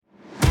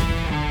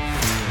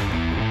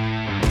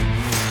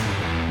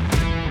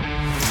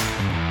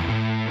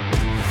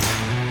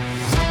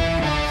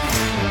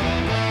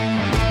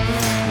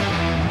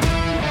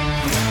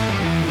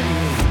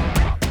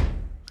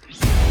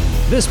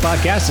This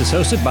podcast is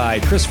hosted by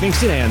Chris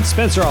Finkston and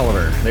Spencer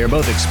Oliver. They are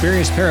both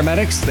experienced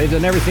paramedics. They've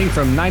done everything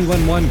from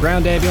 911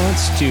 ground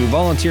ambulance to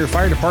volunteer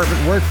fire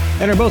department work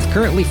and are both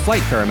currently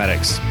flight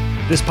paramedics.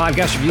 This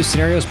podcast reviews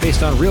scenarios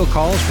based on real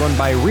calls run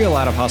by real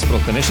out-of-hospital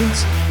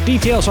clinicians.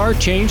 Details are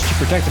changed to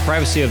protect the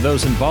privacy of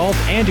those involved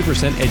and to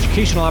present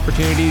educational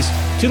opportunities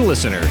to the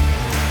listener.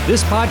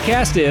 This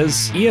podcast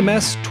is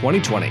EMS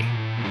 2020.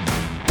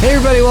 Hey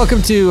everybody,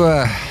 welcome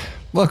to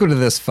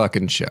this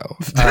fucking show.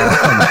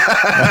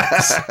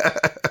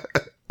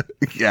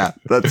 Yeah,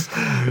 that's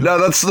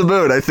the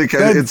mood. I think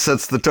it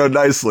sets the tone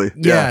nicely.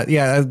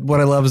 Yeah. What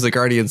I love is the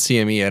Guardian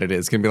CME edit.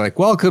 It's going to be like,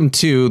 welcome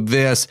to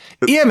this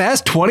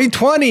EMS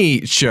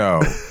 2020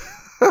 show.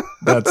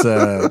 That's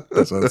what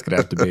it's going to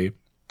have to be.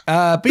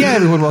 But yeah,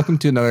 everyone, welcome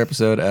to another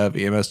episode of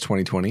EMS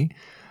 2020.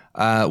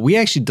 We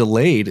actually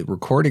delayed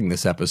recording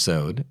this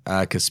episode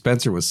because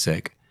Spencer was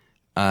sick.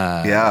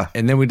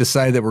 And then we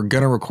decided that we're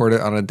going to record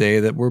it on a day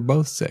that we're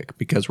both sick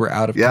because we're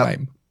out of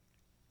time.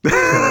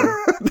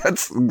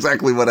 That's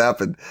exactly what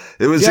happened.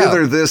 It was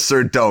either this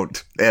or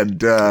don't.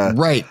 And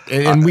right.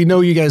 And we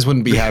know you guys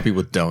wouldn't be happy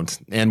with don't.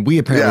 And we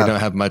apparently don't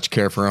have much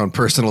care for our own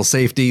personal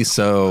safety.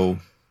 So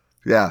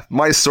yeah,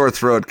 my sore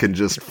throat can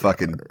just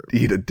fucking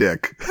eat a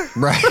dick.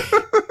 Right.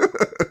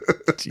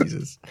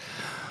 Jesus.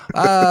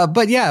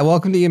 But yeah,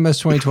 welcome to EMS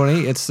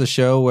 2020. It's the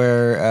show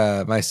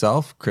where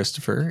myself,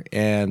 Christopher,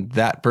 and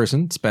that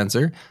person,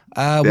 Spencer,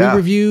 we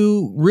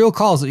review real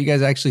calls that you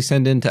guys actually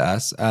send in to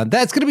us.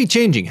 That's going to be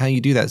changing how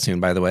you do that soon,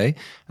 by the way.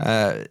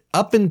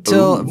 Up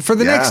until for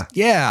the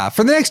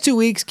next 2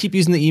 weeks, keep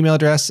using the email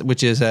address,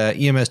 which is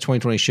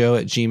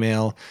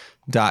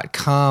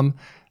ems2020show@gmail.com.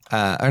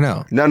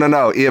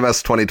 No,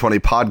 EMS 2020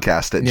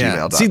 podcast at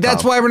gmail.com. See,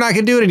 that's why we're not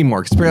going to do it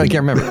anymore because apparently I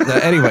can't remember.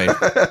 Anyway,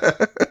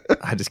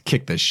 I just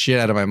kicked the shit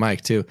out of my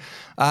mic too.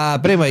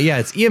 But anyway,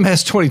 it's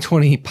EMS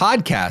 2020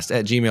 podcast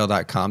at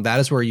gmail.com.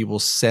 That is where you will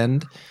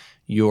send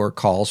your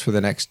calls for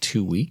the next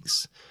 2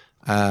 weeks.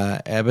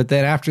 But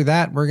then after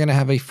that, we're going to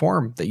have a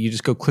form that you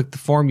just go click the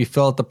form, you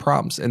fill out the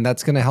prompts, and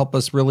that's going to help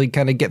us really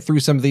kind of get through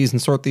some of these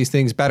and sort these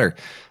things better.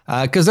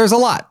 Because there's a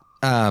lot.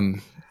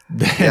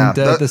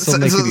 This will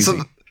make it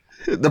easy.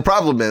 The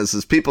problem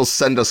is people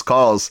send us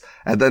calls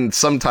and then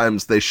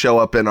sometimes they show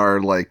up in our,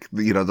 like,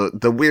 you know,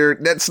 the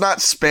weird, it's not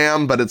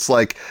spam, but it's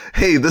like,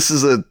 hey, this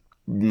is a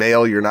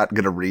mail you're not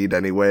going to read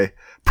anyway.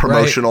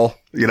 Promotional,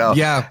 you know?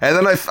 Yeah. And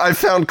then I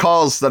found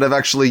calls that I've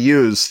actually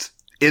used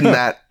in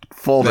that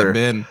folder.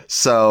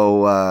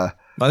 So, I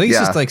think it's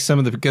just like some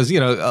of because, you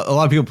know, a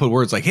lot of people put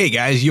words like, hey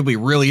guys, you'll be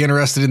really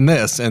interested in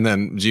this. And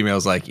then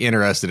Gmail's like,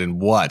 interested in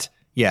what?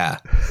 Yeah.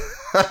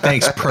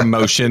 Thanks,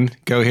 promotion.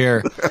 Go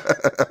here.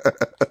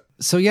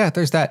 So yeah,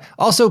 there's that.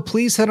 Also,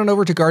 please head on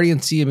over to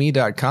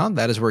guardiancme.com.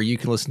 That is where you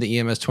can listen to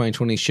EMS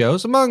 2020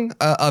 shows, among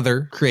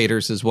other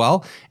creators as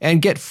well,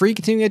 and get free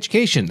continuing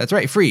education. That's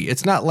right, free.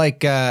 It's not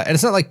like, and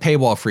it's not like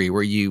paywall free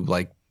where you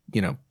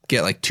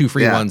get like 2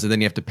 free ones and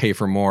then you have to pay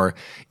for more.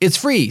 It's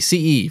free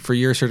CE for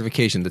your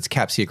certification that's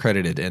CAPC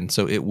accredited, and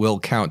so it will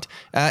count.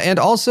 And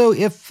also,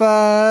 if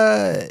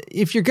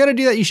you're going to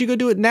do that, you should go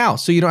do it now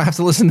so you don't have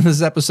to listen to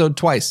this episode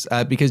twice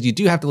because you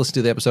do have to listen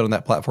to the episode on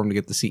that platform to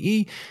get the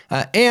CE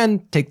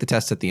and take the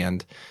test at the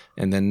end.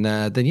 And then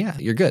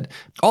you're good.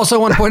 Also, I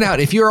want to point out,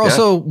 if you're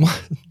also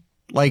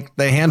like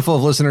the handful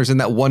of listeners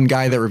and that one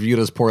guy that reviewed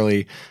us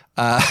poorly,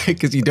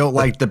 because you don't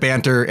like the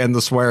banter and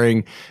the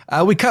swearing,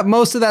 we cut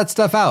most of that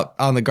stuff out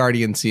on the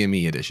Guardian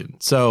CME edition.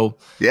 So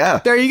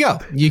there you go.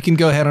 You can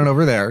go ahead on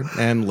over there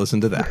and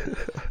listen to that.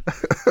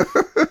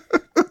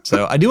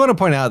 So I do want to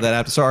point out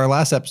that our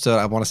last episode,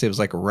 I want to say it was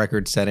like a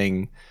record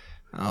setting.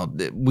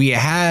 We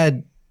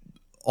had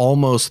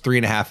almost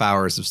 3.5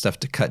 hours of stuff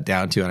to cut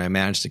down to, and I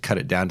managed to cut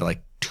it down to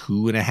like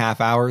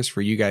 2.5 hours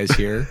for you guys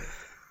here.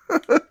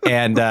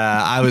 And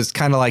I was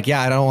kind of like,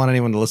 I don't want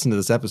anyone to listen to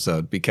this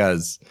episode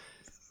because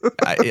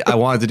I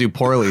wanted to do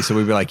poorly. So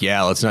we'd be like,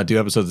 let's not do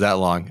episodes that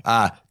long.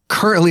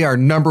 Currently our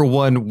number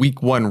one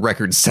week 1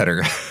 record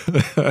setter.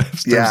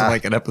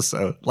 Like an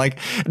episode, like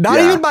not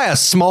even by a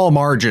small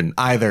margin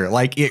either.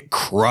 Like it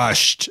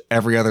crushed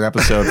every other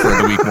episode for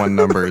the week 1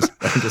 numbers.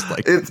 I'm just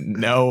like,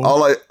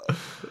 no.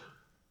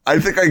 I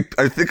think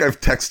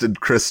I've texted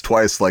Chris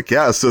twice, like,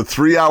 so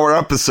 3-hour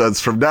episodes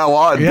from now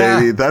on,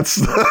 baby. That's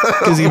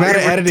because the amount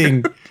of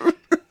editing.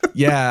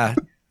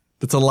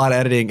 That's a lot of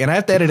editing, and I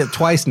have to edit it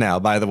twice now.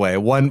 By the way,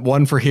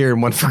 one for here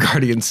and one for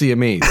Guardian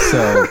CME.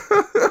 So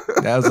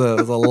that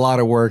was a lot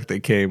of work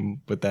that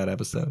came with that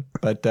episode.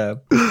 But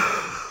all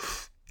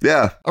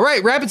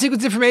right, rapid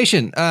sequence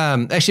information.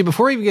 Actually,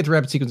 before we even get to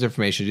rapid sequence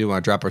information, I do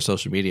want to drop our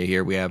social media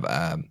here. We have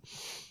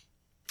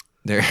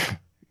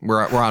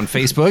We're on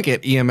Facebook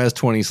at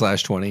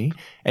EMS20/20,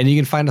 and you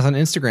can find us on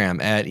Instagram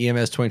at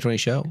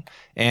EMS2020show.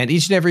 And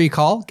each and every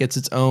call gets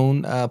its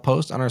own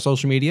post on our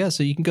social media,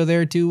 so you can go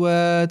there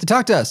to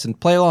talk to us and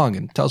play along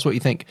and tell us what you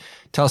think.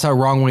 Tell us how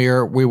wrong we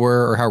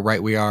were or how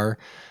right we are.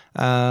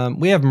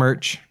 We have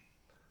merch.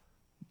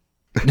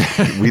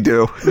 We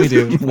do. We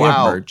do. We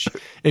Wow. have merch.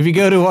 If you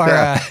go to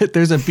our,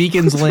 there's a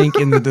Beacons link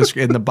in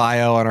the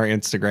bio on our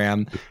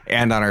Instagram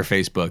and on our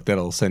Facebook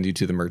that'll send you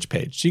to the merch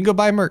page. So you can go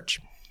buy merch.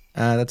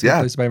 That's a good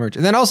place to buy merch.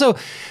 And then also,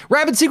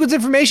 Rapid Sequence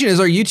Information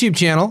is our YouTube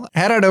channel.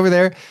 Head on over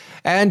there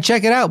and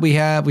check it out. We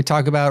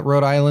talk about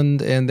Rhode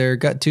Island and their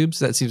gut tubes.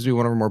 That seems to be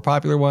one of our more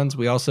popular ones.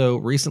 We also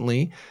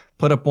recently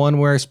put up one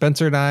where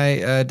Spencer and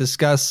I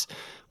discuss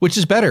which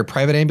is better,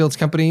 private ambulance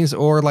companies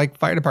or like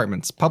fire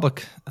departments,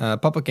 public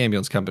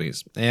ambulance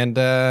companies. And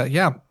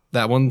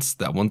that one's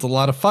a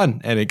lot of fun,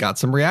 and it got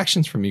some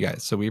reactions from you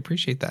guys, so we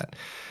appreciate that.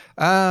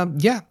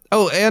 Yeah.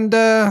 Oh, and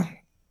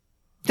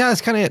that's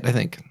kind of it. I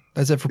think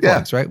that's it for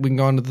plugs, right? We can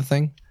go on to the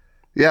thing.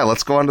 Yeah,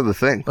 let's go on to the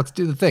thing. Let's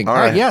do the thing. All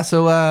right. right. Yeah.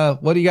 So,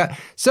 what do you got?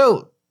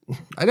 So,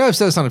 I know I've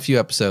said this on a few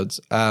episodes.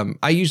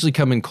 I usually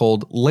come in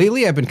cold.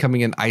 Lately, I've been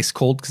coming in ice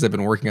cold because I've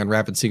been working on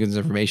Rapid Sequence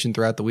Information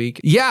throughout the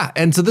week. Yeah,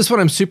 and so this one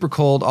I'm super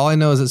cold. All I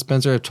know is that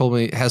Spencer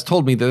has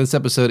told me that this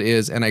episode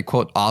is, and I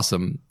quote,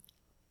 awesome.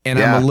 And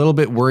I'm a little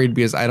bit worried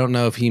because I don't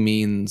know if he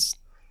means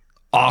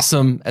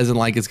awesome as in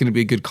like it's going to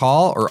be a good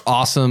call, or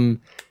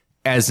awesome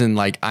as in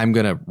like I'm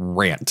going to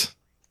rant.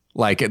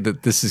 Like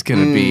that this is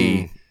going to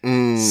be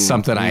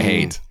something I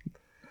hate.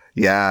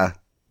 Yeah.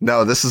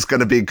 No, this is going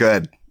to be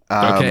good.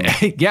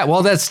 Okay. Yeah.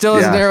 Well, that still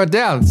doesn't narrow it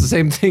down. It's the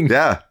same thing.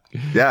 Yeah.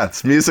 Yeah.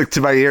 It's music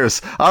to my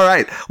ears. All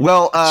right.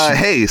 Well,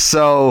 hey,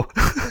 so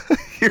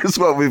here's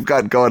what we've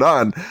got going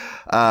on.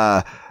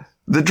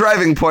 The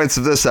driving points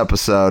of this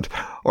episode,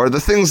 or the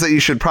things that you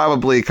should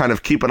probably kind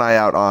of keep an eye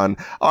out on,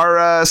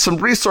 are some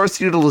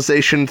resource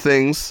utilization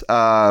things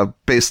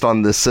based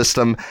on this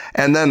system.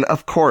 And then,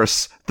 of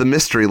course, the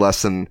mystery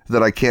lesson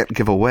that I can't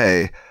give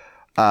away.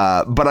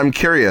 But I'm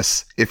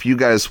curious if you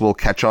guys will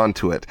catch on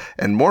to it,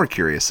 and more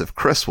curious if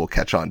Chris will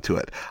catch on to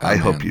it. I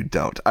hope you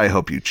don't. I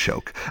hope you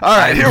choke. All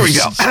right, here we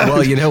go.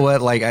 Well, you know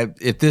what? Like,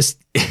 if this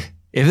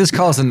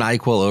calls a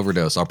NyQuil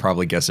overdose, I'll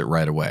probably guess it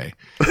right away.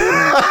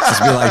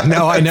 Just be like,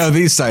 no, I know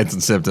these signs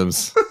and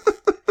symptoms.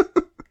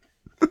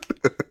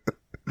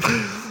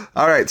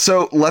 All right,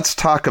 so let's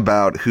talk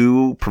about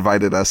who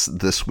provided us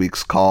this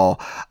week's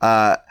call.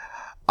 I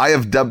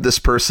have dubbed this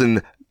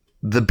person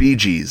the Bee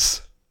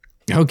Gees.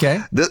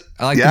 Okay.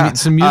 I like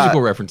some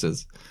musical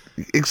references.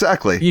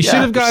 Exactly. You should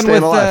have gone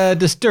with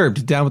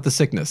Disturbed, Down with the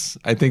Sickness.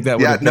 I think that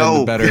would have been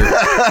the better.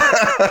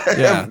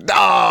 Yeah.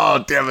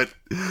 Oh, damn it.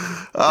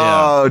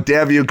 Oh,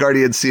 damn you,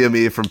 Guardian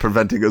CME, from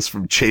preventing us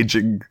from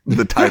changing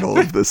the title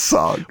of this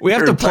song. We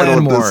have to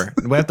plan more.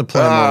 We have to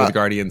plan more with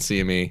Guardian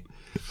CME.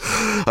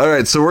 All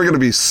right, so we're going to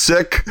be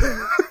sick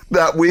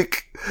that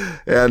week.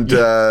 And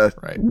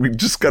we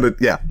just got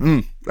to,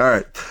 all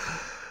right.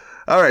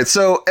 All right.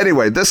 So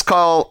anyway, this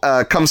call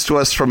comes to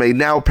us from a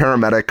now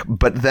paramedic,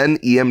 but then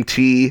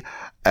EMT.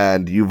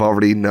 And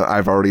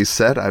I've already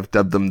said, I've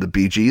dubbed them the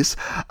Bee Gees.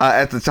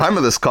 At the time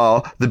of this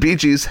call, the Bee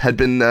Gees had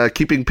been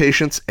keeping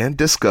patients and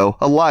disco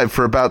alive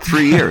for about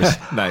 3 years.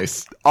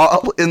 Nice.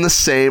 All in the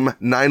same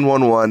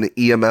 911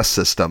 EMS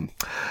system.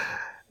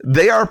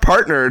 They are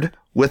partnered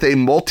with a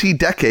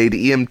multi-decade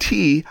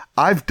EMT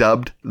I've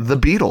dubbed the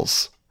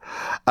Beatles.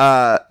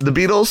 The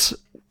Beatles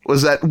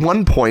was at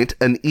one point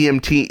an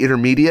EMT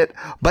intermediate,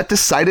 but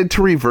decided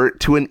to revert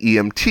to an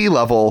EMT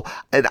level,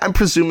 and I'm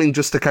presuming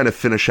just to kind of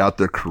finish out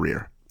their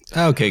career.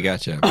 Okay,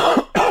 gotcha.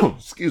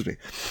 Excuse me.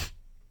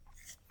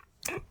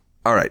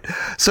 All right.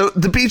 So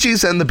the Bee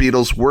Gees and the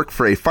Beatles work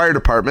for a fire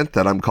department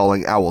that I'm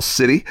calling Owl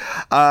City.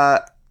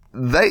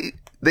 They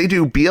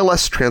do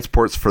BLS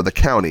transports for the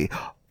county.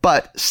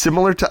 But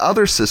similar to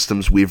other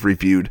systems we've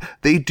reviewed,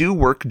 they do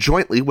work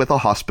jointly with a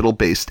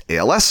hospital-based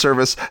ALS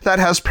service that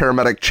has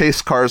paramedic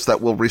chase cars that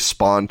will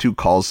respond to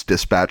calls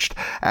dispatched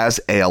as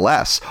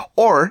ALS.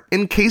 Or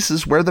in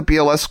cases where the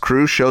BLS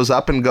crew shows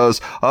up and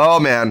goes,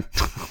 oh man,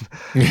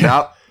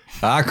 no,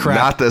 crap,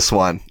 not this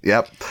one.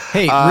 Yep.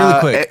 Hey, really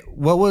quick,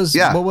 what was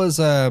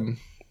the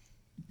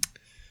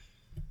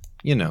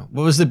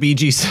Bee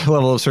Gees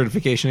level of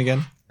certification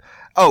again?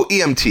 Oh,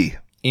 EMT.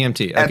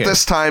 EMT. Okay. At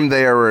this time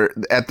they were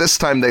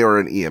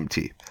an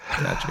EMT.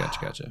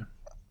 Gotcha.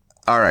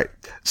 All right.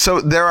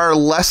 So there are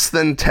less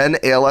than 10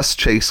 ALS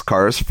chase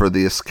cars for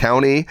this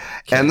county,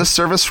 and the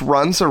service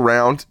runs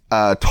around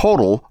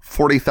total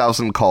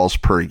 40,000 calls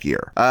per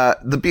year.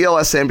 The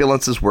BLS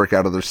ambulances work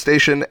out of their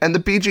station, and the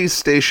Bee Gees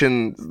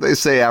station, they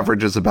say,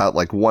 averages about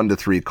like 1 to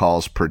 3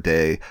 calls per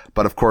day.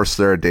 But of course,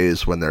 there are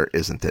days when there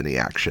isn't any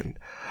action.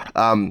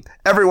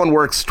 Everyone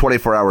works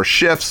 24-hour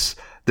shifts.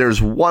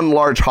 There's one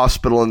large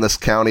hospital in this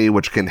county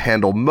which can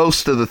handle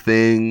most of the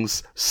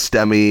things: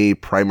 STEMI,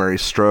 primary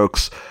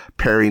strokes,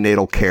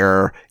 perinatal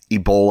care,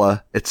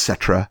 Ebola,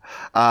 etc.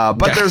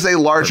 But there's a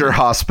larger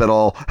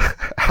hospital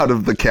out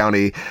of the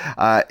county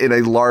in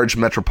a large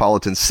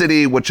metropolitan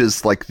city, which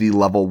is like the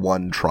level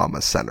 1 trauma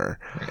center.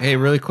 Hey,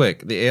 really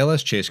quick, the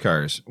ALS chase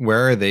cars,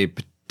 where are they?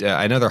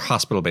 I know they're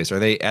hospital based. Are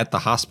they at the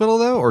hospital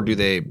though, or do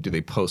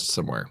they post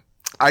somewhere?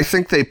 I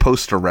think they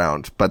post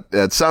around, but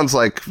it sounds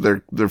like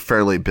they're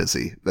fairly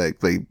busy.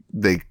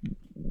 They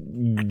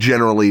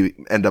generally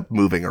end up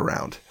moving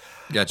around.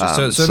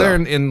 Gotcha. So they're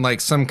in like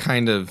some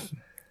kind of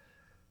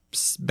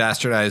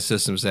bastardized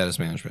system status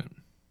management.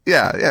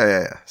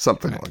 Yeah.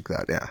 Something like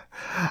that. Yeah.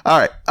 All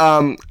right.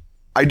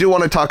 I do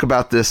want to talk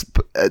about this.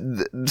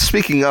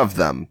 Speaking of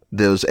them,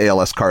 those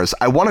ALS cars,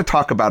 I want to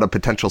talk about a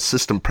potential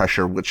system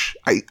pressure, which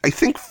I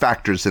think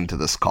factors into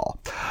this call.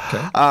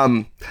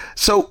 Okay.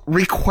 So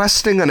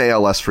requesting an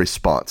ALS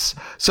response.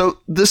 So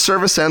the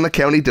service and the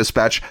county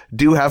dispatch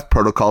do have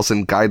protocols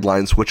and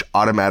guidelines which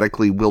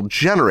automatically will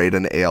generate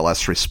an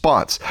ALS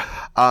response.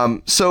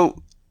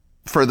 So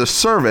for the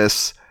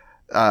service,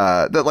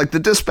 the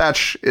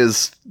dispatch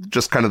is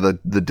just kind of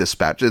the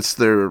dispatch. It's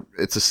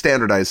a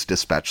standardized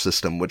dispatch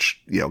system,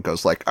 which,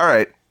 goes like, all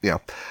right,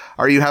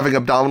 are you having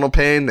abdominal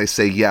pain? They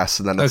say yes.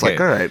 And then it's like,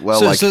 all right,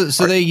 well,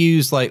 so they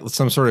use like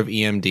some sort of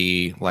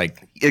EMD,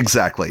 like.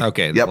 Exactly.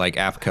 Okay. Yep. Like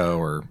AFCO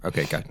or,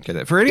 okay, get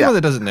it. For anyone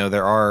that doesn't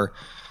know,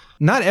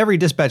 not every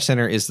dispatch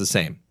center is the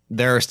same.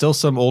 There are still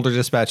some older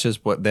dispatches,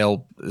 but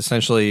they'll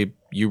essentially,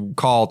 you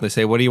call, they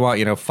say, what do you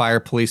want? Fire,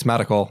 police,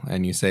 medical.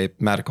 And you say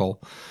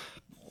medical.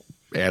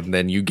 And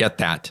then you get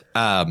that.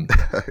 Yep.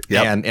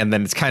 And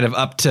then it's kind of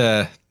up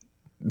to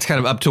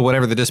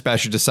whatever the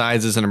dispatcher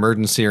decides is an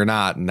emergency or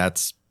not. And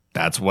that's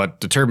what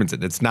determines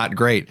it. It's not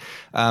great.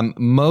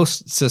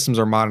 Most systems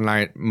are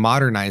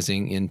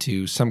modernizing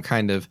into some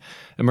kind of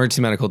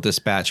emergency medical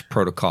dispatch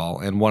protocol.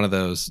 And one of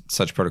those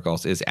such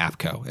protocols is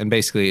AFCO. And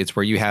basically it's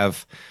where you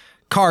have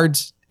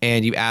cards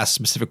and you ask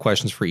specific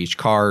questions for each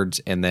card.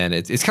 And then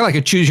it's kind of like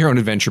a choose your own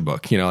adventure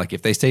book. Like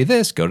if they say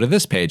this, go to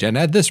this page and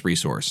add this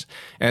resource.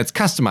 And it's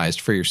customized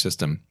for your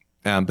system.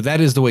 But that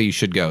is the way you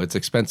should go. It's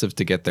expensive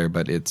to get there,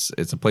 but it's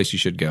a place you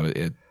should go.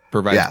 It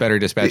provides better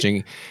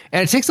dispatching.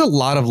 And it takes a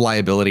lot of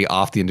liability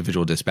off the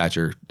individual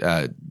dispatcher,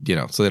 so they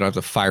don't have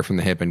to fire from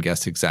the hip and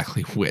guess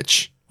exactly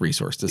which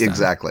resource to send.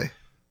 Exactly.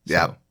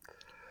 Yeah. So.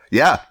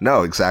 Yeah,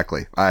 no,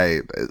 exactly.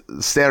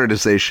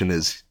 Standardization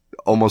is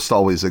almost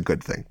always a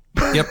good thing.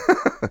 Yep.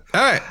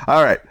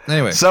 All right.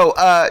 Anyway. So,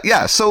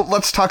 so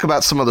let's talk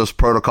about some of those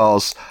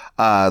protocols.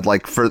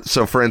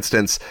 For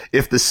instance,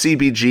 if the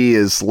CBG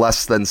is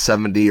less than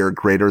 70 or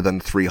greater than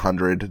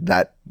 300,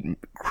 that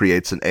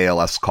creates an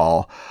ALS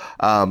call.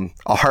 A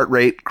heart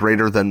rate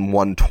greater than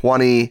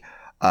 120,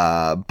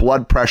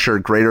 blood pressure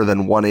greater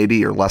than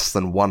 180 or less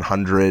than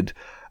 100.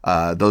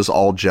 Those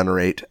all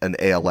generate an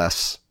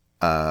ALS,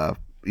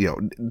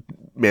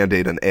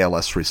 mandate an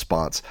ALS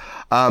response.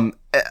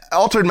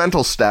 Altered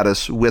mental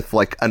status with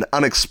like an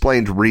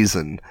unexplained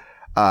reason.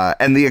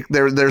 And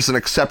there's an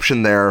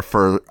exception there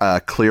for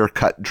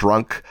clear-cut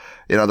drunk.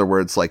 In other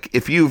words, like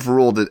if you've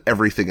ruled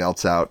everything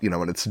else out,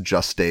 and it's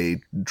just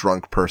a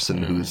drunk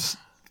person who's,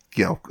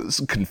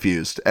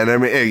 confused. And I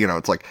mean,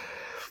 it's like,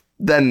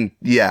 then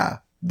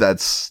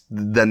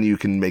then you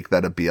can make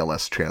that a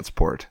BLS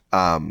transport.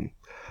 Anyway,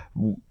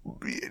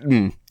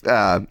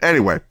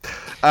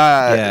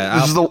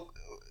 this is the.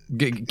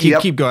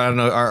 Keep going.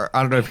 I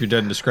don't know if you're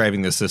done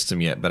describing the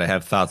system yet, but I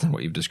have thoughts on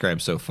what you've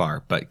described so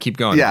far. But keep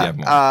going. Yeah. If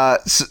you have more.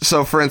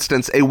 So, for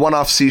instance, a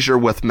one-off seizure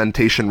with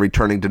mentation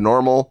returning to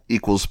normal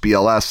equals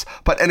BLS,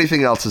 but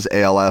anything else is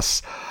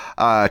ALS.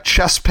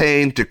 Chest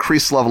pain,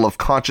 decreased level of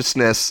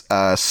consciousness,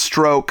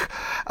 stroke.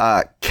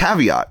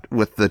 Caveat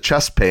with the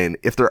chest pain: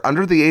 if they're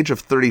under the age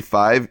of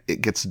 35, it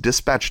gets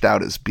dispatched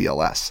out as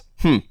BLS.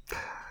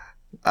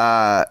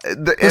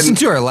 Listen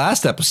to our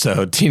last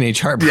episode, Teenage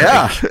Heartbreak.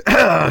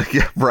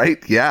 Yeah,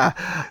 right.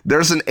 Yeah,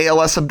 there's an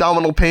ALS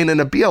abdominal pain and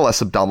a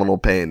BLS abdominal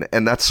pain,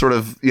 and that's sort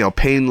of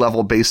pain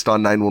level based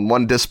on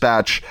 911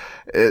 dispatch,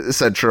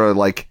 etc.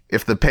 Like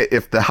if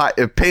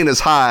pain is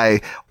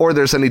high or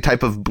there's any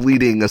type of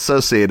bleeding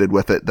associated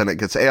with it, then it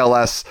gets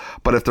ALS.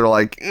 But if they're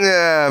like,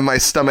 my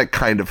stomach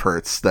kind of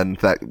hurts, then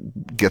that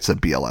gets a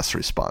BLS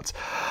response.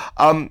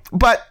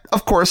 But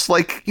of course,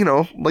 like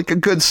a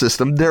good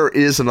system, there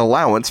is an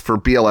allowance for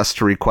BLS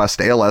to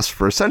request ALS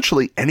for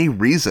essentially any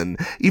reason,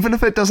 even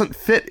if it doesn't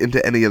fit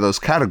into any of those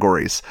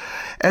categories.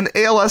 And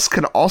ALS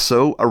can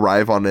also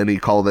arrive on any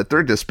call that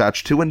they're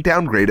dispatched to and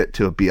downgrade it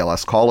to a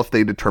BLS call if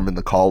they determine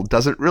the call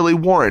doesn't really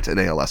warrant an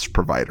ALS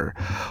provider,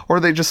 or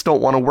they just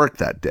don't want to work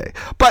that day.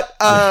 But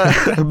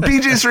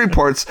BG's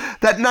reports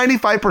that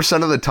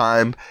 95% of the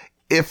time,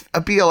 if a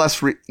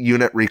BLS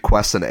unit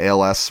requests an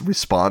ALS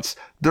response,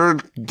 they're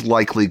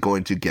likely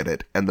going to get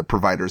it, and the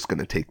provider's going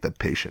to take the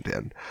patient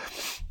in.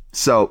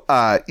 So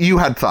you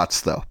had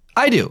thoughts, though.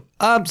 I do.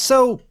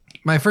 So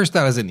my first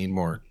thought is I need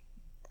more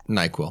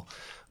NyQuil.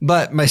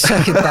 But my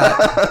second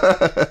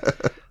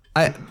thought,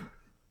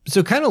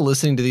 so kind of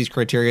listening to these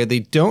criteria, they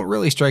don't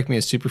really strike me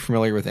as super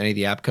familiar with any of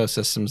the APCO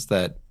systems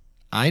that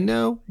I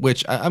know,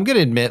 which I'm going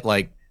to admit,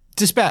 like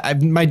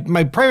dispatch,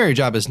 my primary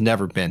job has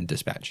never been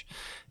dispatch.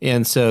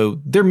 And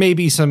so there may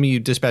be some of you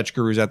dispatch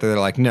gurus out there that are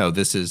like, no,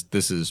 this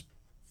is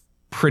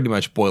pretty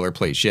much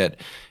boilerplate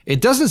shit.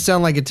 It doesn't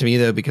sound like it to me,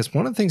 though, because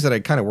one of the things that I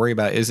kind of worry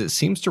about is it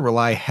seems to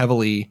rely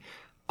heavily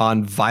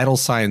on vital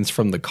signs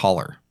from the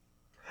caller.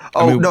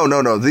 Oh,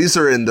 no. These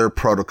are in their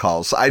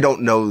protocols. I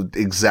don't know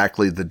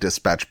exactly the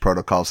dispatch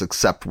protocols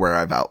except where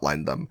I've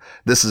outlined them.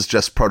 This is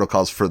just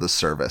protocols for the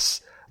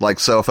service. Like,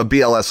 so if a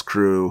BLS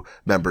crew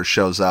member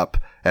shows up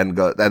and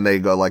they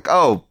go like,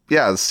 oh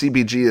yeah,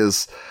 CBG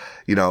is,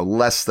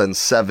 less than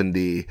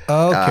 70.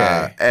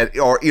 Okay.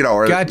 Or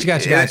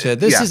Gotcha.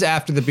 This is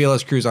after the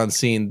BLS crew's on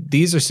scene.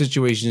 These are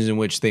situations in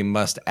which they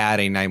must add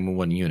a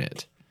 911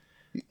 unit.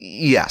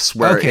 Yes.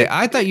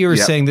 I thought you were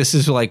saying this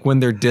is like when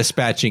they're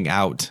dispatching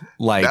out.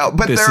 Like,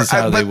 this is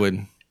how they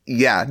would.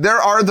 Yeah, there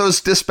are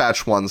those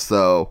dispatch ones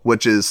though,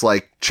 which is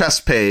like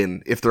chest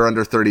pain if they're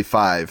under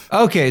 35.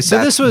 Okay, so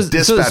this was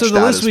so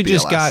the list we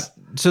just got.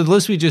 So the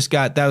list we just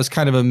got, that was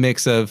kind of a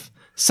mix of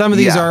some of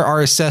these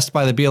are assessed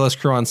by the BLS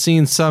crew on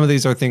scene. Some of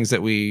these are things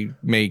that we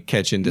may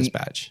catch in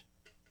dispatch.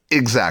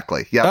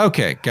 Exactly. Yeah.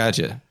 Okay,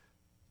 gotcha.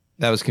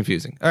 That was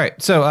confusing. All right,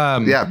 so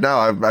I'm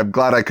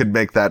glad I could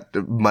make that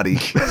muddy.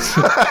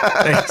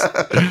 Thanks.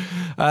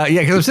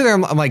 Because I'm sitting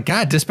there, I'm like,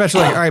 God, dispatcher,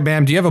 like, all right,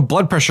 ma'am, do you have a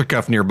blood pressure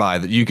cuff nearby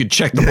that you could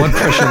check the blood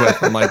pressure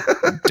with? I'm like,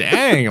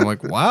 dang. I'm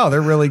like, wow,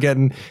 they're really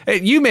getting.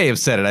 Hey, you may have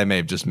said it, I may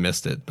have just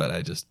missed it, but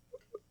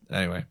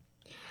anyway.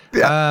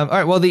 Yeah. All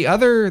right. Well, the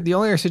only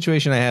other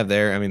situation I have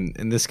there, I mean,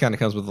 and this kind of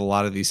comes with a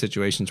lot of these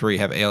situations where you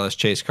have ALS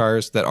chase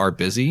cars that are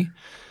busy.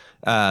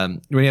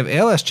 When you have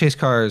ALS chase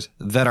cars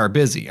that are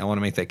busy, I want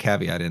to make that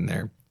caveat in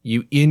there.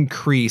 You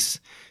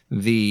increase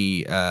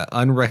the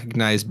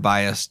unrecognized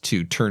bias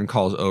to turn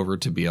calls over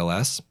to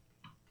BLS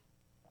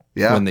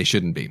when they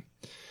shouldn't be.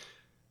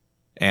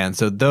 And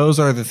so those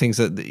are the things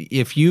that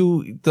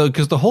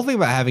because the whole thing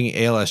about having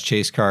ALS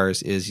chase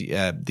cars is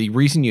the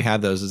reason you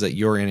have those is that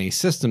you're in a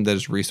system that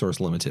is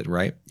resource limited,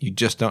 right? You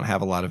just don't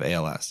have a lot of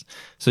ALS.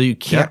 So you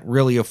can't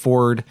really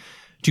afford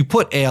to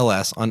put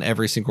ALS on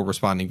every single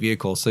responding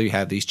vehicle. So you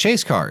have these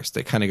chase cars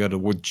that kind of go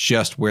to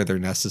just where they're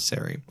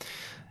necessary.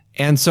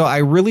 And so I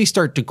really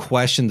start to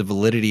question the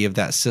validity of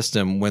that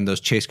system when those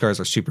chase cars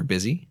are super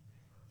busy,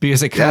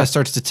 because it kind of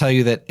starts to tell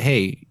you that,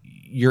 hey,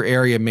 your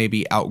area may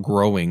be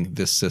outgrowing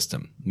this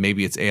system.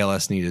 Maybe its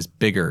ALS need is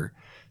bigger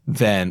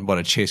than what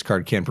a chase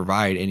car can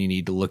provide, and you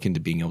need to look into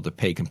being able to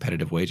pay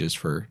competitive wages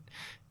for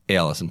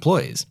ALS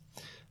employees.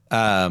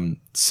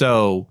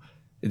 So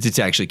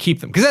to actually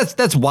keep them, because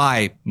that's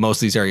why most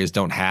of these areas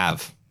don't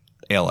have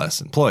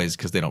ALS employees,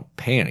 because they don't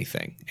pay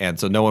anything. And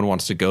so no one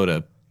wants to go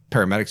to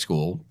paramedic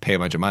school, pay a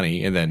bunch of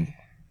money, and then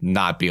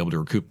not be able to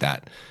recoup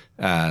that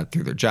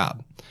through their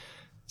job.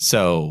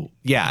 So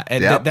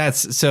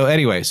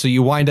anyway, so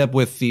you wind up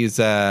with these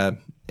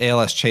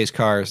ALS chase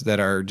cars that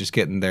are just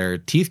getting their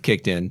teeth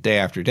kicked in day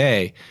after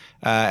day,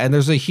 and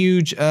there's a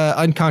huge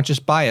unconscious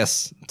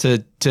bias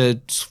to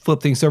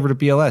flip things over to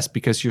BLS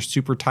because you're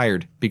super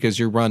tired because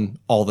you run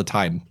all the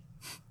time.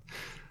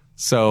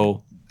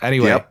 So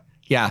anyway,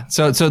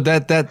 so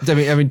that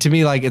I mean to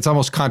me, like, it's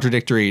almost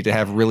contradictory to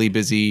have really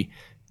busy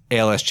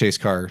ALS chase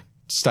car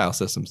style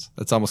systems.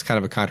 That's almost kind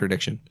of a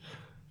contradiction.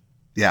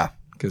 Yeah.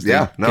 Because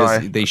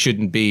they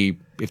shouldn't be.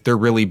 If they're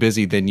really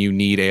busy, then you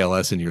need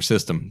ALS in your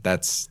system.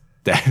 That's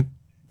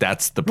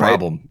the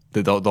problem.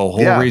 Right. The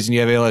whole reason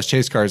you have ALS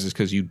chase cars is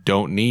because you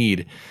don't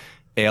need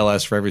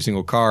ALS for every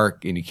single car,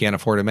 and you can't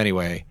afford them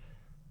anyway.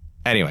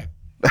 Anyway.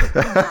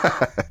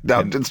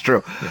 No, it's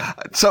true. Yeah.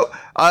 So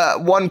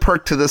one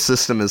perk to this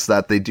system is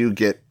that they do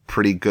get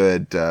pretty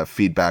good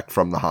feedback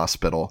from the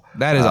hospital.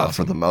 That is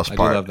awesome. For the most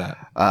part. I do love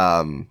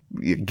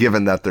that.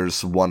 Given that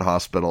there's one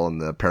hospital and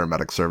the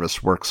paramedic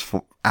service works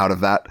out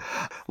of that.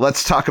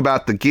 Let's talk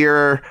about the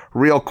gear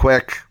real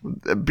quick.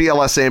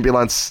 BLS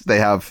ambulance, they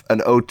have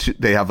an O2,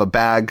 they have a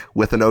bag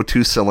with an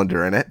O2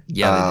 cylinder in it.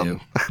 Yeah, they do.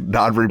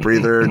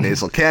 Non-rebreather,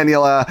 nasal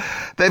cannula.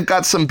 They've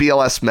got some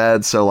BLS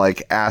meds, so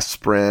like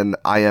aspirin,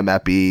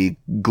 IM-Epi,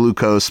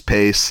 glucose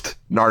paste,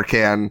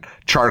 Narcan,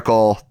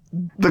 charcoal,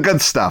 the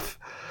good stuff.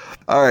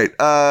 All right.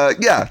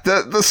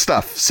 The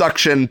stuff.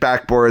 Suction,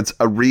 backboards,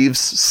 a Reeves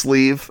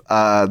sleeve.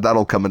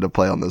 That'll come into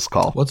play on this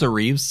call. What's a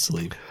Reeves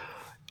sleeve?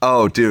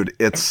 Oh, dude,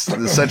 it's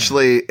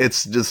essentially,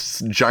 it's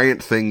just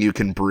giant thing you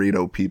can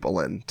burrito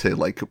people in to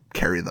like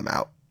carry them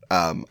out.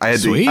 I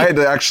had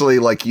to actually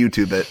like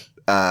YouTube it,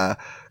 cause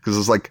it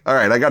was like, all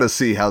right, I got to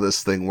see how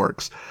this thing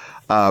works.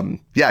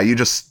 You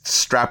just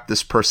strap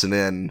this person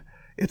in.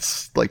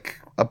 It's like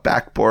a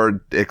backboard,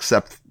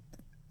 except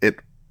it,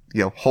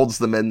 holds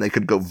them in. They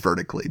could go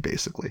vertically,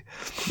 basically.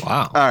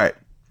 Wow. All right.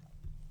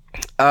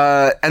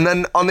 And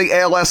then on the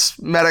ALS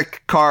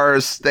medic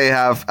cars, they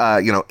have,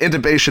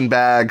 intubation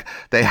bag.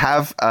 They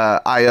have,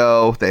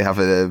 IO. They have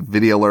a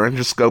video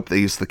laryngoscope. They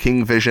use the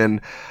King Vision.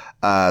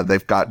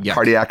 They've got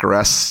cardiac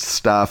arrest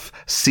stuff,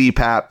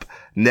 CPAP,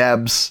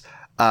 NEBS,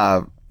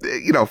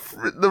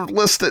 the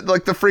list,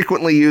 like the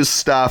frequently used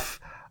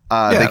stuff.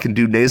 They can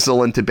do nasal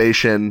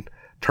intubation,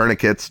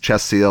 tourniquets,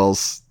 chest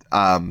seals.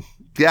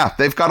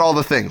 They've got all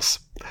the things.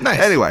 Nice.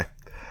 Anyway.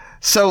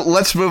 So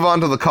let's move on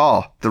to the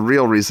call. The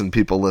real reason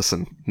people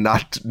listen,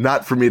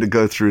 not for me to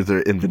go through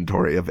their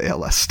inventory of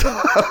ALS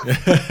stuff.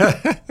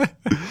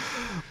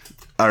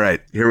 All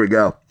right, here we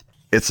go.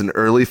 It's an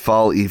early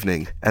fall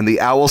evening, and the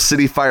Owl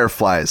City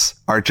Fireflies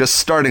are just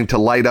starting to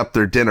light up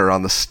their dinner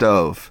on the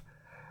stove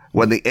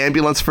when the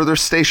ambulance for their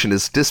station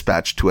is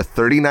dispatched to a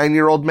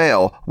 39-year-old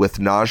male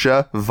with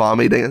nausea,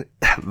 vomiting,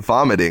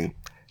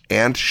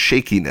 and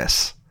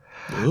shakiness.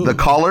 Ooh. The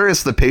caller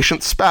is the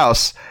patient's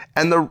spouse,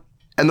 and the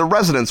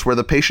residence where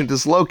the patient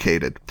is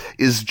located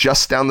is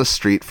just down the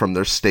street from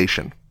their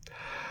station.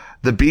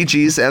 The Bee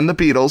Gees and the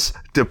Beatles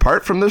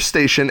depart from their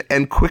station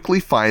and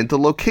quickly find the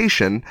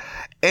location,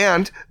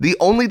 and the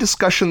only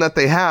discussion that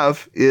they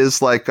have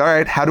is like, all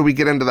right, how do we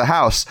get into the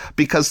house?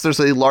 Because there's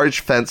a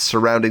large fence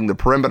surrounding the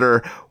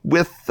perimeter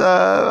with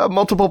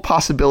multiple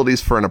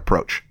possibilities for an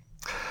approach.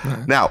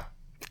 Right. Now,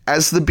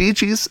 as the Bee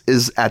Gees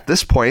is at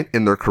this point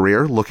in their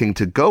career looking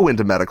to go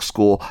into medical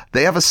school,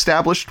 they have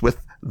established with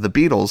the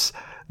Beatles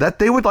that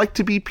they would like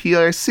to be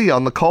PIC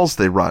on the calls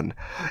they run.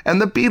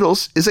 And the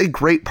Beatles is a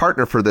great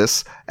partner for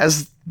this,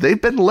 as they've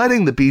been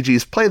letting the Bee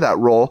Gees play that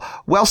role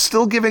while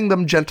still giving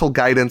them gentle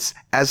guidance,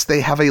 as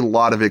they have a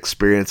lot of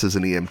experience as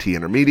an EMT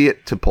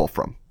intermediate to pull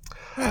from.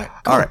 Cool.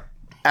 All right.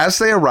 As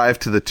they arrive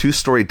to the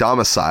 2-story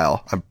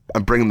domicile,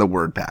 I'm bringing the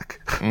word back.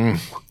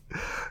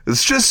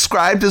 It's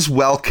described as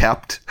well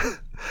kept.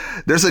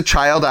 There's a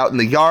child out in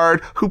the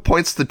yard who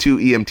points the 2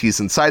 EMTs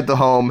inside the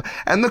home,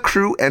 and the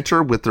crew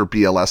enter with their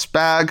BLS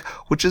bag,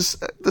 which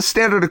is the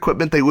standard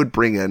equipment they would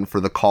bring in for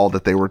the call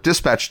that they were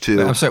dispatched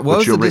to. I'm sorry, what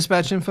was the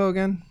dispatch info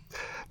again?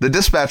 The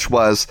dispatch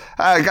was,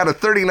 I got a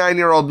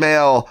 39-year-old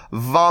male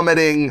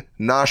vomiting,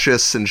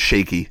 nauseous, and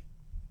shaky.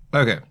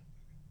 Okay.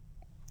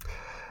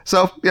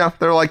 So, yeah,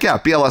 they're like, yeah,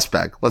 BLS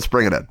bag. Let's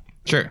bring it in.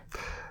 Sure.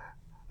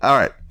 All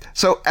right.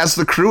 So as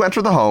the crew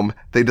enter the home,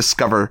 they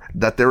discover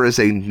that there is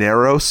a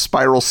narrow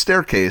spiral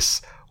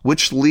staircase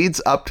which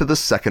leads up to the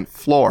 2nd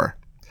floor.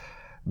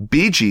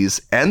 Bee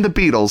Gees and the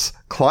Beatles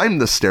climb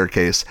the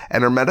staircase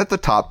and are met at the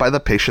top by the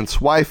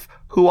patient's wife,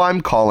 who I'm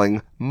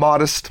calling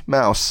Modest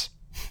Mouse.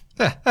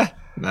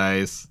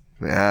 Nice.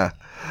 Yeah.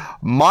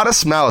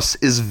 Modest Mouse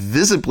is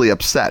visibly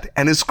upset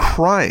and is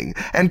crying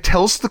and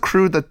tells the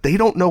crew that they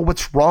don't know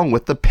what's wrong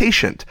with the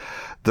patient,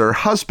 their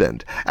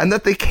husband, and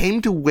that they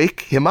came to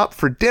wake him up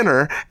for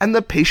dinner, and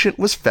the patient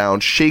was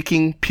found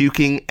shaking,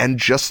 puking, and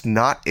just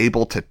not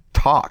able to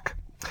talk.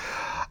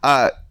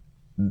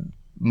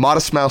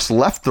 Modest Mouse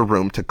left the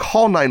room to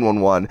call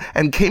 911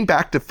 and came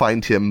back to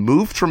find him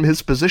moved from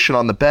his position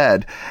on the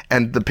bed,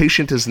 and the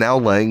patient is now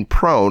laying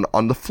prone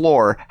on the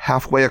floor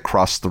halfway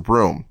across the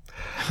room.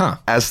 Huh.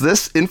 As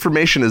this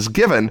information is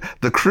given,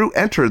 the crew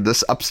enter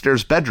this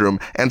upstairs bedroom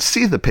and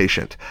see the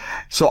patient.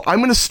 So I'm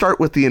going to start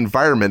with the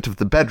environment of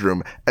the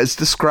bedroom as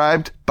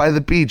described by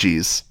the Bee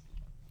Gees.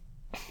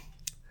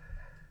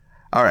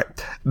 All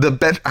right.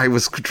 I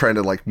was trying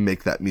to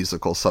make that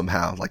musical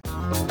somehow. I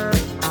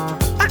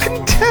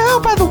can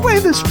tell by the way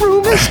this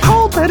room is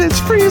cold that it's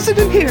freezing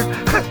in here.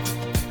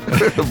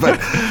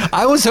 But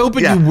I was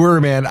hoping you were,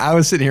 man. I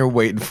was sitting here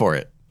waiting for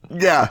it.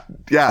 Yeah.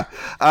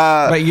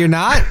 But you're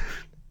not?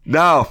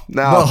 No.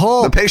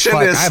 The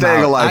patient is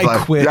staying alive.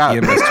 I quit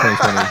EMS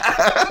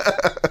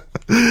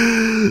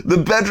 2020. The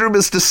bedroom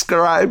is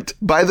described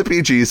by the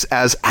Bee Gees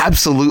as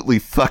absolutely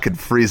fucking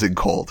freezing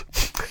cold.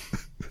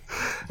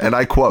 And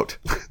I quote,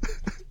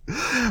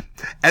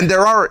 and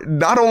there are,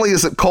 not only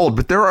is it cold,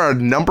 but there are a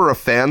number of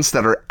fans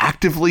that are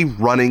actively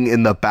running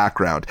in the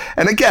background.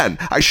 And again,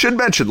 I should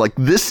mention,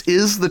 this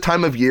is the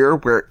time of year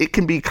where it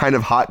can be kind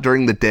of hot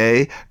during the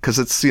day because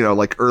it's,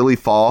 early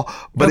fall,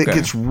 but It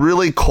gets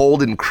really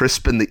cold and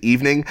crisp in the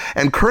evening.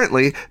 And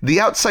currently,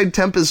 the outside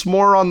temp is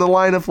more on the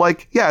line of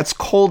it's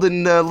cold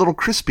and a little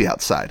crispy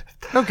outside.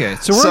 Okay,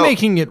 so we're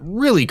making it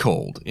really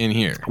cold in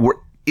here.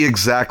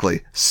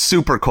 Exactly.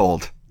 Super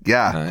cold.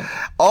 Yeah. Right.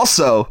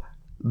 Also,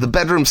 the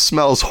bedroom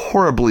smells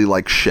horribly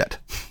like shit.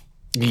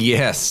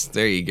 Yes,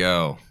 there you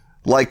go.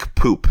 Like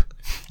poop.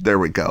 There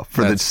we go.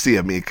 For the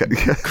CME.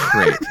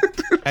 Great.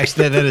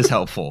 Actually, that is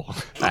helpful,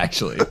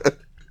 actually.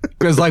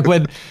 Because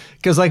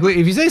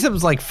if you say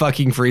something's like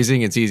fucking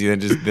freezing, it's easy.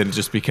 Then it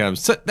just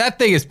becomes, that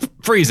thing is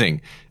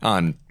freezing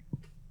on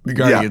the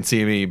Guardian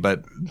CME.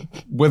 But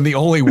when the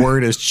only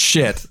word is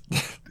shit,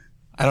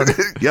 I don't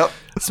know. Yep.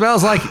 It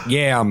smells like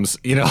yams,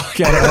 I don't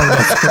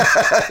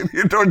know.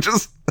 You don't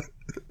just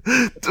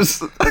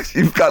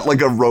you've got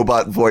a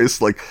robot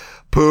voice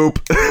poop.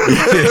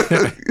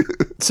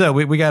 So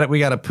we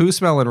got a poo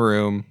smelling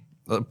room,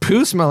 a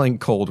poo smelling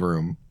cold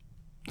room.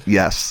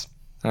 Yes.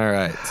 All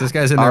right. So this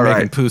guy's in there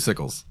making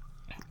poosicles.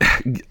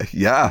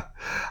 Yeah.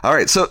 All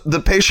right. So the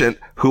patient,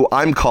 who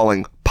I'm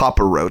calling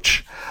Papa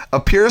Roach,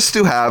 appears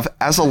to have,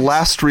 as a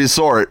last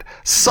resort,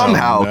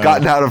 somehow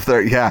gotten out of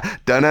their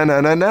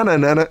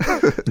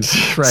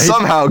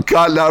somehow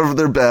gotten out of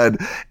their bed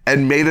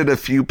and made it a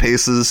few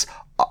paces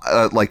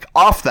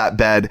off that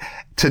bed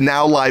to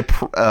now lie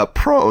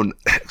prone.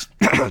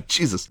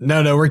 Jesus.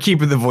 No, we're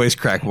keeping the voice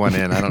crack one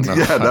in. I don't know.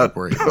 Yeah, not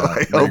worry about.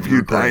 I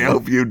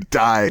hope you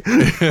die.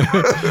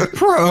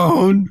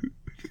 Prone.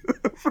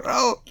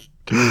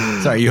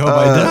 Sorry, you hope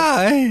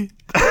I die.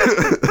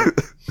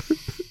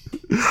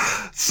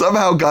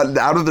 Somehow gotten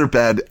out of their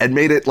bed and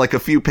made it a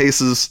few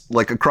paces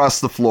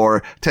across the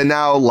floor to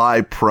now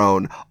lie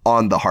prone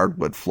on the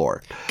hardwood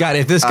floor. God,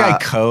 if this guy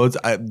codes,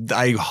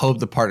 I hope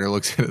the partner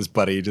looks at his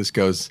buddy and just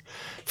goes,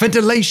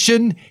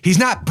 ventilation, he's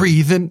not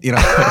breathing,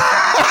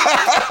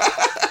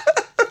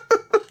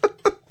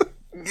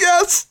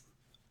 Yes.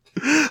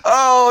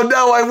 Oh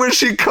no, I wish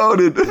he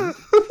coded.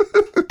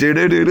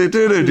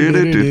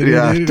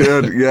 Yeah,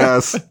 dude,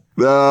 yes.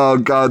 Oh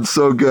God,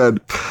 so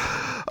good.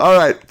 All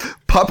right.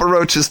 Papa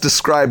Roach is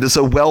described as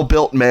a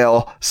well-built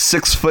male,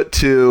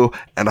 6'2"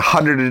 and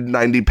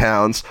 190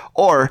 pounds,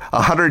 or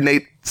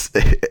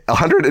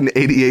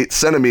 188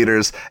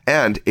 centimeters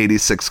and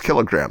 86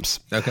 kilograms.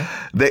 Okay.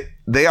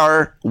 They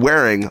are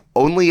wearing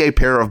only a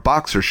pair of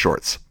boxer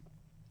shorts.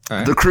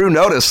 Right. The crew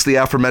noticed the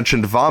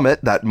aforementioned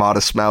vomit that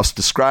Modest Mouse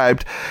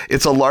described.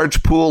 It's a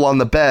large pool on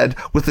the bed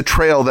with a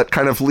trail that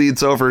kind of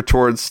leads over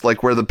towards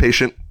like where the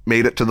patient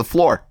made it to the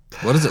floor.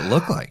 What does it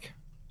look like?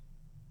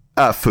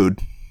 Food.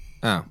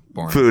 Oh,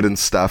 boring. Food and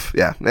stuff.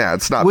 Yeah,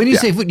 it's not. When you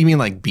say food, you mean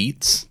like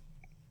beets?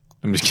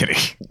 I'm just kidding.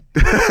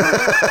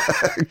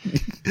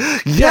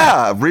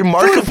 Yeah,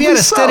 remarkably if you had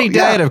a steady so,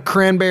 diet of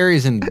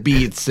cranberries and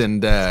beets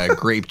and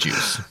grape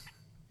juice.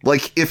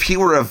 Like if he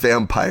were a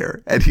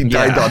vampire and he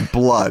died on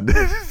blood.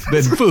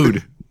 Then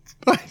food.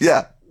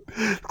 Yeah.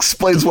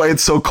 Explains why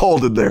it's so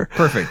cold in there.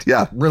 Perfect.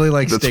 Yeah. Really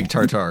like steak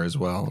tartare as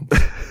well.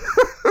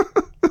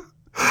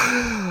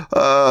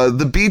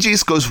 The Bee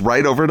Gees goes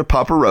right over to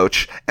Papa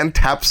Roach and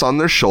taps on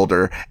their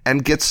shoulder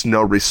and gets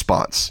no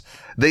response.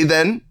 They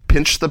then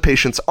pinch the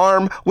patient's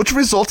arm, which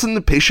results in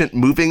the patient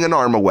moving an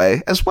arm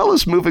away, as well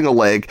as moving a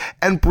leg,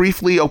 and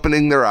briefly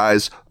opening their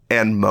eyes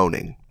and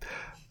moaning.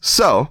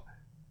 So,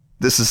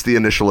 this is the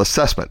initial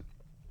assessment.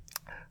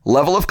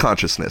 Level of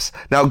consciousness.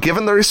 Now,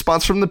 given the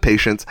response from the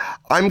patient,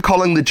 I'm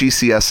calling the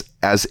GCS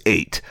as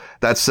 8.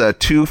 That's a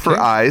 2 for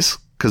eyes,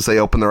 because they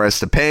open their eyes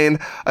to pain,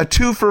 a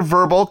 2 for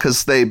verbal,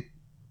 because they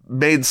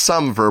made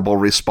some verbal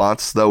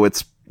response, though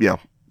it's,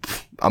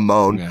 a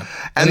moan. Yeah.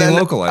 And then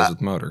localize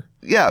with motor.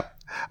 Yeah.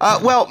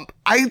 Well,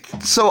 I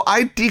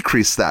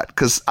decreased that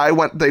because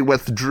they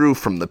withdrew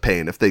from the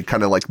pain if they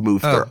kind of like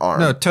moved their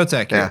arm. No, totes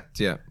accurate.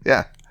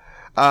 Yeah.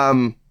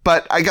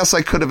 But I guess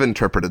I could have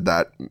interpreted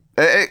that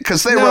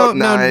because they wrote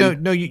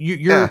 9. No,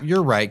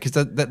 you're right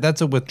because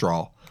that's a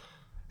withdrawal.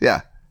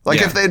 Yeah.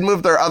 If they'd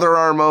moved their other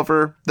arm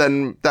over,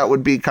 then that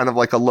would be kind of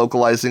like a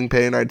localizing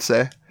pain, I'd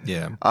say.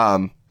 Yeah.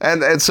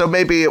 And so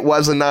maybe it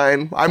was a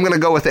 9. I'm going to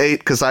go with 8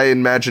 because I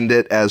imagined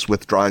it as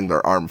withdrawing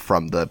their arm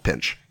from the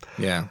pinch.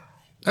 Yeah.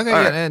 Okay.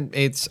 Right. And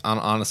 8's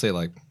honestly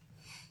like,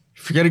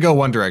 if you're going to go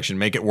one direction,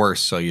 make it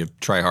worse so you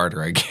try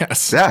harder, I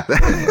guess. Yeah.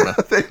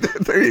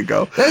 There you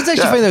go. That's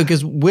actually funny though,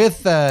 because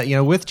with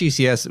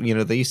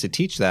GCS, they used to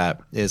teach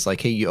that is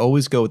like, hey, you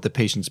always go with the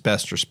patient's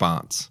best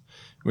response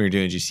when you're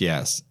doing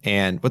GCS.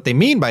 And what they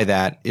mean by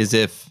that is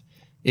if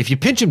you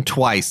pinch them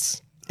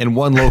twice and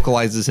one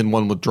localizes and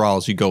one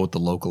withdraws, you go with the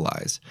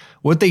localize.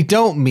 What they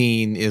don't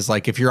mean is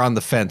like, if you're on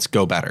the fence,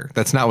 go better.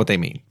 That's not what they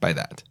mean by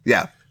that.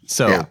 Yeah.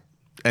 So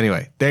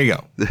anyway, there you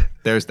go.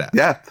 There's that.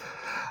 Yeah.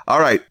 All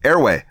right.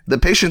 Airway. The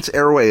patient's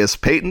airway is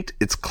patent.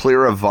 It's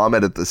clear of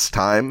vomit at this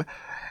time.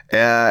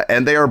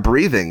 And they are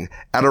breathing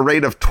at a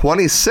rate of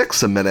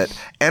 26 a minute.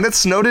 And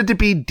it's noted to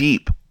be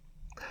deep.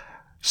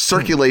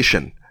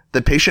 Circulation.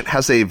 The patient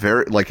has a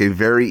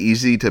very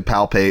easy to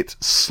palpate,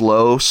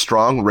 slow,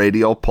 strong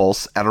radial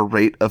pulse at a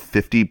rate of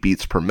 50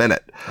 beats per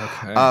minute.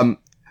 Okay.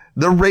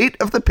 The rate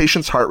of the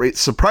patient's heart rate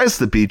surprised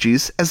the Bee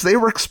Gees as they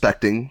were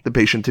expecting the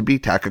patient to be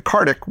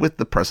tachycardic with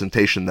the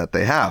presentation that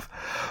they have.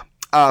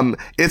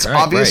 It's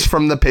obvious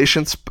from the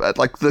patient's,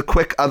 the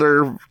quick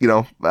other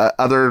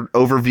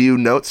overview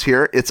notes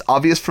here. It's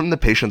obvious from the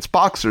patient's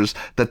boxers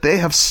that they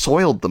have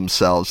soiled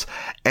themselves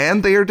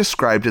and they are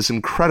described as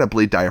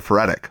incredibly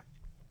diaphoretic.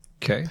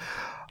 Okay.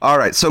 All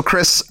right. So,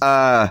 Chris,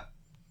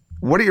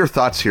 what are your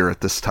thoughts here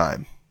at this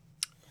time?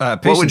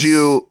 What would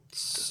you...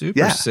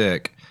 Super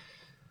sick.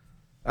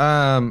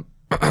 All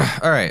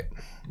right.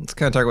 Let's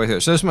kind of talk about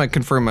here. So this might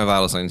confirm my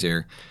vital signs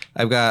here.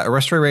 I've got a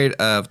respiratory rate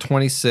of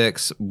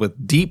 26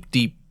 with deep,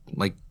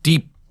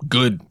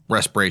 good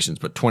respirations,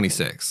 but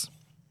 26.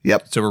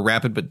 Yep. So we're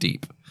rapid but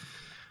deep.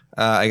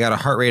 I got a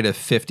heart rate of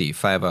 50.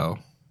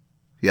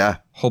 Yeah.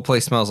 Whole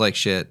place smells like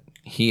shit.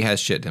 He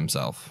has shit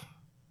himself.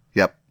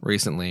 Yep.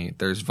 Recently.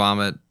 There's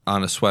vomit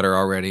on a sweater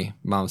already.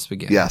 Mom's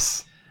spaghetti.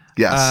 Yes.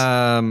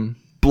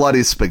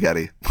 Bloody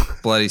spaghetti.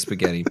 Bloody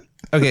spaghetti.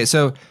 Okay,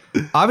 so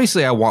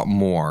obviously I want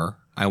more.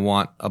 I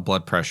want a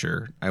blood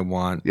pressure. I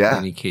want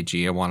an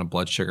EKG. I want a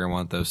blood sugar. I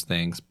want those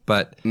things.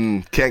 But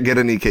can't get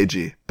an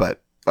EKG,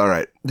 but all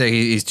right.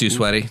 He's too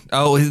sweaty.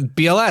 Oh,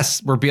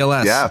 BLS. We're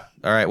BLS. Yeah.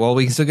 All right. Well,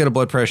 we can still get a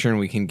blood pressure and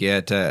we can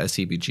get a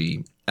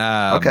CBG.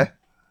 Okay.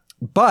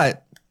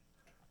 But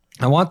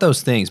I want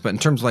those things. But in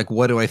terms of like,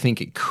 what do I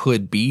think it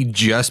could be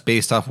just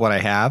based off what I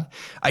have?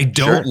 I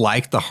don't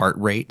like the heart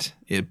rate.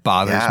 It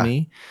bothers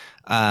me.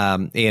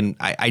 And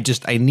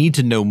I need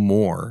to know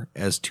more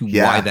as to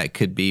why that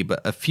could be.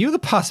 But a few of the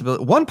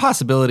possibilities, one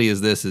possibility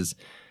is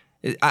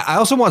I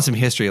also want some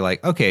history.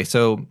 Like, okay,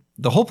 so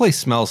the whole place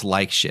smells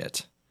like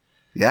shit.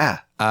 Yeah.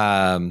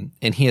 And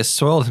he has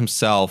soiled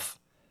himself.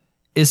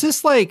 Is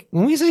this like,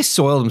 when we say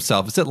soiled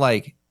himself, is it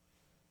like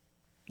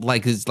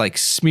it's like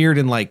smeared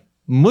in like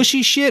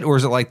mushy shit, or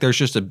is it like there's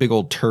just a big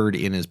old turd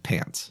in his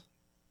pants?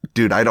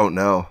 Dude, I don't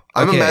know.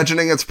 I'm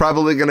imagining it's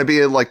probably going to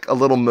be like a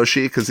little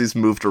mushy because he's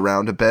moved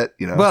around a bit,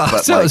 you know. Well,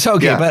 but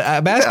but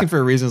I'm asking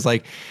for reasons.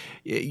 Like,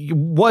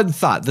 one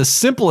thought, the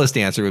simplest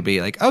answer would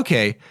be like,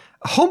 okay,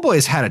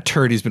 Homeboy's had a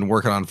turd he's been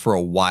working on for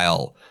a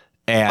while,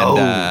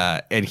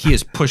 and he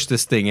has pushed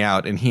this thing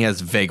out, and he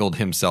has vagaled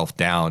himself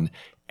down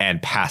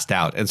and passed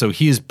out, and so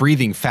he is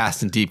breathing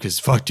fast and deep because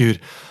fuck, dude,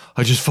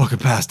 I just fucking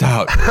passed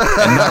out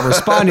and not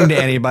responding to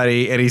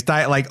anybody, and he's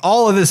dying. Like,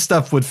 all of this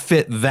stuff would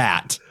fit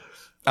that.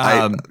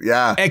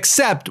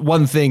 Except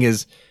one thing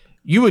is,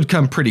 you would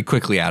come pretty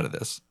quickly out of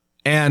this,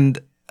 and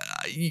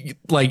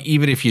like,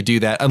 even if you do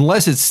that,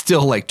 unless it's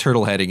still like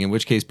turtle heading, in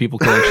which case people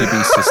can actually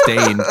be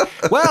sustained.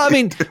 Well, I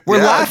mean,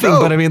 we're laughing,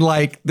 but I mean,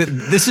 like,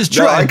 this is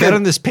true. I've been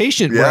on this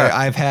patient where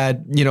I've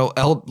had, you know,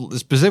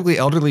 specifically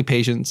elderly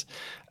patients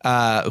who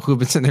have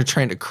been sitting there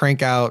trying to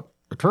crank out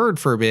a turd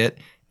for a bit,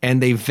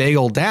 and they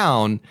vagal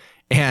down,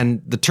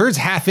 and the turd's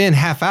half in,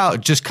 half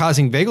out, just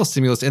causing vagal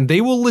stimulus, and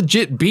they will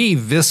legit be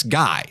this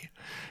guy.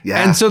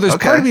 Yeah. And so there's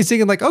part of me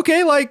thinking like,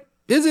 okay, like,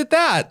 is it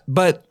that?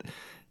 But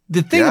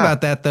the thing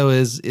about that though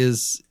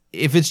is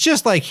if it's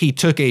just like he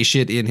took a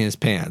shit in his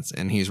pants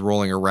and he's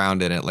rolling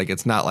around in it, like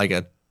it's not like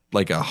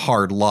a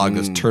hard log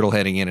that's turtle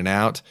heading in and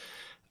out.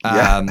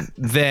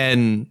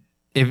 Then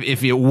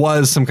if it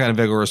was some kind of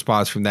vagal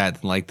response from that,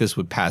 then like this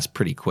would pass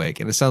pretty quick.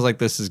 And it sounds like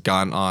this has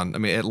gone on. I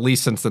mean, at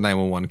least since the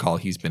 911 call,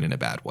 he's been in a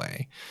bad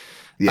way.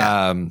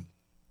 Yeah.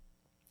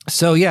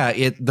 So yeah,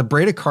 the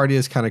bradycardia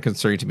is kind of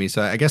concerning to me.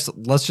 So I guess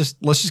let's just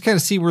kind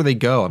of see where they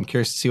go. I'm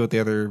curious to see what the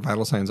other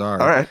vital signs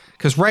are. All right.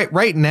 Because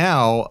right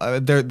now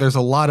there's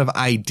a lot of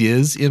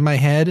ideas in my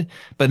head,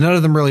 but none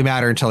of them really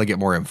matter until I get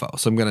more info.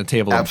 So I'm going to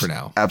table them for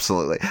now.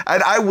 Absolutely.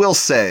 And I will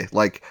say,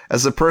 like,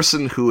 as a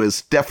person who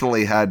has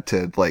definitely had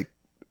to like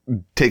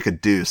take a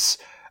deuce,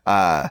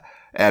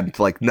 and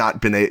like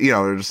not been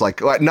just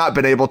like not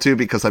been able to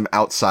because I'm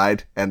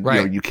outside, and you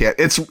know, you can't,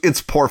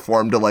 it's poor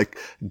form to like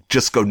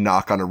just go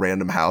knock on a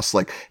random house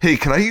like, hey,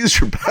 can I use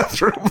your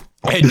bathroom?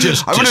 And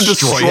just I'm gonna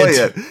destroy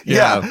it.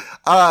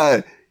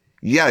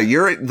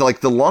 You're like,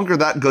 the longer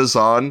that goes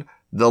on,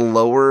 the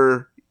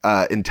lower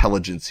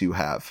intelligence you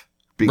have,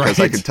 because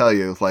I can tell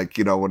you, like,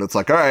 you know, when it's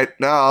like, all right,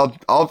 now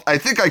I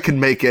think I can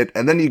make it,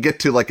 and then you get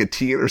to like a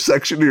T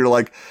intersection and you're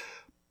like,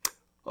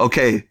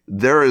 okay,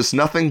 there is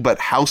nothing but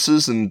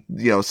houses and,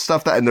 you know,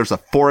 stuff and there's a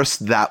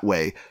forest that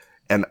way.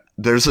 And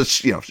there's a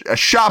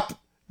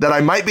shop that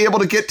I might be able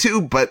to get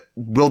to, but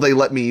will they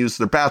let me use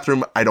their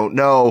bathroom? I don't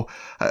know.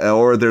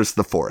 Or there's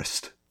the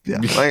forest. Yeah.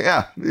 Like,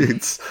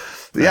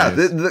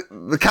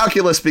 the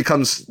calculus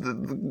becomes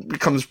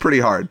pretty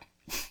hard.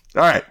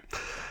 All right.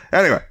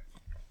 Anyway,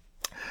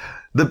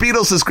 the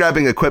Beatles is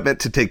grabbing equipment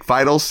to take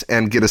vitals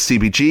and get a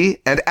CBG.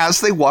 And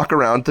as they walk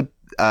around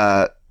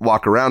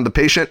the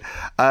patient,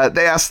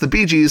 they ask the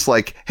Bee Gees,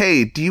 like,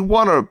 hey, do you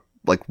want to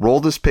like roll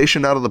this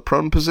patient out of the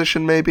prone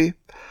position maybe?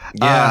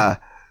 Yeah.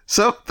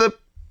 So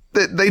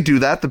they do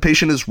that. The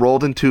patient is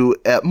rolled into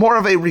more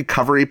of a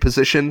recovery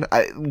position,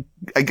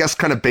 I guess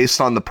kind of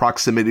based on the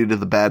proximity to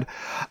the bed.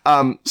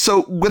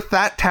 So with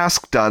that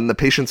task done, the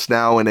patient's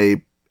now in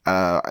a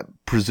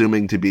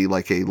presuming to be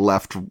like a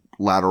left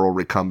lateral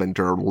recumbent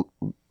or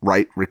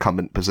right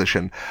recumbent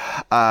position.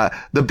 The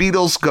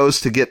Beatles goes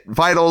to get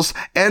vitals,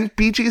 and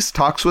Bee Gees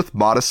talks with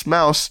Modest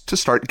Mouse to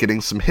start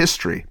getting some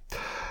history.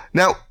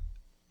 Now,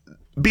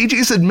 Bee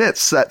Gees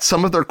admits that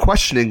some of their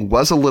questioning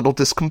was a little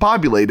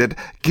discombobulated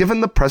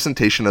given the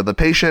presentation of the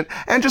patient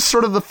and just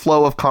sort of the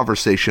flow of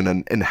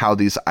conversation and how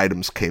these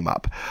items came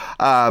up.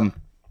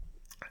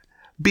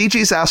 Bee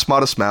Gees asked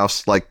Modest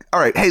Mouse, like, all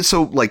right, hey,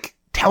 so like,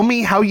 tell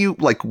me how you,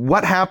 like,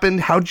 what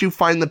happened? How'd you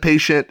find the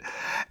patient?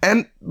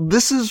 And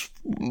this is,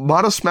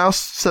 Modest Mouse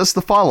says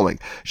the following.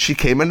 She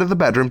came into the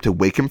bedroom to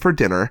wake him for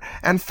dinner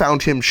and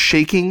found him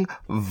shaking,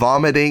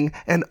 vomiting,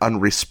 and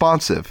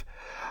unresponsive.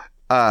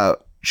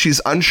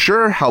 She's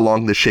unsure how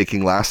long the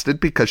shaking lasted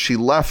because she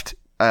left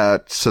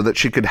so that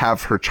she could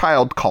have her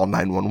child call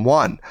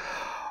 911.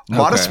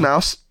 Modest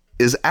Mouse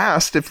is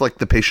asked if, like,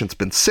 the patient's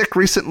been sick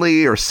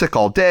recently or sick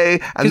all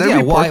day, and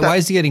then why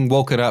is he getting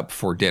woken up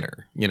for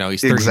dinner? You know,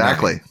 he's 39.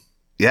 Exactly.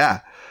 Yeah.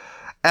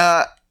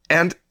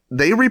 And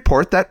they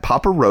report that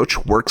Papa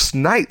Roach works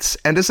nights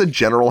and is a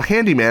general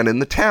handyman in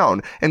the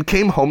town and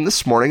came home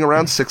this morning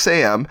around 6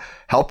 a.m.,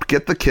 helped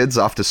get the kids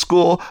off to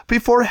school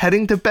before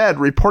heading to bed,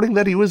 reporting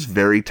that he was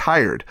very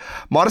tired.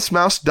 Modest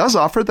Mouse does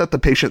offer that the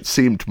patient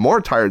seemed more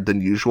tired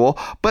than usual,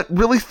 but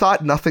really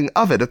thought nothing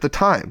of it at the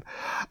time.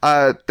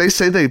 They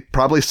say they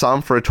probably saw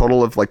him for a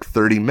total of like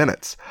 30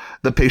 minutes.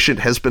 The patient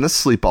has been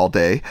asleep all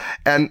day,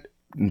 and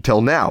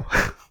until now.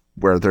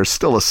 Where they're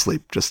still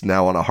asleep, just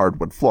now on a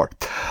hardwood floor.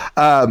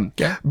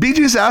 Bee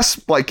Gees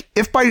asks, like,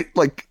 if by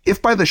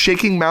the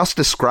shaking Mouse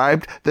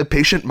described, the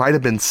patient might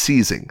have been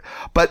seizing.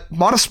 But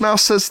Modest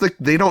Mouse says that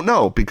they don't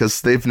know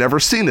because they've never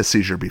seen a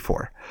seizure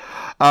before.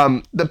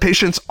 The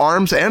patient's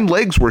arms and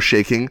legs were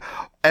shaking,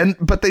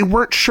 But they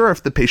weren't sure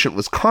if the patient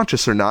was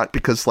conscious or not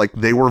because like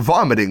they were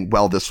vomiting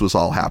while this was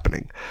all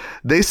happening.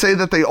 They say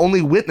that they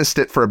only witnessed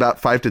it for about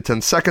 5 to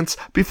 10 seconds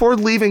before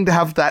leaving to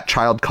have that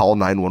child call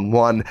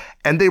 911,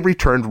 and they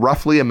returned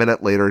roughly a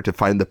minute later to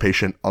find the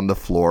patient on the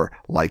floor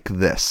like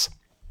this.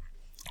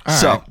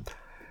 So,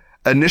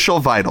 initial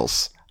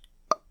vitals.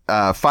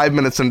 5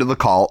 minutes into the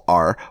call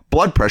are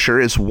blood pressure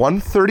is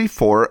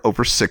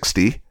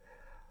 134/60,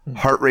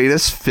 heart rate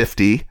is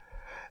 50,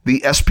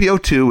 the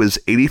SpO2 is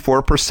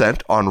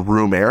 84% on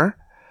room air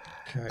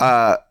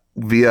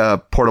via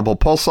portable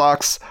pulse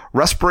ox,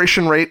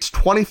 respiration rates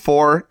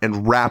 24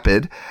 and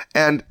rapid,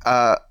 and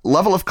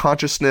level of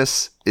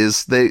consciousness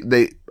is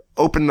they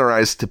open their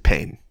eyes to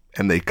pain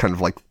and they kind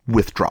of like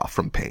withdraw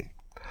from pain.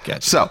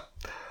 Gotcha. So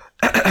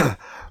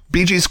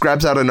Bee Gees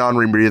grabs out a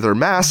non-rebreather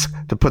mask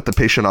to put the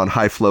patient on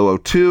high flow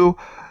O2.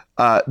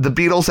 The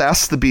Beatles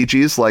asks the Bee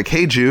Gees like,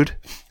 "Hey Jude,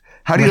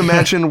 how do you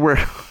imagine we're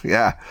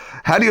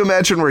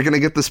going to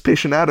get this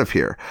patient out of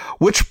here?"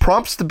 Which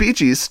prompts the Bee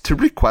Gees to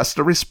request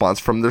a response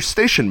from their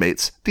station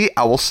mates, the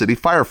Owl City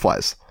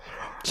Fireflies.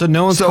 So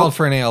no one's called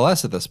for an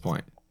ALS at this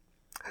point?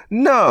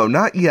 No,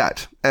 not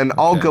yet. And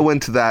I'll go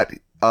into that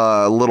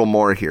a little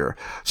more here.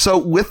 So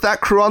with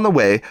that crew on the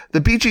way, the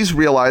Bee Gees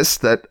realize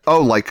that,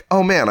 oh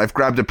man, I've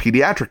grabbed a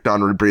pediatric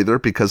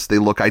non-rebreather because they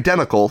look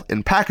identical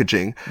in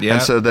packaging. Yeah.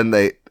 And so then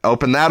they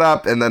open that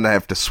up and then they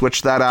have to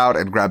switch that out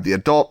and grab the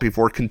adult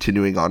before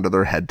continuing on to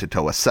their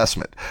head-to-toe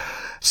assessment.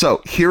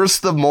 So here's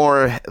the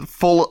more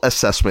full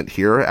assessment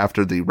here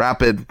after the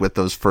rapid with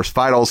those first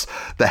vitals,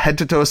 the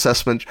head-to-toe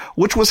assessment,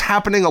 which was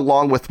happening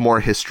along with more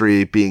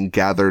history being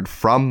gathered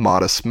from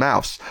Modest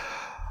Mouse.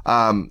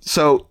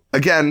 So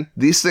again,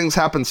 these things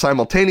happen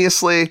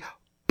simultaneously,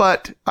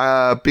 but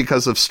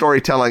because of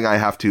storytelling, I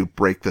have to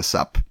break this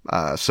up.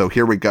 So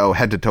here we go,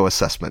 head-to-toe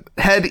assessment.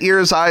 Head,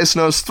 ears, eyes,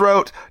 nose,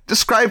 throat,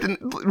 described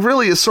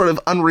really as sort of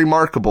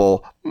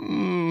unremarkable,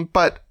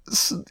 but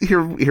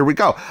here we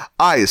go.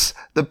 Eyes.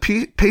 The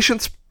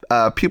patient's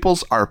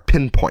pupils are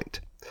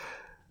pinpoint.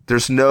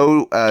 There's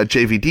no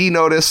JVD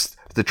noticed.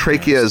 The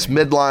trachea is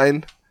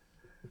midline.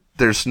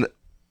 There's no...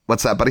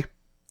 What's that, buddy?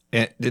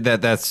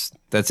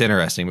 That's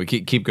interesting. We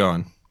keep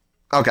going.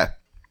 Okay.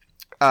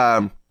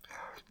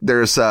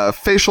 There's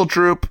facial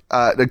droop.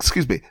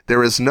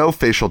 There is no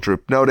facial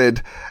droop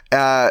noted.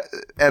 And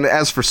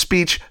as for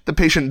speech, the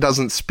patient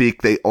doesn't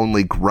speak. They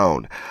only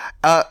groan.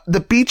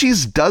 The Bee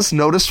Gees does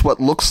notice what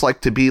looks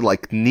like to be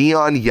like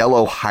neon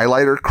yellow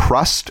highlighter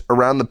crust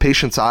around the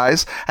patient's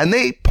eyes, and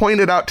they point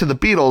it out to the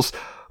Beatles,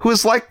 who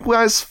is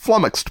likewise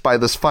flummoxed by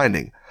this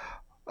finding.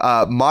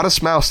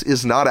 Modest Mouse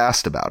is not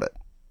asked about it.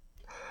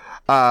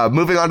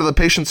 Moving on to the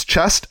patient's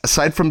chest,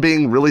 aside from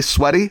being really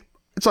sweaty,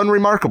 it's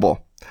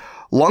unremarkable.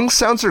 Lung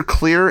sounds are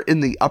clear in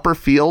the upper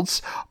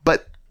fields,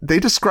 but they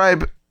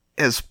describe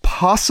as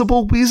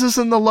possible wheezes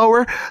in the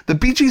lower. The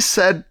Bee Gees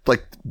said,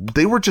 like,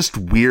 they were just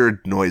weird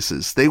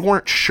noises. They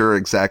weren't sure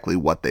exactly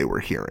what they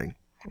were hearing.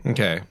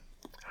 Okay.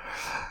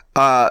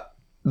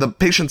 The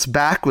patient's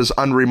back was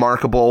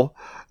unremarkable.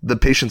 The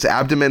patient's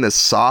abdomen is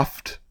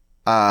soft.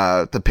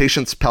 The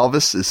patient's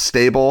pelvis is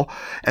stable,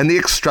 and the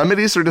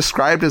extremities are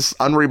described as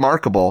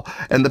unremarkable,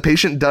 and the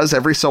patient does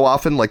every so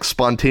often like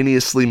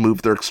spontaneously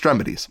move their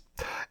extremities.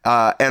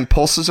 And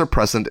pulses are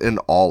present in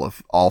all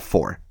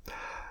four.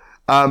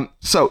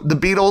 So the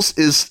Beatles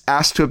is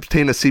asked to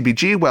obtain a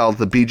CBG while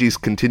the Bee Gees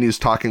continues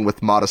talking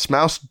with Modest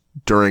Mouse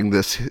during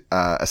this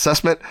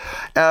assessment.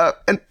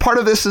 And part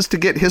of this is to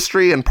get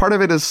history, and part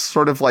of it is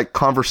sort of like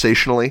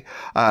conversationally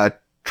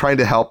trying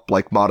to help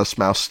like Modest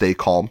Mouse stay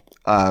calm.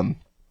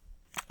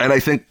 And I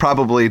think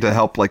probably to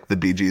help like the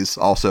Bee Gees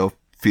also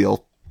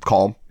feel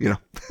calm, you know?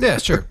 Yeah,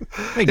 sure.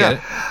 I get it.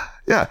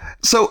 Yeah.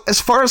 So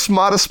as far as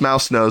Modest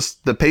Mouse knows,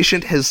 the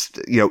patient has,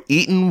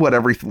 eaten what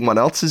everyone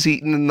else has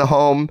eaten in the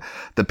home.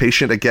 The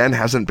patient, again,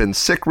 hasn't been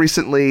sick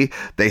recently.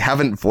 They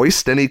haven't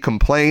voiced any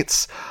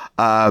complaints.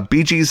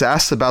 Bee Gees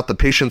asks about the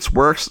patient's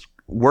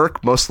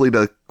work, mostly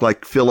to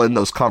like fill in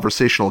those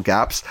conversational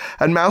gaps.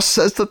 And Mouse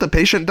says that the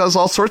patient does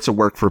all sorts of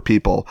work for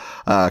people.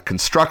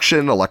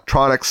 Construction,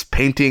 electronics,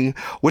 painting,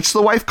 which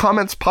the wife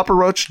comments Papa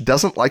Roach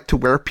doesn't like to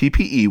wear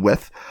PPE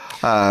with.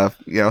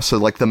 So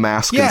like the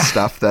mask and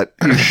stuff that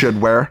you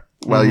should wear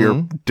while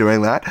you're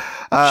doing that.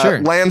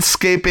 Sure.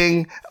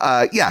 Landscaping,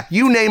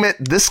 you name it,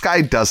 this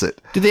guy does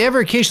it. Do they ever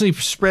occasionally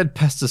spread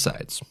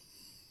pesticides?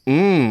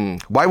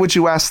 Why would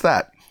you ask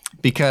that?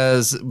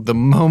 Because the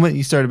moment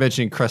you started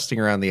mentioning crusting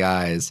around the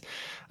eyes,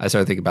 I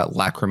started thinking about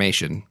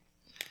lacrimation.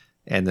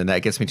 And then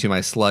that gets me to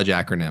my sludge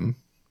acronym.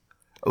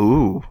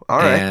 Ooh, all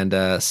right.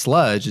 And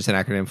sludge is an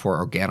acronym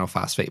for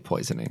organophosphate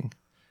poisoning,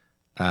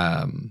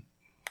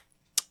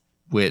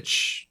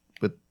 which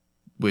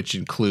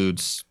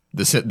includes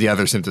the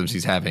other symptoms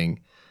he's having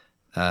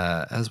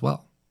as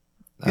well.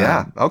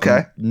 Yeah,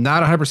 okay. I'm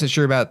not 100%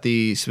 sure about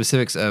the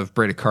specifics of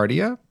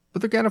bradycardia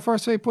with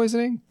organophosphate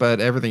poisoning, but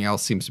everything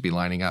else seems to be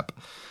lining up.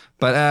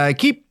 But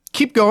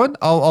keep going.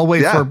 I'll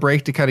wait for a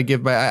break to kind of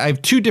give I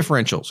have two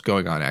differentials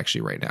going on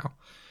actually right now.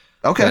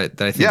 Okay.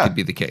 That I think could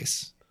be the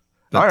case.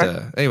 But all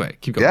right. Anyway,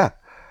 keep going. Yeah.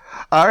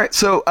 All right.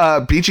 So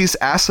Bee Gees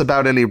asks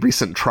about any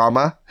recent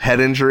trauma, head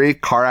injury,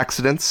 car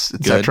accidents,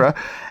 etc.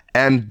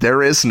 And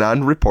there is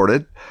none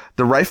reported.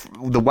 The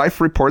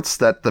wife reports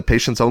that the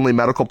patient's only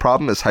medical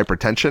problem is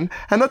hypertension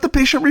and that the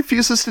patient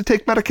refuses to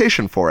take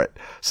medication for it.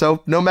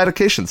 So no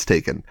medications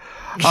taken.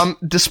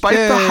 Despite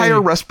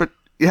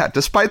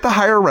the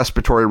higher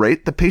respiratory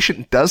rate, the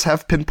patient does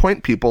have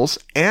pinpoint pupils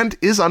and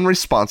is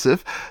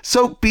unresponsive.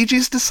 So Bee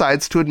Gees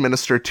decides to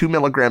administer 2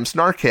 milligrams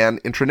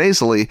Narcan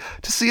intranasally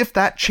to see if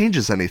that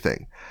changes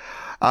anything.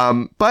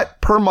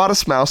 But per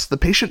Modest Mouse, the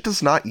patient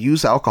does not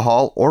use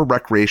alcohol or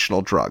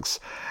recreational drugs.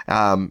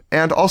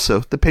 And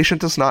also, the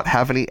patient does not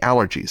have any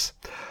allergies.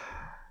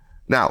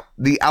 Now,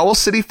 the Owl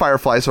City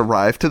Fireflies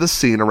arrive to the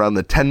scene around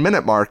the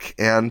 10-minute mark,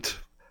 and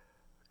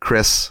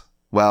Chris,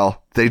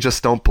 well, they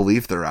just don't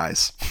believe their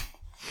eyes.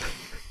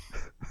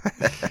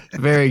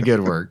 Very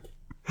good work.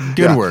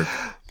 Good work.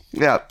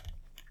 Yeah.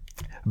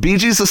 Bee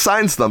Gees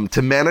assigns them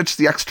to manage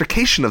the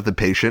extrication of the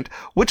patient,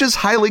 which is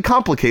highly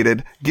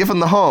complicated given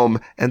the home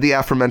and the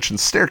aforementioned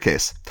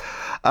staircase.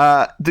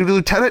 The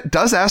lieutenant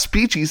does ask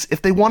Bee Gees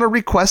if they want to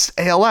request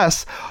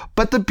ALS,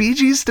 but the Bee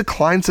Gees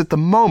declines at the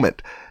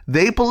moment.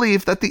 They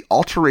believe that the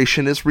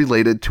alteration is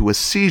related to a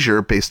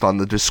seizure based on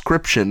the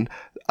description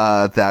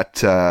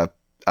that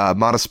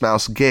Modest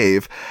Mouse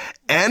gave,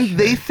 and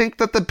they think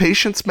that the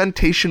patient's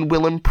mentation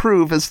will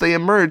improve as they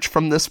emerge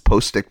from this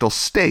postictal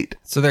state.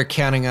 So they're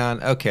counting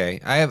on, okay,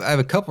 I have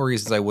a couple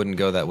reasons I wouldn't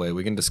go that way.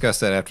 We can discuss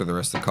that after the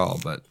rest of the call,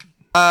 but...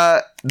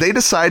 They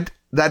decide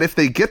that if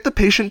they get the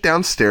patient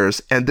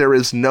downstairs and there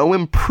is no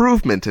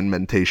improvement in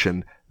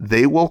mentation,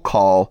 they will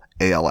call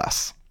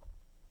ALS.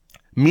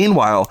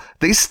 Meanwhile,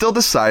 they still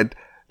decide,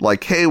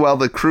 like, hey, while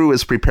the crew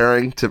is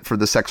preparing for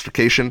this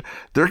extrication,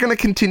 they're going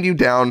to continue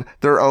down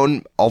their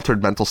own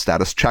altered mental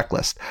status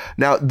checklist.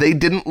 Now, they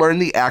didn't learn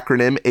the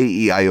acronym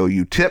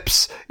AEIOU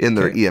TIPS in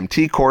their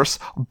EMT course,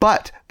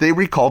 but they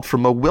recalled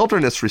from a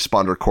wilderness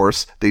responder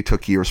course they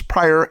took years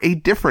prior a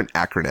different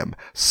acronym,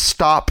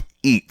 STOP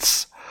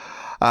EATS.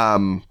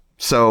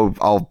 So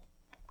I'll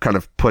kind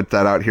of put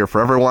that out here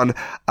for everyone.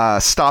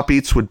 STOP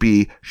EATS would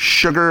be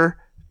sugar,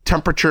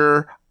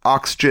 temperature,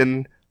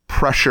 oxygen,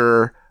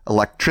 pressure,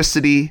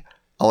 electricity,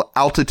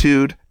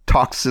 altitude,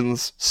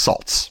 toxins,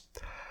 salts.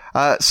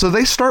 So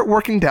they start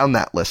working down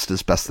that list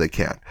as best they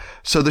can.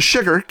 So the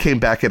sugar came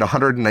back at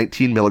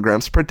 119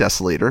 milligrams per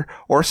deciliter,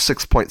 or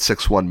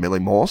 6.61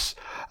 millimoles.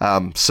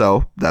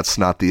 So that's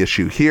not the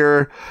issue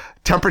here.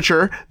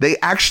 Temperature, they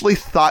actually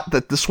thought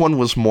that this one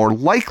was more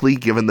likely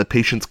given the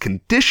patient's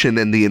condition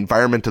and the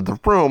environment of the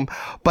room,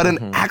 but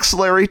an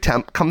axillary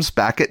temp comes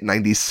back at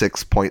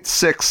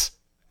 96.6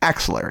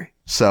 axillary.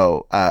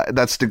 So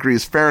that's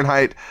degrees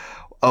Fahrenheit.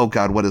 Oh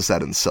God, what is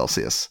that in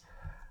Celsius?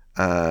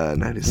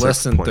 96.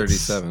 Less than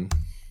 37.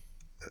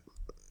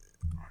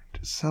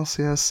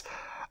 Celsius.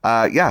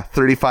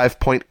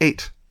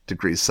 35.8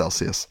 degrees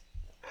Celsius.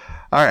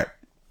 All right.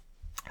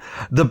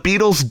 The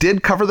Beatles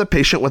did cover the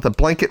patient with a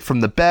blanket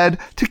from the bed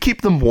to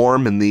keep them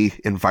warm in the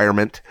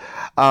environment.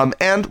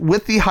 And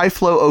with the high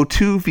flow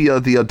O2 via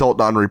the adult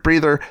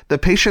non-rebreather, the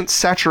patient's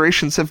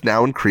saturations have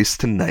now increased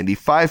to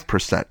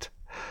 95%.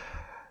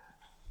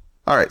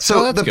 All right,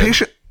 so the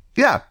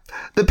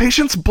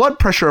patient's blood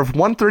pressure of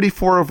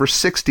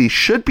 134/60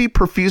 should be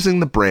perfusing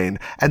the brain,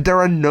 and there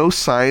are no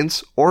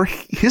signs or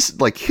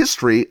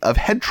history of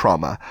head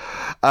trauma.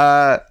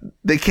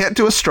 They can't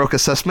do a stroke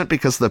assessment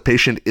because the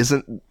patient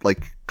isn't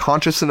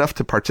conscious enough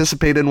to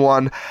participate in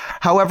one.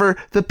 However,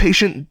 the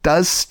patient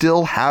does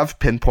still have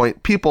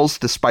pinpoint pupils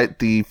despite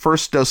the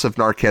first dose of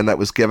Narcan that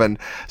was given.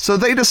 So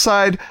they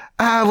decide,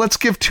 let's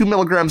give 2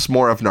 milligrams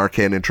more of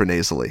Narcan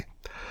intranasally.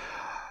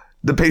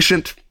 The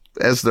patient,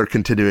 as they're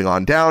continuing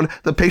on down,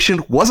 the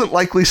patient wasn't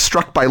likely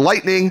struck by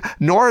lightning,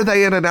 nor are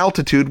they at an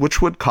altitude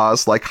which would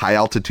cause high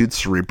altitude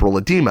cerebral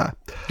edema.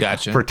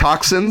 Gotcha. For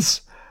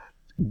toxins,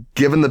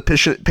 given the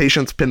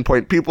patient's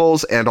pinpoint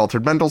pupils and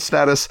altered mental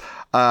status,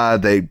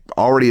 they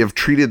already have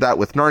treated that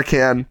with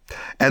Narcan.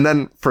 And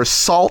then for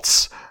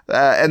salts,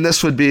 and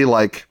this would be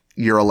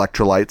your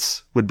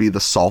electrolytes would be the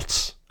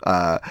salts.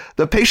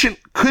 The patient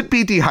could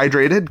be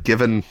dehydrated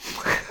given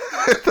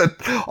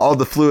that all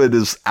the fluid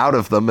is out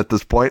of them at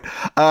this point.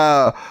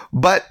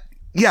 But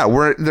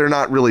yeah, they're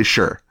not really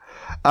sure.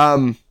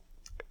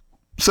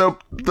 So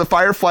the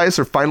Fireflies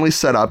are finally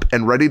set up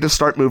and ready to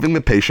start moving the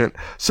patient.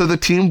 So the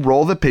team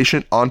roll the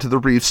patient onto the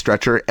Reeve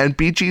stretcher, and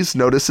Bee Gees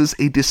notices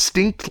a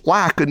distinct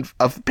lack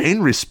of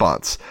pain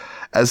response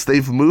as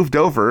they've moved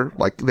over,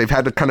 they've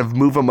had to kind of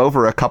move him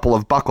over a couple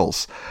of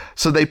buckles.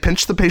 So they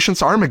pinch the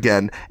patient's arm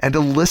again and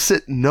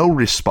elicit no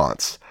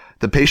response.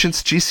 The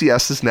patient's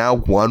GCS is now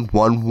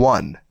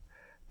 111.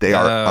 They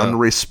are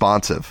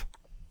unresponsive.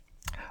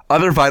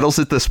 Other vitals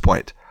at this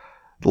point.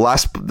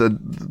 The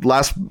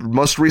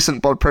most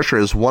recent blood pressure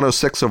is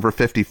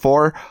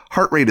 106/54.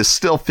 Heart rate is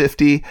still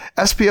 50.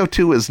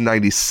 SpO2 is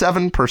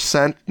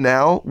 97%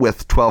 now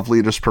with 12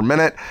 liters per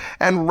minute.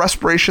 And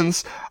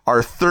respirations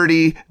are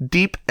 30,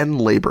 deep and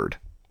labored.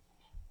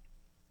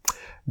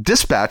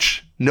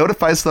 Dispatch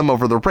notifies them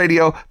over the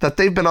radio that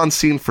they've been on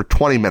scene for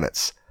 20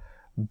 minutes.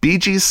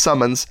 BG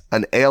summons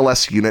an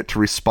ALS unit to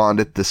respond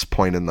at this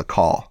point in the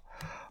call.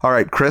 All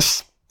right,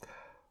 Chris,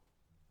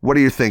 what are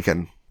you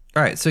thinking?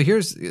 All right, so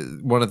here's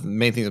one of the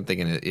main things I'm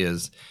thinking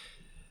is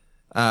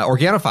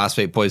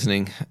organophosphate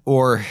poisoning,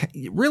 or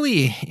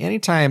really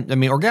anytime. I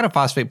mean,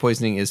 organophosphate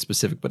poisoning is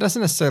specific, but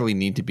doesn't necessarily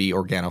need to be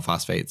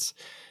organophosphates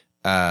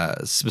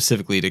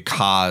specifically to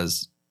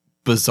cause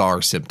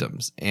bizarre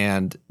symptoms.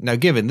 And now,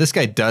 given this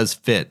guy does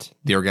fit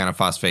the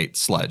organophosphate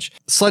sludge.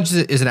 Sludge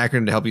is an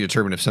acronym to help you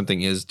determine if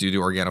something is due to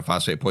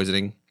organophosphate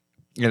poisoning.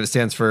 And it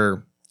stands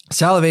for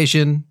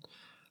salivation,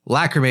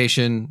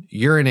 lacrimation,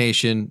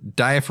 urination,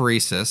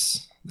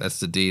 diaphoresis.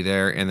 That's the D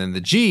there. And then the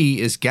G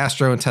is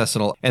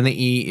gastrointestinal, and the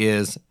E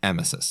is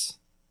emesis.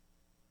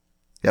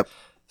 Yep.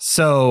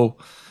 So,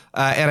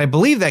 and I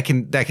believe that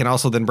can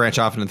also then branch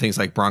off into things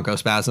like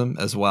bronchospasm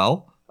as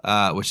well,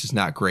 which is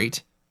not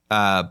great.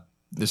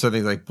 There's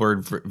something like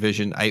blurred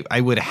vision.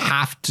 I would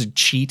have to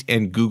cheat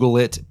and Google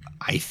it.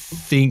 I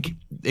think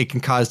it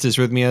can cause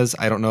dysrhythmias.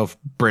 I don't know if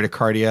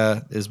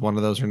bradycardia is one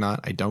of those or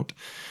not. I don't.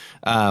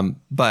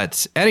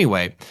 But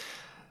anyway,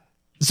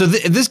 so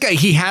this guy,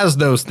 he has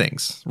those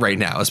things right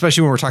now,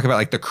 especially when we're talking about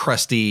like the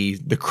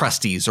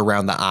crusties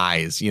around the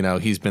eyes. You know,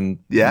 he's been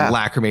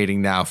lacrimating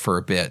now for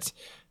a bit,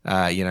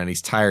 and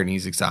he's tired and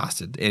he's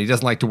exhausted and he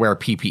doesn't like to wear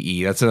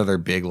PPE. That's another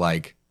big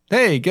like,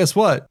 hey, guess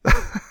what?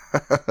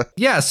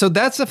 Yeah, so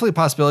that's definitely a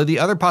possibility. The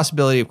other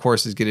possibility, of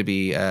course, is going to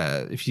be,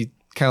 if you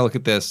kind of look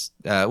at this,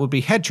 would be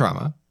head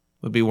trauma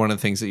would be one of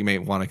the things that you may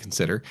want to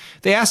consider.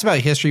 They asked about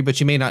history, but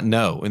you may not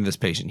know in this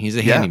patient. He's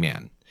a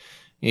handyman.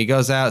 He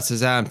goes out,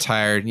 says, I'm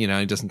tired. He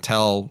doesn't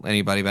tell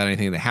anybody about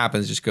anything that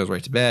happens, just goes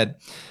right to bed.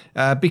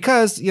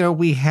 Because,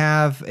 we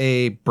have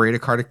a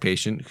bradycardic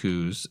patient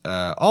who's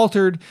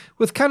altered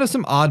with kind of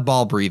some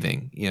oddball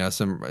breathing,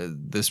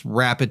 this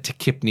rapid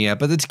tachypnea.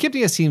 But the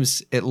tachypnea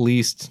seems at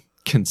least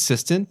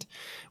consistent,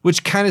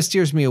 which kind of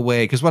steers me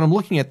away, because what I'm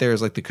looking at there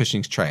is like the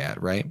Cushing's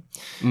triad, right?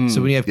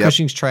 So when you have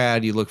Cushing's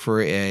triad, you look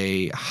for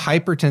a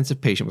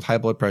hypertensive patient with high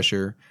blood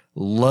pressure,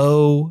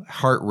 low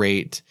heart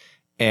rate,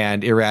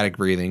 and erratic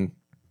breathing.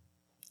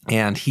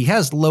 And he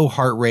has low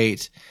heart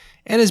rate,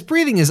 and his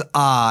breathing is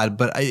odd,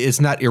 but it's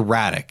not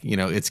erratic.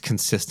 It's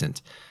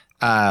consistent.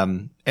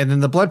 And then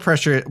the blood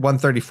pressure at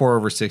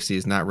 134/60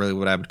 is not really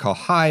what I would call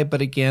high,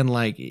 but again,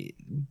 like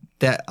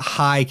that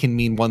high can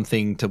mean one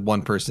thing to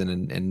one person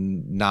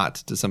and not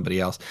to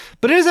somebody else.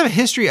 But it does have a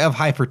history of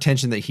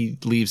hypertension that he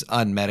leaves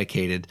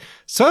unmedicated.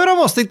 So I would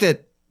almost think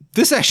that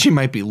this actually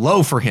might be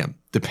low for him,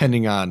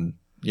 depending on,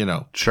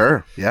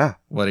 sure. Yeah.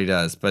 what he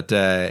does. But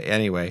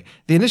anyway,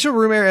 the initial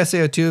room air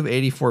SaO2 of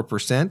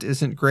 84%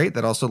 isn't great.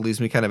 That also leads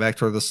me kind of back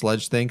toward the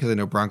sludge thing, because I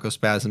know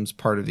bronchospasm is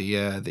part of the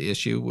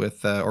issue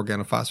with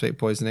organophosphate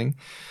poisoning.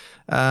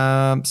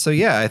 So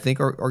yeah, I think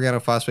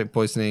organophosphate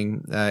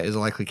poisoning is a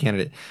likely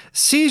candidate.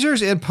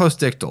 Seizures and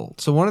postictal.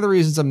 So one of the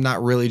reasons I'm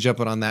not really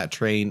jumping on that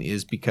train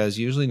is because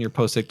usually in your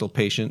postictal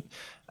patient,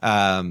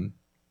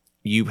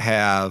 you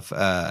have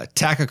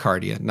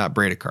tachycardia, not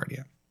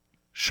bradycardia.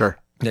 Sure.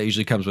 That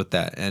usually comes with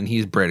that, and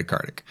he's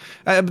bradycardic.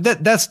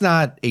 That's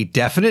not a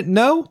definite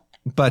no,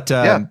 but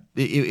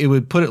it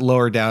would put it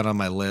lower down on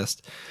my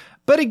list.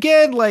 But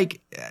again,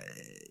 like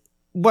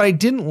what I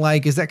didn't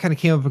like is that kind of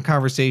came up in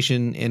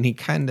conversation, and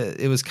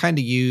it was kind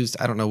of used.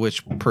 I don't know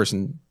which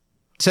person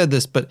said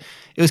this, but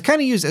it was kind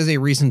of used as a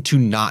reason to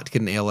not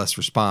get an ALS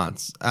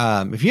response.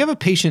 If you have a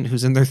patient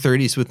who's in their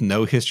 30s with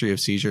no history of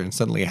seizure and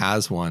suddenly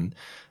has one,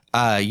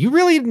 you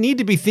really need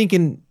to be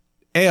thinking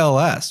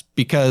ALS,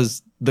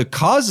 because the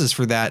causes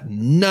for that,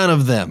 none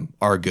of them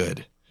are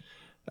good.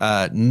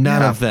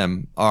 None of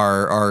them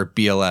are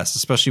BLS,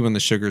 especially when the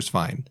sugar's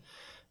fine.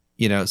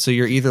 So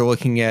you're either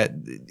looking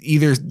at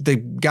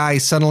the guy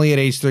suddenly at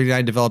age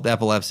 39 developed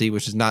epilepsy,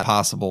 which is not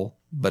possible,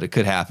 but it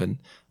could happen,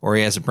 or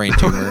he has a brain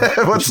tumor.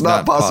 What's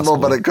not possible,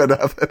 but it could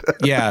happen.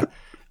 Yeah.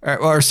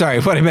 Or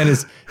sorry, what I meant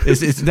is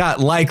it's not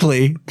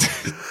likely.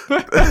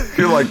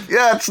 You're like,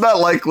 yeah, it's not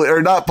likely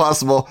or not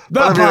possible.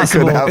 Not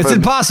possible. It's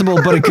impossible,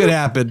 but it could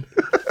happen.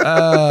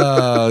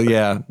 Oh,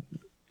 yeah.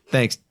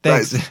 Thanks.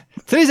 Nice.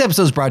 Today's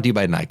episode is brought to you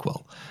by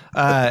NyQuil.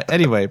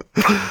 Anyway,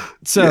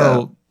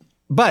 so,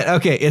 but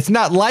okay, it's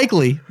not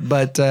likely,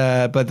 but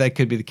that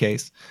could be the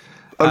case.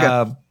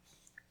 Okay.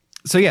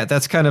 So yeah,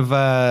 that's kind of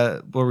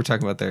what we're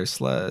talking about there.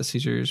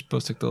 Seizures,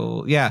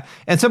 postictal. Yeah.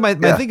 And so my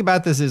thing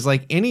about this is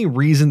like any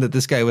reason that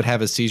this guy would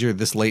have a seizure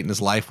this late in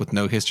his life with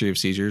no history of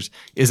seizures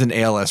is an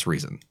ALS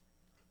reason.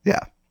 Yeah.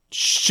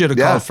 Should have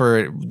called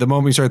for the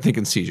moment you started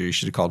thinking seizure, you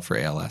should have called for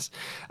ALS.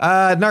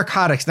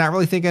 Narcotics, not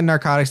really thinking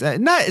narcotics.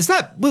 It's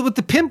not with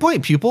the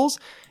pinpoint pupils.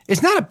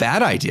 It's not a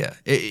bad idea.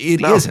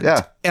 It isn't.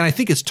 Yeah. And I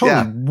think it's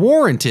totally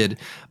warranted.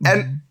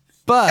 And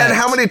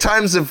how many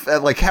times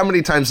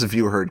have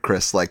you heard,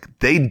 Chris, like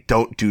they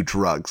don't do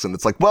drugs, and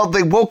it's like, well,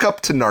 they woke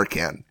up to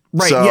Narcan.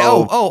 Right. So, yeah.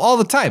 All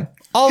the time.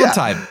 All the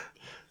time.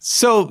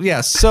 So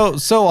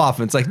so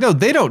often it's like, no,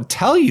 they don't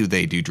tell you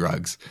they do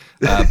drugs,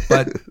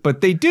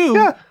 but they do.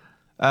 Yeah.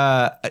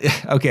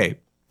 Okay.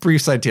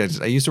 Brief side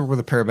tangent. I used to work with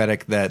a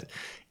paramedic that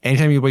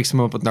anytime you wake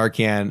someone up with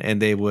Narcan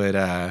and they would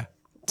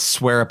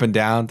swear up and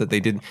down that they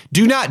didn't.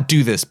 Do not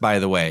do this, by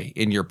the way,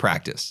 in your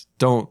practice.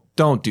 Don't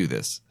do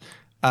this.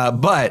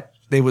 But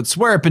they would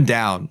swear up and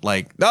down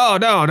like, no,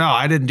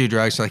 I didn't do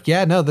drugs. Like,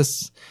 yeah, no,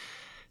 this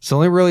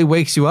only really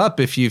wakes you up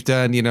if you've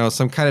done,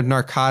 some kind of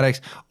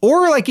narcotics,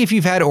 or like if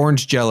you've had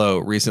orange Jello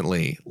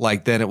recently,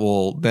 like then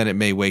it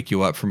may wake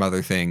you up from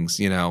other things,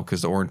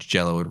 because the orange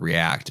Jello would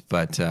react.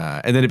 But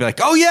and then it'd be like,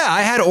 oh yeah,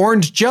 I had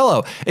orange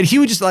Jello, and he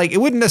would just like, it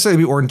wouldn't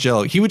necessarily be orange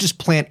Jello. He would just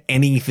plant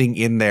anything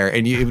in there,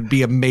 and it would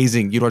be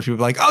amazing. You'd watch people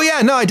be like, oh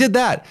yeah, no, I did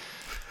that.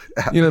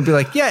 Be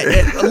like, yeah,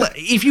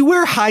 if you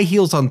wear high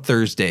heels on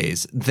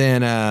Thursdays,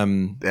 then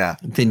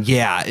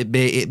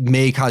it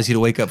may cause you to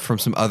wake up from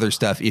some other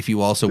stuff if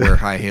you also wear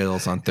high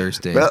heels on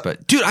Thursdays. Well,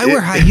 but dude, I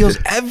wear high heels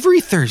every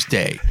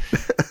Thursday.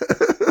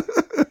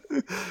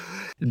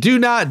 Do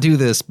not do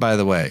this, by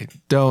the way.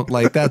 Don't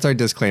that's our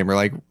disclaimer.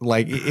 Like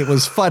it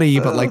was funny,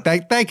 but like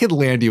that could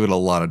land you in a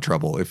lot of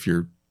trouble if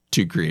you're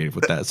too creative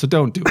with that. So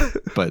don't do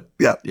it. But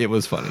yeah, it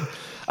was funny.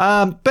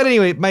 But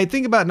anyway, my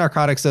thing about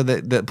narcotics, though,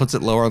 that puts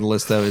it lower on the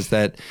list, though, is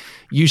that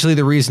usually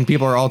the reason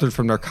people are altered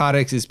from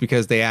narcotics is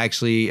because they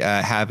actually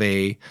have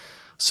a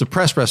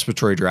suppressed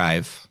respiratory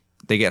drive.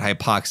 They get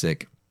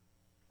hypoxic.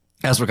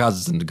 That's what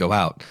causes them to go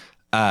out.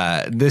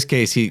 In this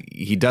case,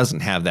 he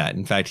doesn't have that.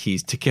 In fact,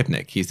 he's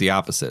tachypnic. He's the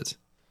opposite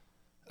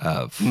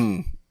of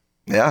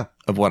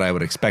what I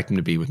would expect him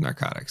to be with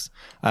narcotics.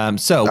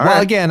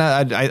 Again,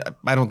 I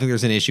don't think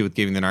there's an issue with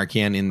giving the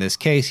Narcan in this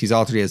case. He's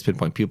altered. He has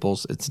pinpoint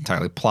pupils. It's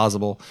entirely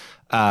plausible.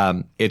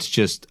 It's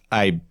just,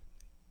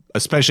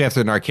 especially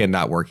after the Narcan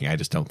not working, I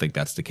just don't think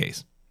that's the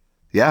case.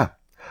 Yeah.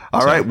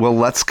 All right. Well,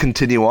 let's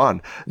continue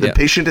on. The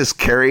patient is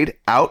carried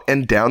out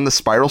and down the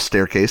spiral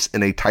staircase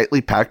in a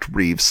tightly packed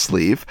Reeves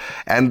sleeve.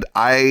 And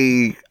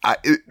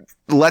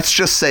let's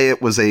just say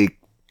it was a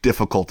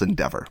difficult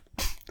endeavor.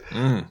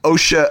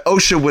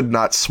 OSHA would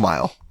not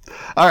smile.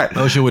 All right.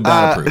 OSHA would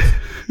not approve.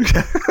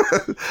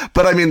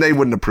 But I mean, they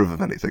wouldn't approve of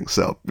anything.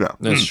 So yeah,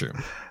 that's true.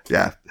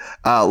 Yeah.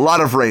 A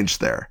lot of range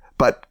there,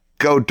 but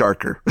go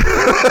darker.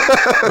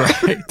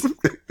 Right.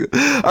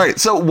 All right.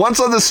 So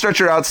once on the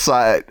stretcher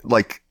outside,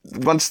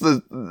 once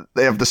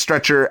they have the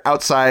stretcher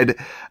outside,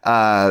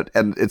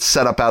 and it's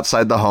set up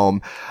outside the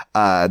home,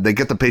 they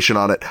get the patient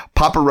on it.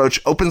 Papa Roach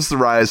opens the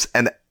eyes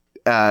and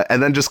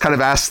then just kind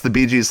of asks the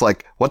Bee Gees,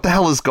 like, what the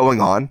hell is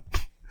going on?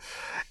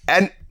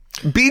 And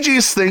Bee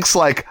Gees thinks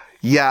like,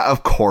 yeah,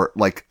 of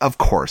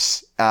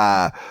course.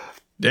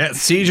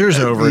 Seizure's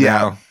over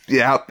now.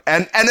 Yeah.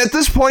 And at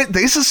this point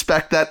they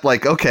suspect that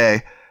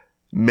okay,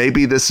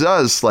 maybe this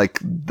does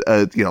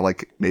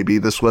maybe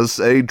this was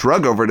a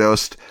drug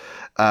overdose,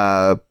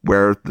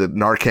 where the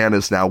Narcan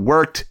is now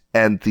worked,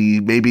 and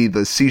maybe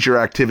the seizure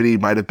activity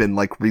might have been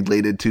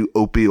related to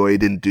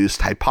opioid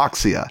induced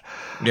hypoxia.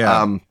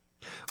 Yeah.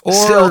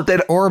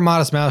 Or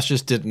Modest Mouse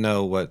just didn't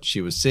know what she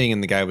was seeing,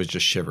 and the guy was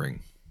just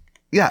shivering.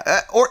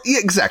 Yeah,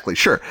 exactly,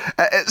 sure.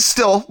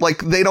 Still,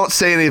 they don't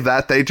say any of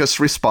that. They just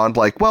respond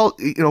well,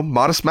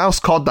 Modest Mouse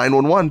called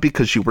 911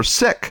 because you were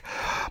sick.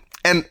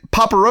 And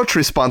Papa Roach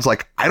responds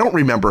I don't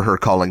remember her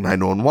calling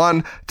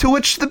 911, to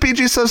which the Bee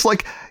Gees says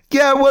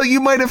yeah, well, you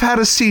might have had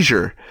a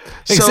seizure.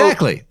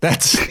 Exactly.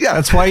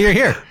 That's why you're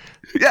here.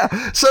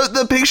 Yeah. So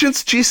the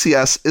patient's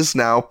GCS is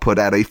now put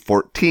at a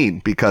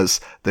 14 because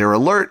they're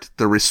alert,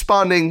 they're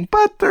responding,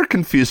 but they're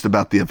confused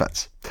about the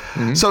events.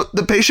 Mm-hmm. So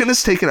the patient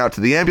is taken out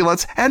to the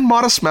ambulance, and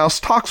Modest Mouse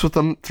talks with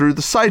them through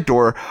the side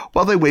door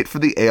while they wait for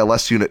the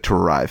ALS unit to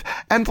arrive.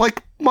 And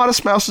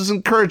Modest Mouse is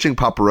encouraging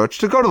Papa Roach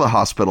to go to the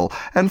hospital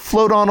and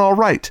float on all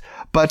right.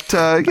 But,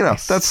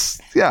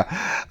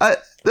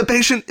 the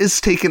patient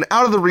is taken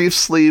out of the Reeves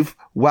sleeve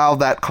while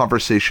that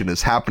conversation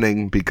is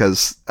happening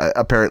because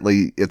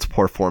apparently it's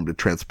poor form to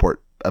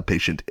transport a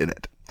patient in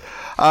it.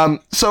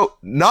 So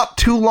not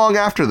too long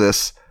after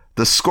this,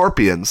 the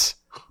Scorpions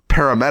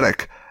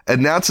paramedic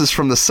announces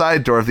from the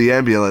side door of the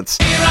ambulance,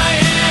 "Here I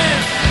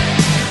am,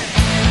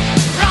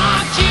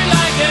 rock you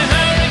like a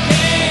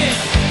hurricane.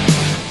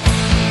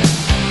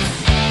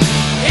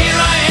 Here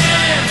I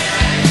am,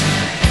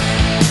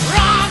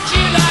 rock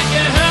you like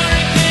a hurricane."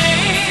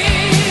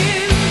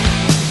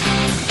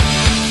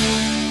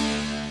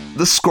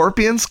 The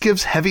Scorpions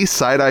gives heavy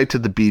side-eye to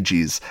the Bee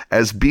Gees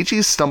as Bee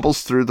Gees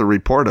stumbles through the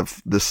report of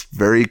this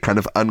very kind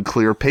of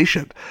unclear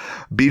patient.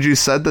 Bee Gees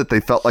said that they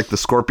felt like the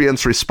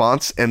Scorpions'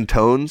 response and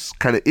tones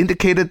kind of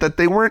indicated that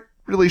they weren't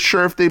really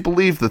sure if they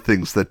believed the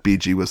things that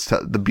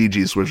the Bee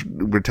Gees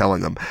were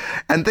telling them.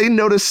 And they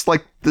noticed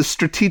the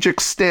strategic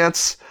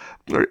stance,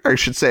 or I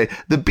should say,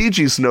 the Bee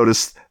Gees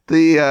noticed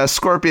the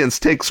Scorpions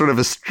take sort of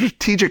a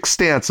strategic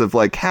stance of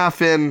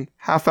half in,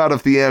 half out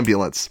of the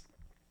ambulance.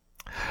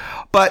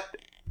 But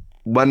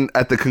when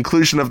at the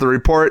conclusion of the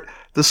report,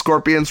 the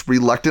Scorpions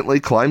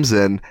reluctantly climbs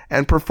in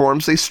and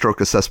performs a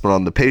stroke assessment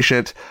on the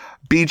patient.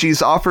 Bee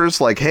Gees offers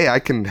hey, I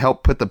can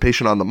help put the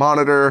patient on the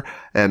monitor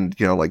and,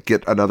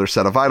 get another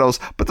set of vitals.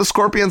 But the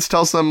Scorpions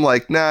tells them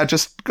nah,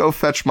 just go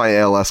fetch my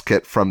ALS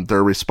kit from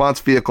their response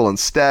vehicle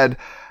instead,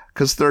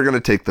 because they're going to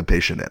take the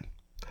patient in.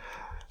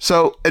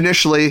 So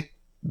initially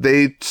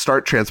they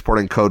start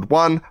transporting code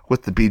 1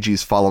 with the Bee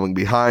Gees following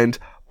behind.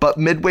 But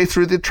midway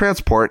through the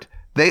transport,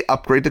 they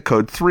upgrade to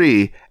code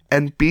 3,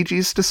 and Bee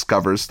Gees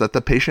discovers that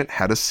the patient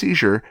had a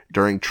seizure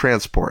during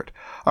transport.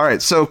 All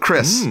right, so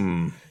Chris,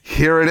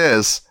 here it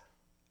is.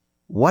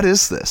 What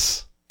is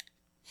this?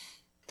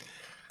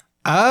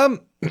 I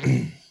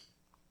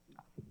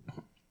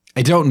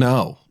don't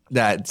know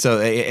that. So,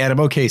 and I'm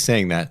okay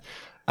saying that.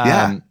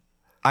 Yeah.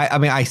 I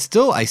mean, I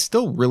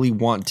still really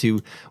want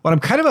to. What I'm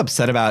kind of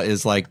upset about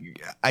is like,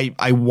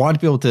 I want to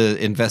be able to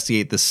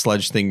investigate this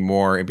sludge thing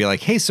more and be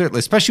like, hey, sir,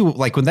 especially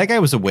like when that guy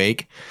was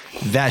awake,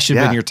 that should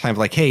have been your time.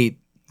 Like, hey,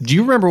 do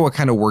you remember what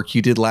kind of work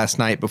you did last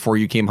night before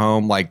you came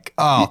home? Like,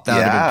 oh, that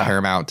would have been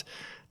paramount.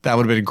 That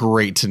would have been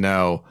great to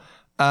know.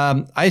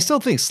 I still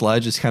think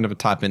sludge is kind of a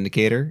top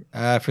indicator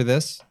for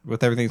this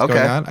with everything that's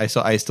going on.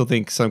 I still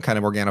think some kind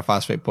of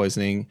organophosphate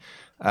poisoning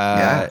is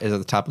at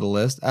the top of the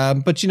list.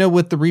 But, you know,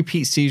 with the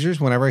repeat seizures,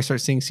 whenever I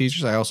start seeing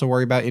seizures, I also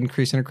worry about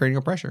increased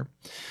intracranial pressure.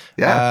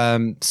 Yeah.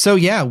 So,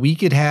 yeah, we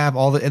could have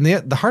all the – and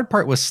the hard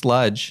part with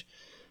sludge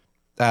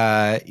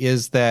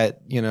is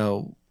that, you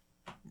know,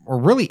 or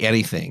really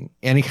anything,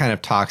 any kind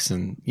of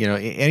toxin, you know,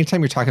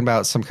 anytime you're talking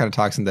about some kind of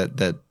toxin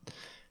that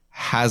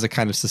has a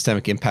kind of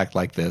systemic impact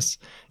like this,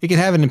 it can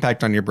have an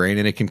impact on your brain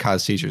and it can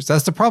cause seizures.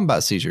 That's the problem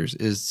about seizures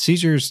is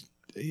seizures,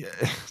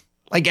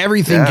 like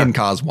everything can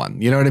cause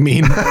one. You know what I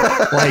mean?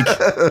 Like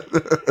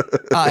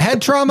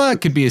head trauma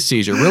could be a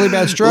seizure. Really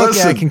bad stroke,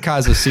 it can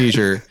cause a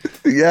seizure.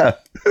 Yeah.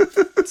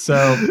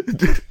 So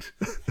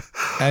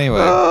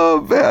anyway.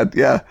 Oh, man.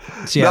 Yeah.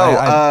 So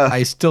yeah,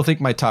 I still think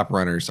my top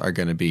runners are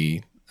going to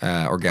be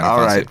organophosphate.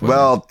 All right.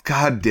 Well,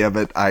 God damn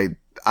it.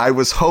 I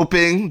was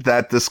hoping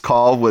that this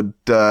call would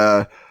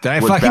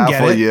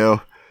baffle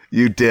you.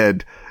 You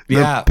did.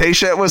 The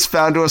patient was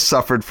found to have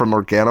suffered from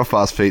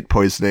organophosphate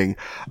poisoning.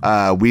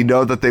 We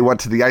know that they went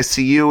to the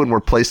ICU and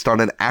were placed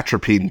on an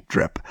atropine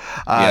drip.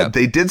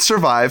 They did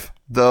survive,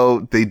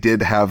 though they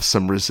did have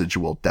some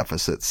residual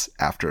deficits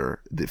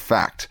after the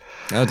fact.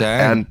 Oh,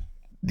 dang. And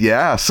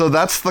yeah, so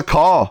that's the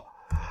call.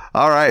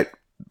 All right.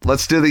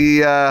 Let's do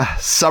the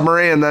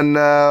summary and then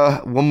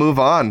we'll move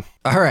on.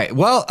 All right.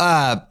 Well,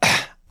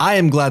 I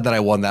am glad that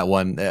I won that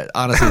one.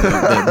 Honestly,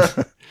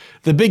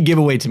 the big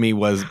giveaway to me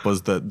was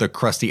the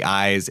crusty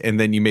eyes, and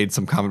then you made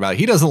some comment about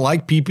he doesn't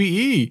like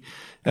PPE.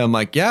 And I'm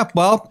like, yeah,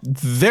 well,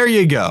 there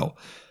you go.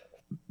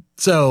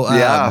 So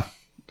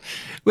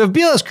we have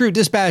BLS crew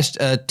dispatched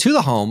to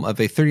the home of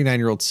a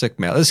 39-year-old sick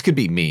male. This could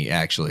be me,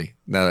 actually,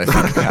 now that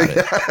I think about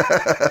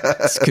it.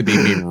 This could be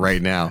me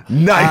right now.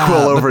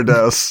 NyQuil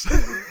overdose.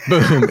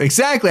 Boom.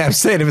 Exactly. I'm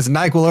saying if it's a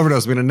NyQuil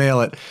overdose, we're going to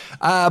nail it.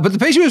 But the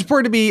patient was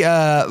reported to be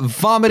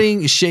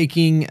vomiting,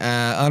 shaking,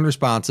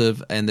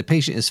 unresponsive, and the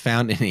patient is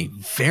found in a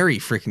very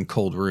freaking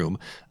cold room,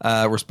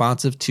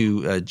 responsive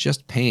to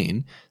just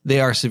pain. They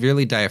are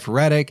severely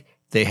diaphoretic.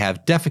 They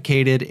have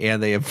defecated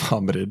and they have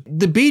vomited.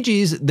 The Bee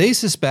Gees, they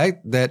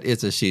suspect that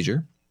it's a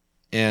seizure,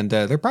 and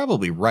they're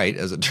probably right,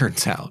 as it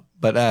turns out.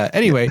 But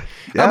anyway,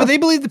 but they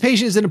believe the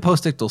patient is in a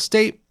postictal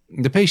state.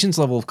 The patient's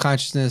level of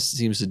consciousness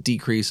seems to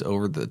decrease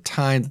over the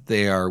time that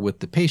they are with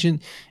the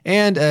patient,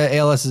 and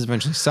ALS is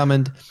eventually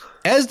summoned.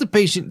 As the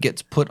patient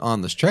gets put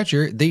on the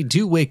stretcher, they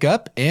do wake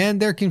up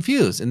and they're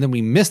confused. And then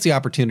we miss the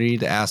opportunity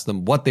to ask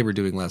them what they were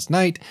doing last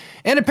night.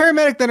 And a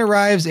paramedic then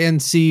arrives and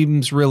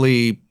seems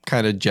really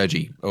kind of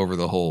judgy over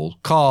the whole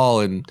call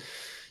and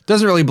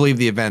doesn't really believe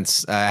the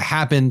events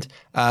happened,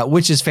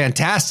 which is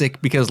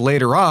fantastic because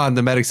later on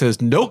the medic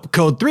says, nope,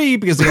 code 3,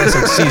 because the guy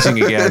starts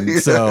seizing again.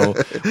 So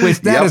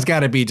that has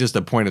got to be just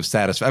a point of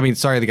satisfaction. I mean,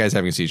 sorry, the guy's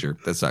having a seizure.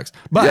 That sucks.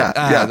 But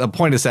a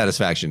point of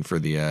satisfaction for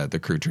the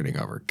crew turning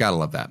over. Gotta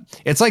love that.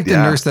 It's like the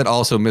nurse that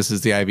also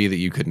misses the IV that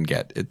you couldn't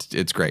get.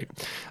 It's great.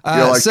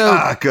 You're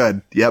like,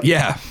 good. Yep.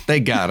 Yeah,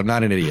 thank God. I'm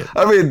not an idiot.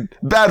 I mean,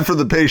 bad for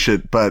the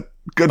patient, but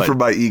good for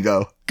my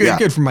ego.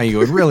 Good for my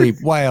ego. Really,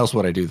 why else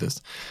would I do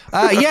this?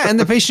 And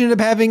the patient ended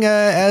up having,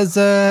 as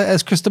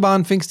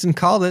Christoban Finkston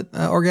called it,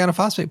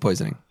 organophosphate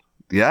poisoning.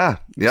 Yeah.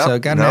 So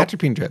got an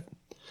atropine drip.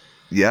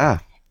 Yeah.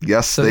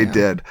 Yes, they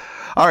did.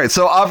 All right.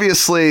 So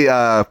obviously,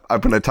 I'm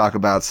going to talk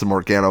about some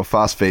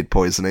organophosphate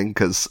poisoning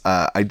because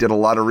I did a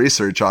lot of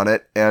research on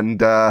it,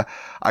 and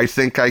I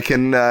think I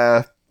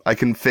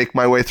can fake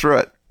my way through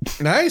it.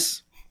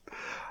 Nice.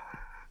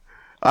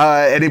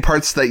 Any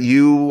parts that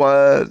you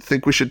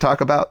think we should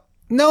talk about?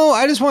 No,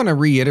 I just want to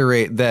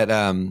reiterate that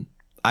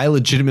I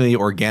legitimately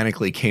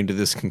organically came to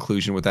this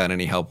conclusion without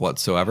any help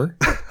whatsoever.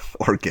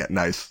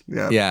 Nice.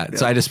 Yeah.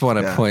 So I just want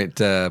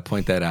to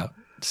point that out.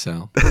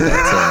 So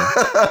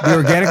that's, the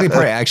organically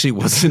part actually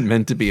wasn't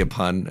meant to be a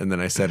pun, and then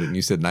I said it, and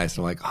you said nice. And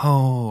I'm like,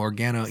 oh,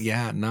 organo.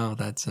 Yeah, no,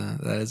 that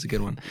is a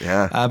good one.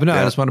 Yeah. But no,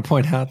 I just want to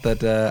point out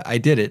that I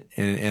did it,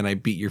 and I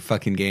beat your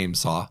fucking game,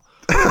 Saw.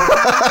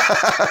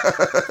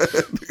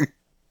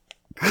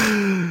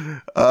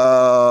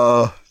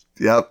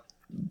 Yep.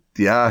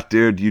 Yeah,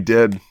 dude, you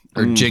did.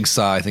 Or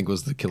Jigsaw, I think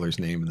was the killer's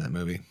name in that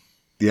movie.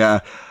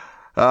 Yeah.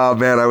 Oh,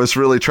 man, I was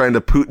really trying to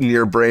Putin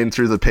your brain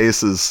through the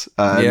paces.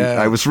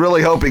 I was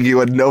really hoping you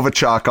would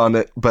Novichok on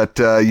it, but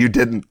you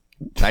didn't.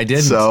 I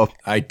didn't. So.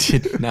 I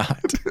did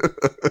not.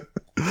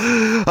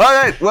 All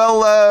right.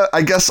 Well,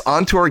 I guess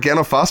on to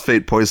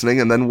organophosphate poisoning,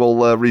 and then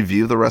we'll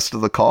review the rest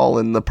of the call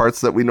in the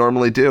parts that we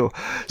normally do.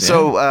 Yeah.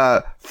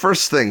 So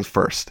first things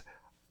first,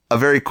 a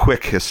very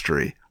quick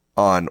history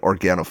on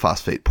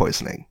organophosphate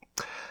poisoning.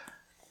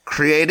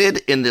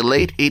 Created in the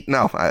late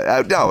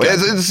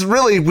it's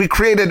really, we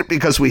created it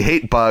because we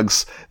hate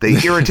bugs. They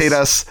irritate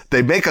us.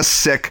 They make us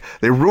sick.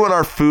 They ruin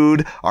our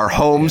food, our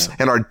homes,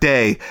 and our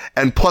day.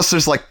 And plus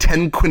there's like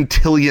 10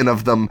 quintillion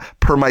of them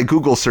per my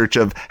Google search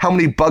of how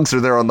many bugs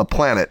are there on the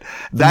planet.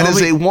 That is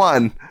a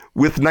 1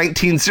 with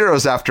 19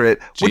 zeros after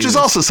it, which is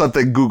also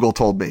something Google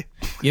told me.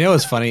 You know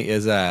what's funny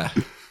is when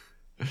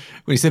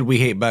he said we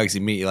hate bugs,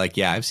 immediately like,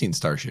 yeah, I've seen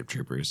Starship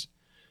Troopers.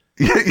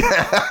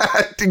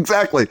 Yeah,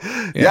 exactly.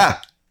 Yeah.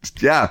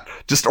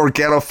 Just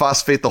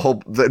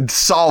organophosphate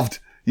solved.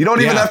 You don't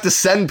even have to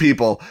send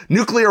people.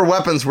 Nuclear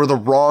weapons were the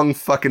wrong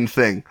fucking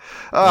thing.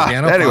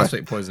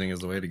 Organophosphate poisoning is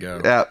the way to go.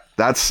 Yeah,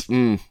 that's,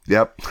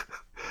 yep.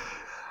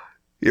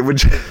 It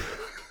would,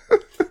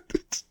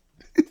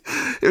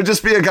 it would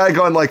just be a guy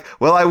going like,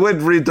 well, I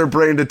would read their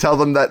brain to tell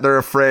them that they're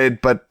afraid,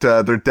 but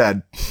they're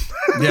dead.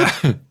 Yeah,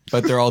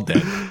 but they're all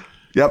dead.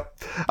 Yep.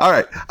 All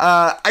right.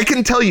 I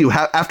can tell you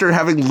after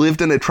having lived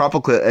in a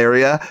tropical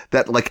area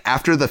that like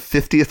after the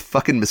 50th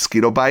fucking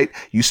mosquito bite,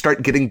 you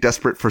start getting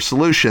desperate for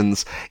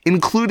solutions,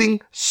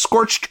 including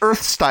scorched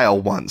earth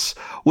style ones,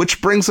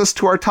 which brings us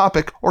to our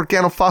topic,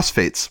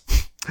 organophosphates.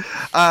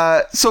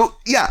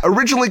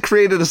 Originally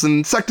created as an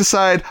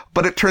insecticide,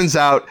 but it turns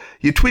out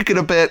you tweak it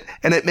a bit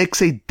and it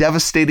makes a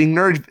devastating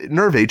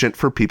nerve agent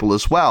for people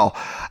as well.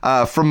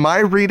 From my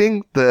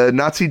reading, the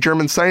Nazi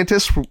German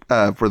scientists were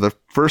the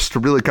first to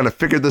really kind of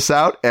figure this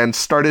out and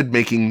started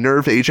making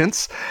nerve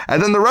agents.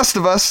 And then the rest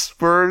of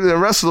the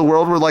rest of the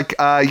world were like,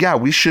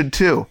 we should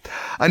too.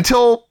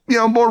 Until,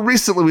 more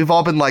recently we've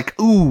all been like,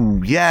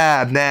 ooh,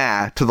 yeah,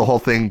 nah, to the whole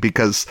thing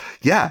because,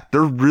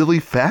 they're really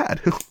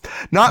bad.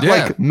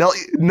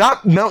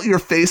 Not melt your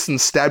face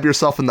and stab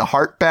yourself in the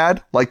heart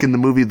bad, like in the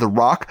movie The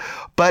Rock,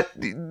 but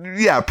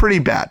pretty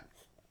bad.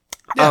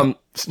 Okay.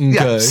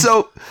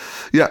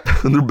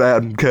 They're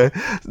bad. Okay.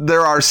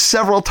 There are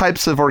several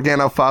types of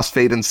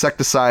organophosphate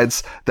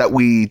insecticides that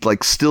we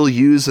still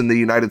use in the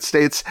United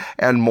States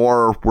and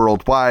more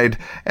worldwide,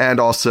 and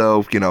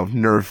also,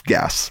 nerve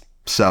gas.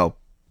 So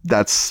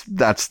that's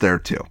there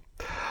too.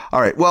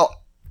 All right.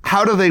 Well,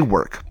 how do they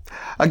work?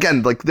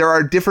 Again, there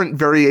are different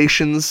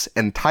variations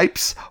and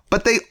types,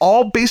 but they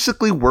all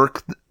basically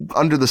work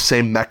under the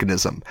same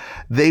mechanism.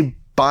 They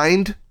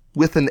bind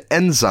with an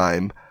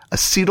enzyme,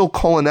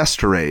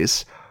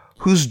 acetylcholinesterase,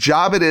 whose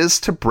job it is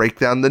to break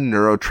down the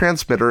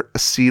neurotransmitter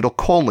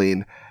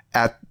acetylcholine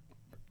at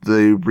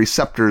the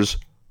receptors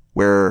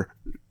where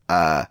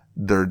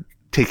they're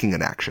taking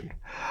an action.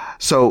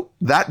 So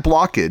that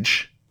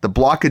blockage, the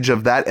blockage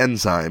of that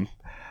enzyme,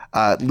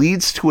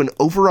 leads to an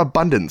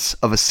overabundance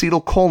of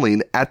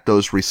acetylcholine at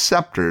those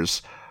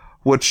receptors,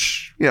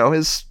 which,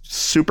 is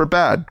super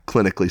bad,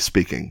 clinically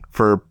speaking,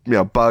 for,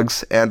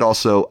 bugs and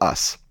also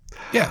us.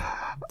 Yeah,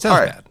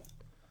 sounds bad.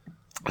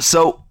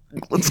 So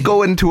let's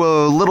go into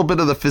a little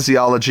bit of the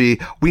physiology.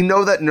 We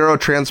know that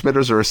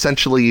neurotransmitters are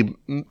essentially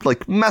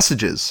like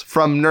messages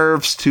from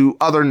nerves to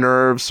other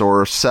nerves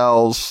or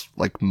cells,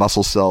 like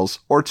muscle cells,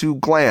 or to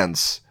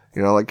glands.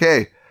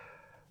 Hey,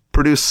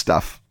 produce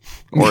stuff.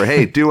 Or,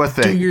 hey, do a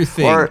thing. Do your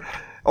thing.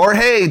 Or,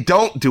 hey,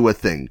 don't do a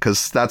thing,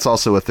 because that's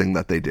also a thing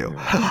that they do.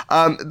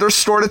 They're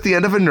stored at the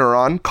end of a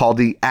neuron called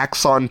the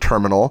axon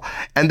terminal,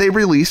 and they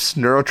release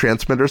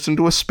neurotransmitters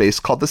into a space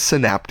called the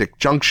synaptic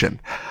junction,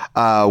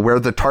 where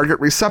the target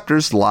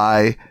receptors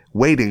lie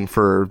waiting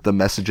for the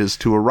messages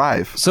to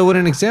arrive. So would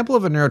an example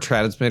of a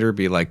neurotransmitter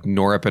be like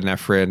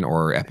norepinephrine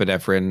or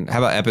epinephrine? How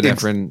about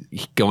epinephrine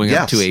going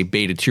up to a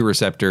beta-2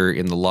 receptor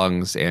in the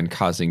lungs and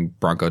causing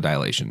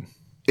bronchodilation?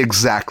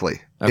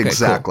 Exactly. Okay,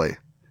 exactly. Cool.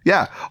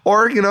 Yeah.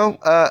 Or,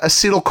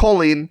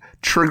 acetylcholine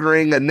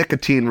triggering a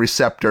nicotine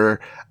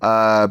receptor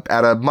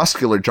at a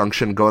muscular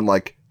junction going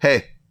like,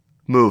 hey,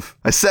 move.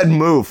 I said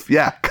move.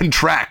 Yeah.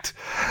 Contract.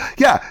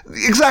 Yeah,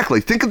 exactly.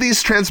 Think of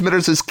these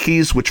transmitters as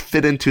keys which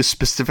fit into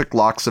specific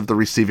locks of the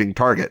receiving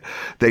target.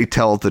 They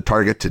tell the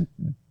target to,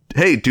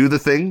 hey, do the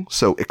thing,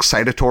 so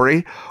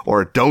excitatory,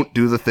 or don't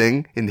do the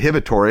thing,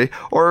 inhibitory,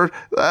 or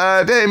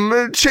hey,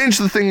 change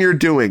the thing you're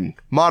doing,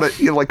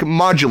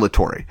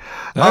 modulatory.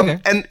 Okay.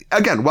 And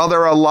again, while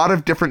there are a lot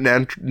of different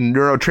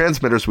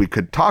neurotransmitters we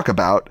could talk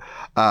about,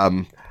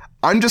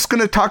 I'm just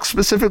going to talk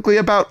specifically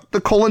about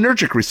the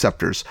cholinergic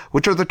receptors,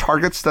 which are the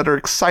targets that are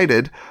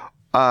excited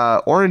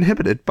or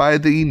inhibited by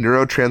the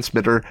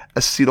neurotransmitter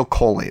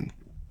acetylcholine.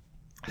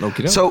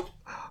 Okay. So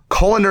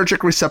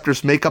cholinergic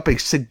receptors make up a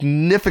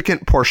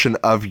significant portion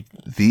of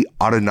the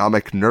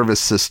autonomic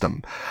nervous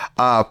system,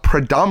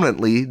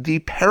 predominantly the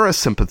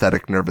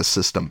parasympathetic nervous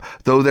system,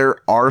 though there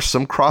are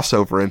some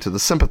crossover into the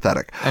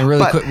sympathetic. And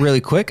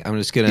really quick, I'm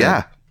just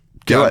gonna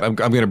I'm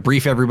gonna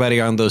brief everybody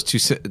on those two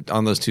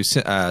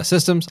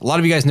systems. A lot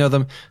of you guys know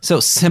them. So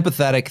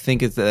sympathetic,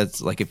 think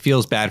that's like it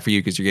feels bad for you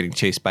because you're getting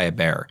chased by a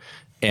bear.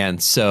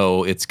 And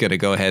so it's going to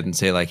go ahead and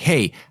say like,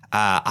 hey,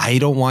 I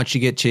don't want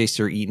you to get chased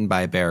or eaten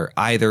by a bear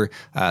either.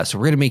 So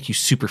we're going to make you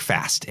super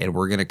fast, and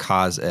we're going to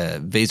cause a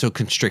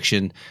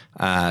vasoconstriction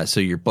so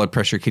your blood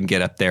pressure can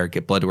get up there,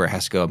 get blood to where it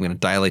has to go. I'm going to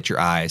dilate your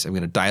eyes. I'm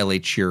going to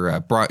dilate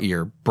your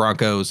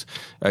bronchioles,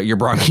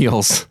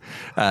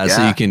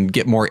 so you can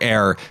get more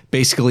air.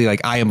 Basically,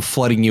 like I am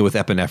flooding you with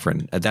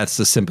epinephrine. That's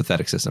the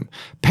sympathetic system.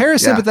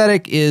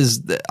 Parasympathetic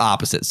is the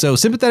opposite. So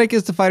sympathetic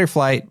is the fight or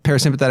flight.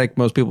 Parasympathetic,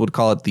 most people would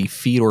call it the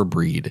feed or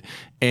breed.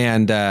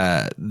 And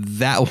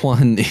that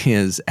one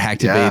is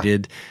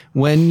activated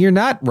when you're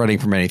not running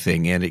from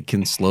anything, and it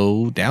can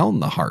slow down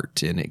the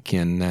heart, and it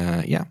can,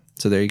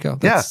 So there you go.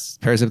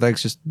 Parasympathetic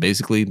is just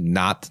basically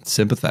not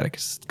sympathetic.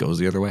 It goes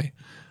the other way.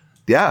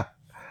 Yeah.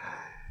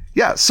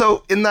 Yeah.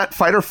 So in that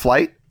fight or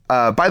flight,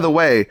 by the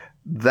way,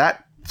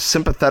 that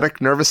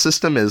sympathetic nervous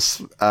system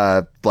is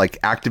like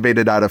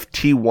activated out of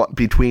T1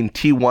 between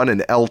T1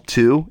 and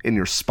L2 in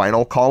your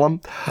spinal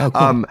column. Oh,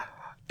 cool.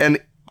 And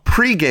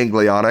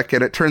preganglionic,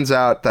 and it turns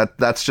out that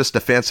that's just a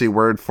fancy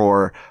word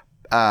for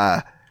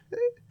prior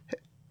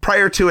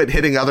to it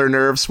hitting other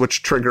nerves,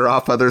 which trigger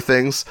off other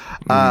things.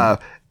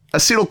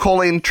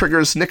 Acetylcholine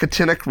triggers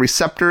nicotinic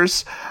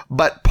receptors,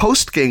 but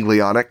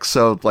postganglionic,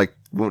 so like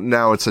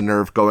now it's a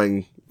nerve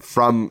going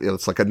from,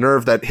 it's like a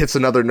nerve that hits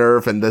another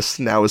nerve, and this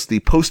now is the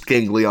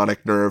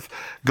postganglionic nerve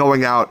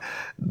going out.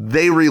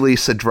 They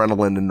release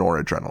adrenaline and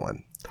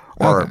noradrenaline,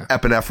 or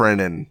epinephrine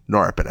and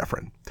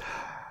norepinephrine.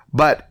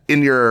 But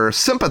in your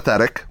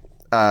sympathetic,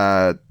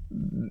 the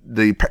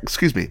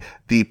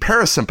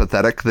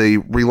parasympathetic, the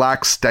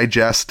relax,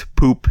 digest,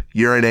 poop,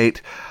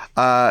 urinate,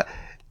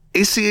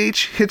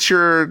 ACH hits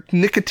your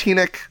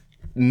nicotinic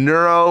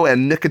neuro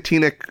and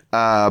nicotinic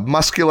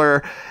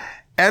muscular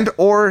and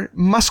or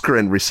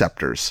muscarine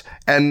receptors.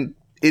 And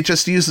it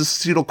just uses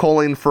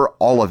acetylcholine for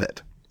all of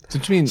it. So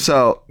what you mean?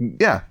 So,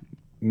 yeah.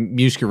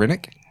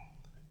 Muscarinic?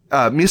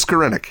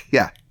 Muscarinic,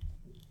 yeah.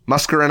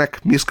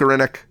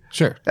 Muscarinic.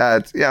 Sure.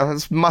 It's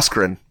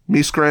muscarine.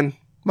 Muscarine.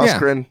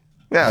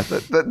 Yeah,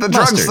 the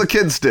drugs the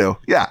kids do.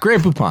 Yeah. Grey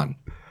Poupon.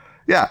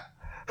 Yeah.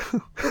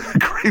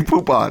 Grey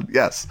Poupon,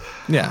 yes.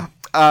 Yeah.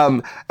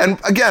 And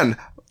again,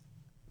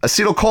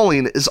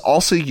 acetylcholine is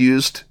also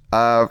used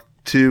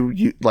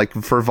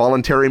for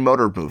voluntary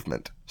motor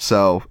movement.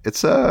 So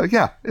it's a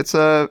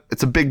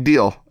big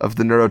deal of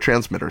the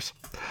neurotransmitters.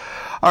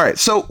 All right,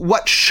 so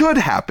what should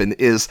happen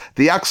is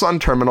the axon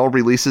terminal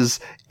releases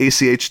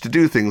ACH to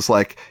do things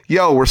like,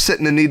 we're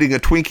sitting and eating a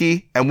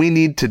Twinkie, and we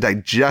need to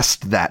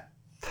digest that.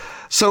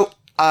 So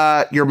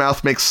your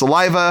mouth makes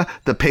saliva,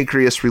 the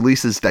pancreas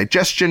releases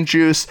digestion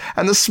juice,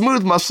 and the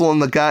smooth muscle in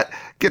the gut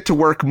get to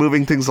work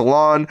moving things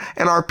along,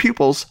 and our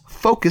pupils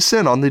focus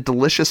in on the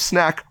delicious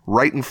snack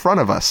right in front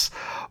of us.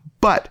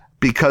 But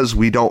because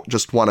we don't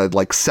just want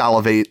to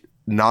salivate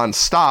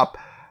nonstop,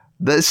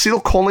 the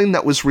acetylcholine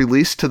that was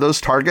released to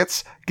those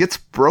targets gets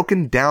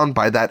broken down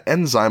by that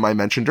enzyme I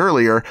mentioned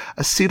earlier,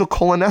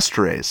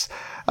 acetylcholinesterase.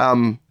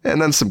 And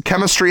then some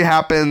chemistry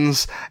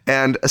happens,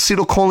 and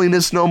acetylcholine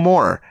is no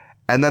more.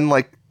 And then,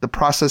 the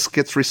process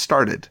gets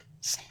restarted.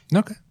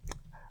 Okay.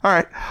 All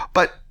right.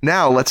 But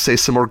now let's say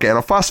some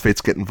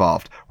organophosphates get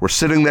involved. We're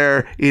sitting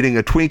there eating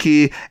a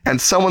Twinkie,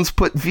 and someone's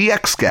put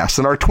VX gas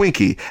in our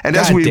Twinkie. And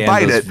as we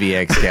bite it...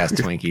 VX gas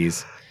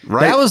Twinkies.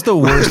 Right? That was the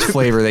worst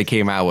flavor they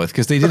came out with,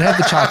 because they did have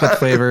the chocolate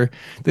flavor.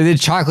 They did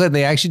chocolate, and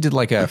they actually did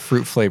a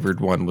fruit flavored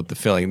one with the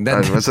filling.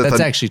 That's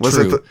actually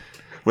true.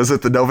 Was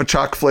it the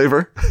Novichok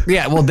flavor?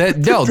 Yeah, well,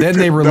 then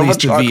they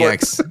released the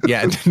VX.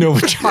 Yeah,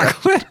 Nova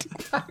chocolate.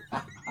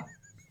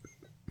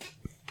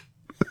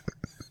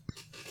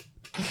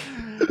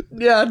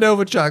 Yeah,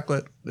 Nova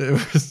chocolate. It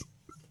was,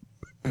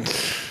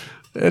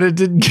 and it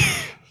didn't.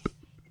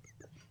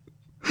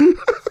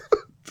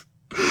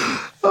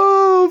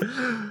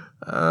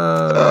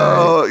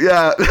 Oh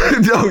yeah.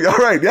 No, all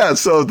right. Yeah.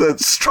 So the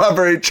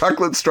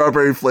chocolate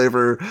strawberry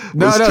flavor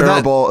was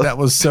terrible. That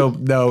was so.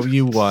 No,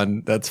 you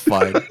won. That's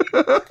fine.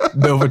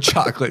 Nova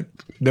chocolate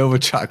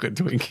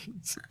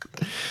Twinkies.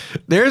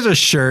 There's a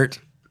shirt.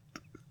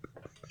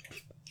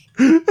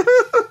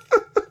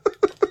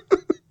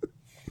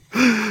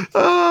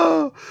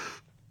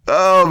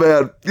 Oh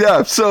man.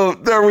 Yeah. So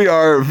there we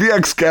are.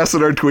 VX gas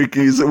in our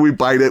Twinkies, and we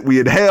bite it,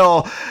 we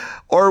inhale.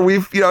 Or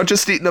we've,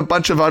 just eaten a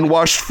bunch of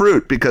unwashed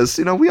fruit because,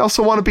 we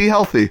also want to be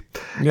healthy.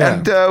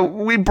 Yeah. And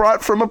we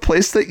brought from a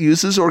place that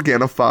uses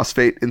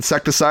organophosphate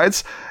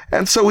insecticides.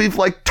 And so we've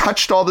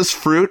touched all this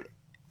fruit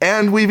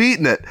and we've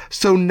eaten it.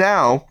 So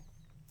now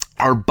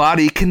our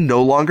body can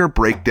no longer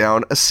break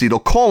down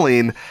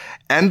acetylcholine,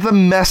 and the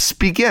mess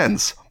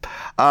begins.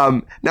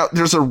 Now,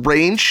 there's a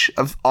range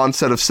of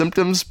onset of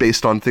symptoms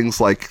based on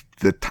things like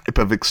the type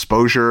of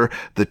exposure,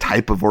 the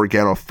type of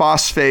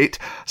organophosphate.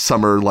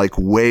 Some are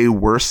way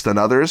worse than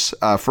others.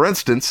 For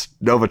instance,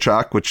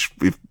 Novichok, which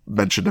we've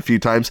mentioned a few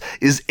times,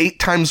 is 8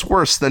 times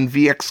worse than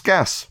VX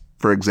gas,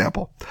 for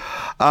example.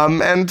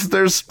 And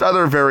there's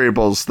other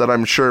variables that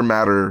I'm sure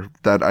matter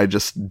that I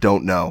just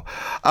don't know.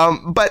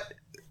 But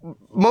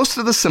most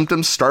of the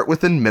symptoms start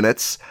within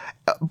minutes,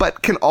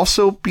 but can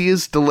also be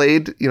as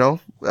delayed,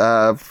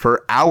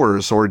 for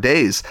hours or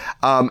days.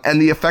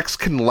 And the effects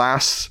can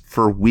last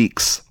for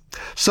weeks.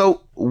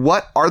 So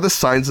what are the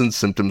signs and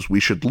symptoms we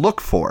should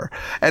look for?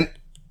 And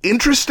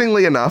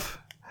interestingly enough,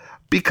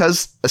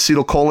 because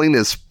acetylcholine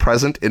is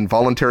present in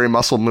voluntary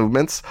muscle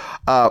movements,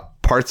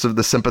 parts of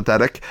the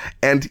sympathetic,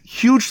 and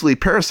hugely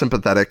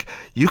parasympathetic,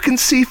 you can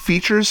see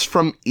features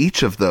from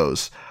each of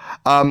those.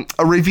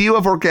 A review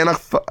of organic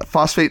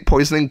phosphate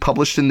poisoning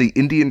published in the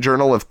Indian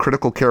Journal of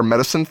Critical Care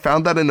Medicine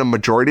found that in a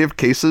majority of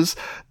cases,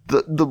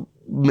 the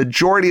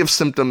majority of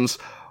symptoms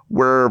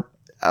were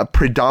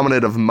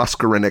predominant of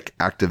muscarinic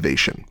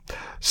activation.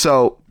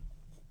 So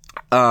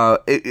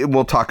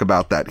we'll talk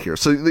about that here.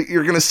 So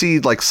you're going to see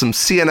like some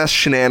CNS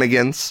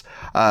shenanigans,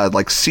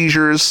 like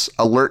seizures,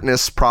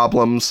 alertness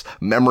problems,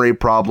 memory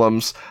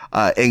problems,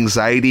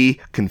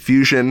 anxiety,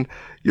 confusion.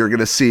 You're going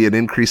to see an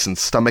increase in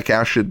stomach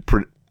acid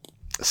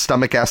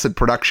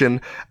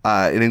production,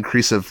 an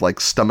increase of like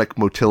stomach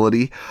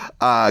motility,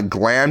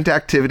 gland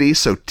activity.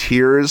 So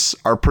tears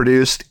are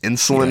produced,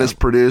 insulin is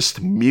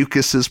produced,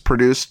 mucus is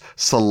produced,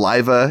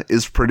 saliva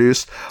is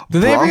produced.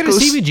 Did they ever get a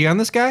CBG on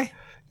this guy?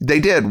 They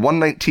did,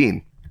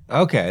 119.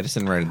 Okay, I just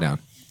didn't write it down.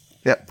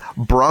 Yep.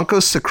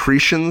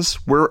 Bronchosecretions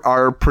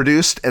are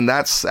produced, and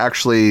that's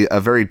actually a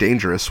very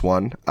dangerous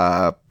one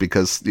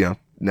because,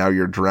 now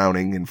you're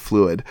drowning in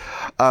fluid.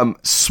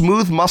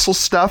 Smooth muscle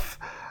stuff.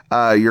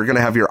 You're going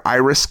to have your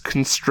iris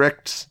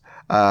constrict.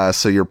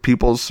 So your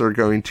pupils are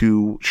going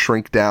to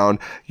shrink down.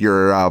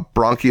 Your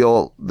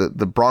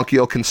the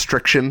bronchial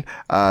constriction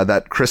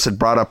that Chris had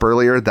brought up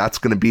earlier, that's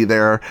going to be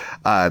there.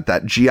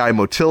 That GI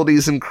motility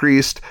is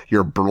increased.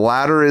 Your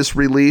bladder is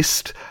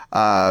released.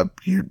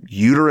 Your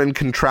uterine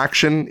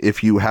contraction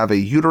if you have a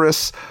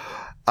uterus.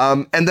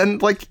 And then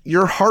like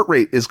your heart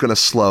rate is going to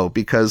slow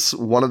because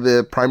one of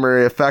the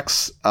primary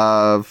effects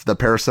of the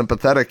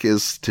parasympathetic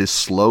is to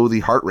slow the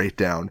heart rate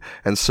down.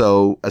 And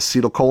so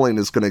acetylcholine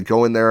is going to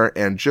go in there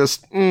and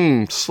just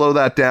slow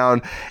that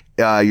down.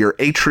 Your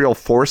atrial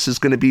force is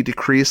going to be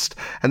decreased,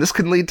 and this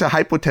can lead to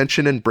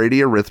hypotension and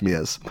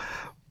bradyarrhythmias.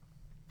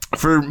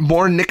 For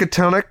more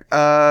nicotinic,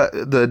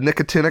 the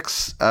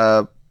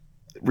nicotinics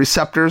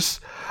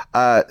receptors,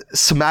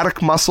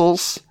 somatic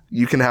muscles,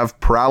 you can have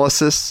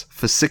paralysis,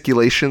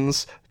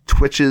 fasciculations,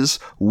 twitches,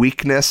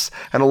 weakness,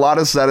 and a lot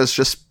of that is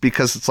just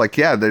because it's like,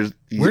 there's...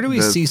 Where do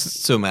we see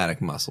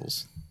somatic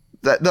muscles?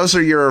 Those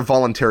are your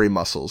voluntary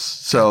muscles.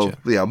 So,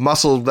 Gotcha.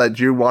 Muscle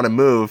that you want to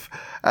move.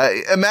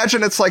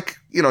 Imagine it's like,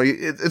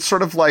 it's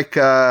sort of like,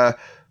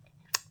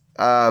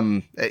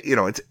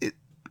 it's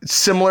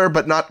similar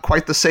but not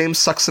quite the same.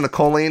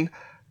 Succinylcholine.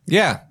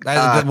 Yeah.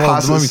 The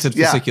moment you said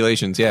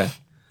fasciculations, yeah.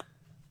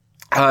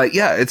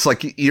 It's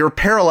like you're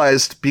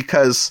paralyzed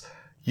because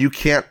you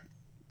can't,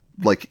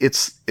 like,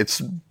 it's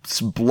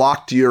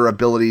blocked your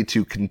ability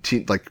to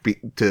continue, like,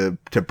 to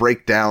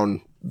break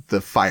down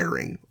the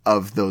firing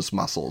of those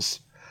muscles.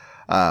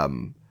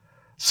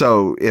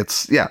 So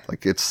it's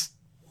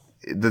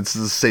the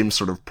same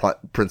sort of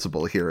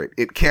principle here.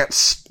 It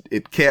can't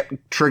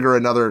trigger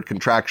another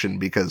contraction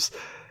because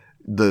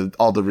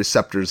all the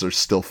receptors are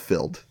still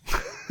filled.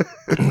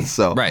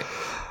 So, right.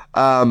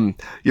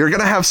 You're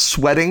going to have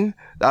sweating,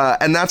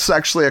 and that's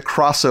actually a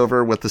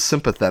crossover with the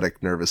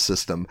sympathetic nervous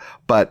system.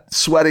 But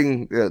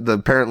sweating,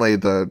 apparently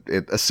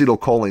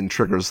acetylcholine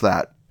triggers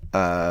that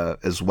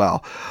as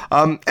well.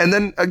 And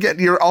then again,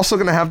 you're also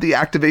going to have the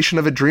activation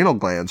of adrenal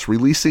glands,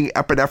 releasing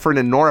epinephrine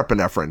and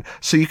norepinephrine.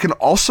 So you can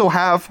also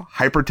have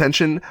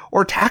hypertension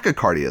or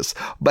tachycardias.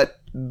 But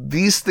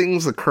these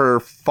things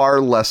occur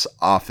far less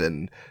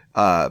often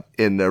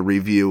in a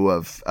review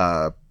of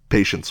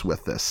patients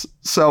with this.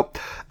 So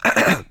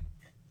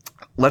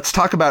let's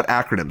talk about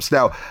acronyms.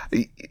 Now,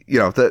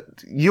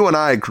 you and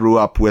I grew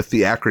up with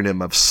the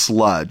acronym of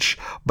SLUDGE,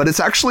 but it's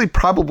actually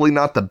probably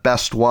not the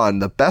best one.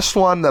 The best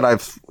one that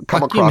I've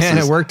come across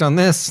is... I worked on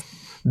this.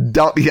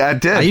 Yeah,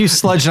 it did. I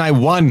used SLUDGE and I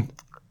won.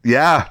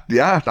 Yeah.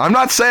 I'm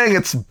not saying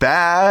it's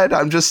bad.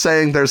 I'm just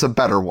saying there's a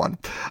better one.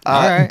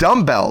 Right.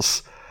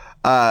 Dumbbells,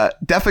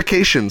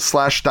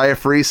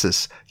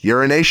 defecation/diaphoresis,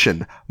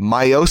 urination,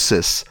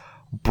 meiosis,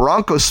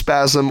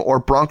 bronchospasm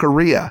or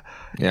bronchorrhea,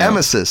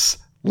 emesis,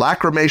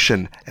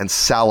 lacrimation, and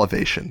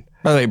salivation.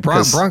 By the way,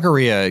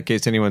 bronchorrhea, in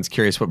case anyone's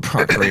curious what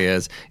bronchorrhea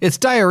is, it's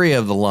diarrhea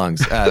of the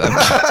lungs.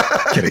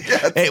 I'm kidding.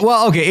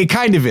 It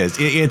kind of is.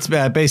 It's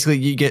basically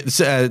you get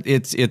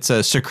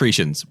it's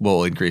secretions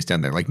will increase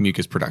down there, like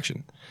mucus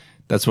production.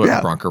 That's what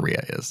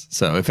bronchorrhea is.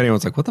 So if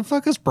anyone's like, what the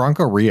fuck is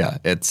bronchorrhea?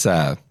 It's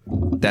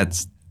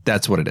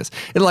that's what it is.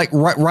 It like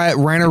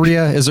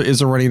rhinorrhea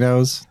is a runny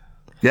nose.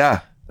 Yeah.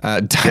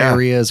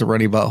 Diarrhea is a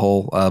runny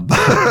butthole.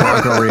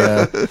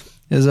 Bronchorrhea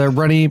is a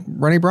runny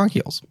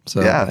bronchioles.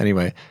 So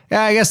anyway,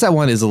 I guess that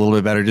one is a little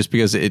bit better just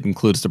because it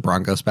includes the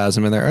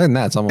bronchospasm in there. And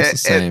that's almost the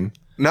same.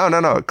 No.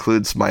 It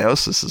includes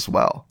meiosis as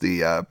well,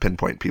 the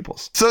pinpoint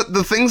pupils. So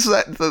the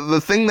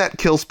thing that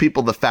kills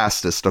people the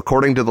fastest,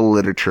 according to the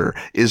literature,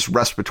 is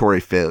respiratory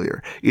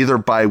failure, either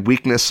by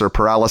weakness or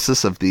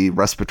paralysis of the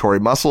respiratory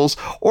muscles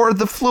or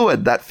the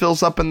fluid that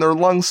fills up in their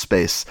lung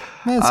space.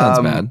 That sounds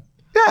bad.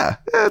 Yeah,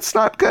 it's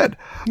not good.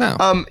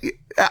 No.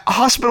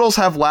 Hospitals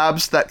have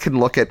labs that can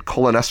look at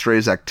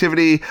cholinesterase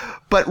activity,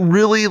 but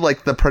really,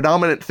 like, the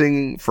predominant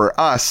thing for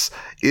us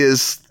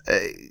is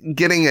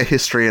getting a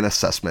history and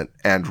assessment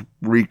and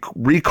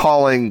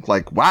recalling,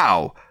 like,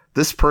 wow,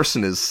 this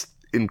person is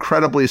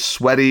incredibly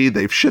sweaty.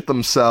 They've shit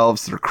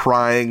themselves. They're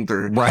crying.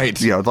 They're right.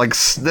 Like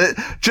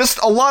just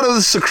a lot of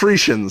the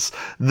secretions.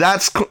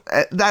 That's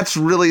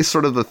really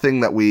sort of the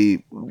thing that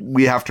we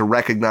have to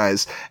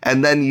recognize,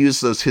 and then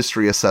use those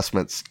history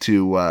assessments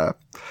to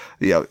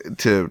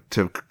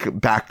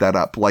back that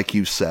up, like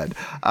you said.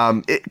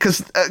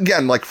 Because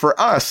again, like for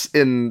us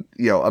in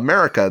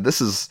America,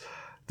 this is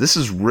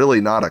really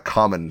not a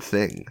common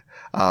thing.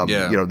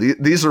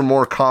 These are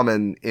more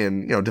common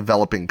in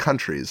developing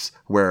countries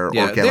where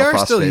organophosphates they are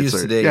still used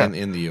today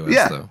in the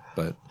U.S. though.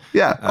 But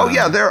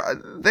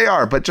they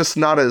are, but just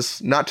not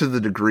to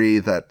the degree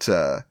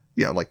that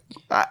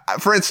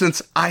for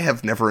instance, I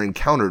have never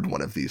encountered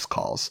one of these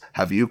calls.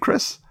 Have you,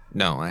 Chris?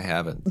 No, I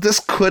haven't.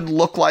 This could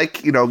look like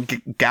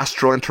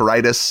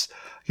gastroenteritis.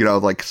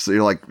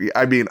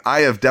 I mean, I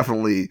have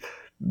definitely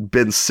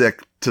been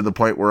sick to the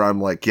point where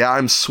I'm like,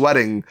 I'm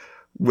sweating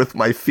with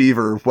my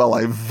fever while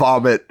I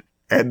vomit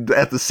and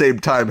at the same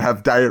time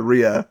have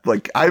diarrhea.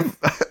 Like I've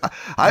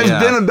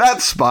been in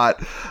that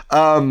spot.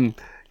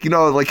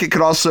 Like it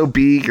could also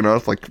be,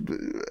 like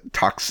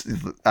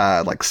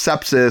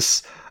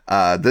sepsis.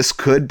 This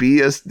could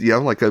be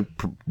like a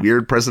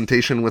weird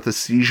presentation with a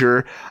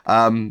seizure,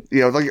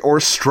 or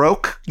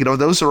stroke.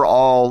 Those are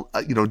all,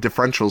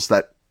 differentials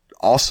that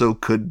also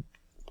could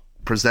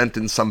present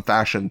in some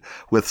fashion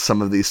with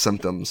some of these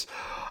symptoms.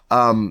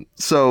 This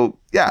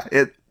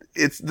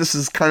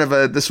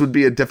would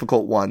be a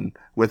difficult one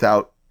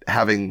without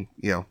having,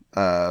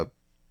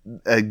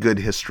 a good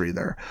history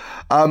there.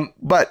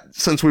 But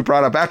since we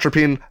brought up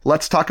atropine,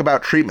 let's talk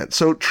about treatment.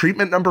 So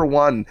treatment number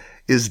 1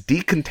 is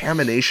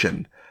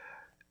decontamination.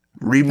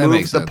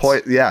 Remove the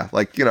point. Yeah.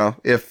 Like,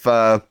 if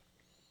they're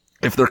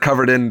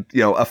covered in,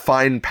 a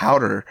fine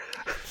powder.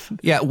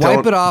 Yeah.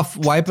 Wipe it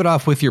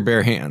off with your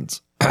bare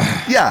hands.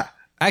 Yeah.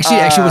 Actually,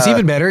 what's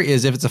even better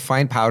is if it's a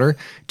fine powder,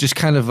 just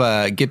kind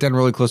of get down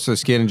really close to the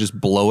skin and just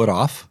blow it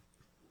off.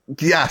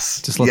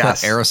 Yes. Just let that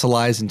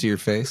aerosolize into your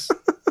face.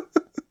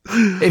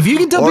 If you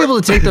can tell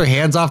people to take their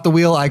hands off the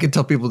wheel, I can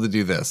tell people to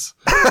do this.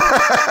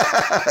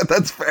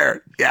 That's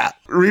fair. Yeah.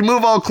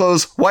 Remove all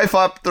clothes, wipe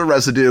up the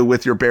residue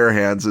with your bare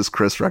hands, as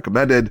Chris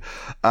recommended,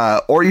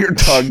 or your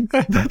tongue.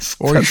 That's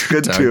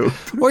good tongue. Too.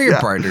 Or your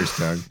partner's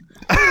tongue.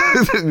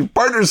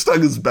 Partner's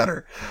tongue is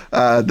better.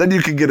 Then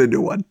you can get a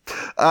new one.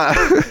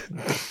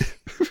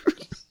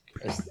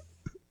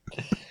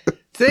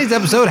 Today's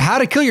episode, how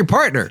to kill your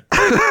partner.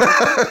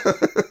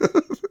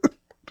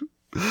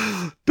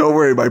 Don't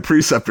worry, my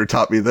preceptor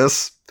taught me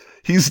this.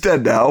 He's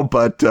dead now,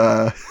 but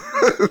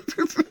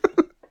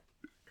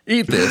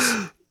eat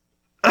this.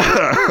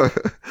 And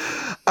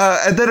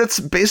then it's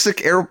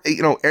basic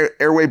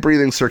airway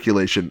breathing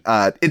circulation.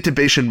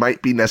 Intubation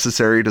might be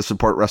necessary to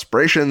support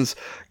respirations,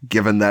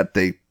 given that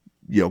they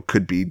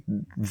could be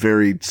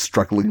very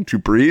struggling to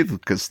breathe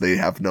because they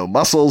have no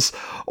muscles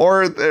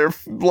or their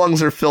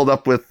lungs are filled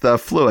up with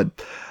fluid.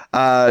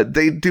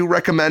 They do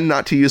recommend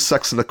not to use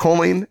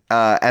succinylcholine,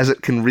 as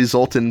it can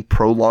result in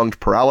prolonged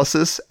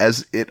paralysis,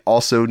 as it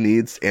also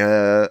needs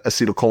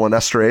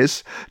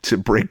acetylcholinesterase to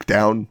break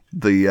down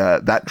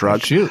that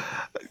drug. Oh, shoot.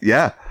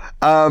 Yeah.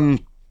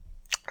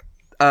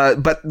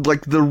 But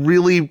like the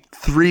really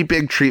 3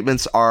 big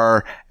treatments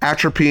are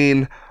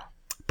atropine,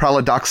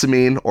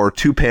 pralidoxamine or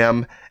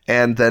 2-PAM,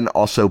 and then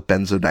also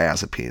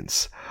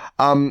benzodiazepines.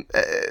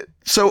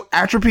 So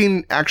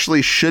atropine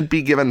actually should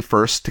be given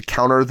first to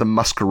counter the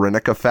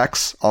muscarinic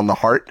effects on the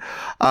heart.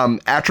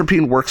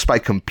 Atropine works by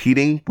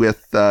competing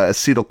with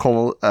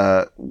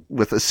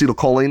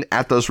acetylcholine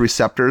at those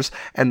receptors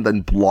and then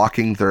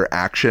blocking their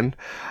action.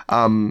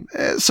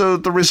 So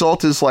the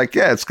result is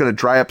it's going to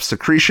dry up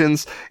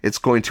secretions. It's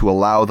going to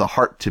allow the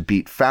heart to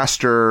beat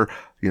faster,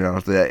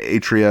 the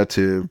atria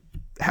to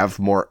have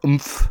more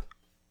oomph.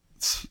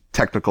 It's a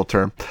technical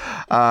term.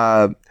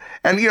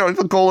 And,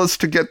 the goal is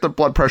to get the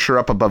blood pressure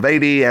up above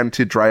 80 and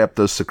to dry up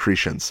those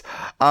secretions.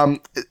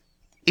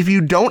 If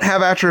you don't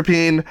have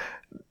atropine,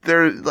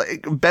 there's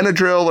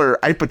Benadryl or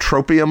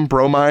ipratropium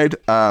bromide.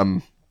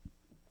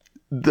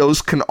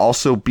 Those can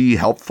also be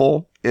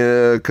helpful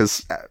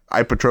because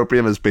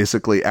ipratropium is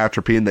basically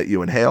atropine that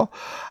you inhale.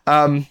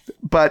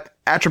 But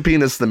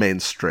atropine is the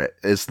mainstay.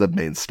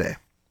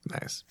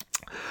 Nice.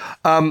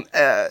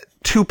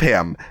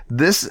 2-PAM.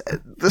 This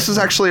is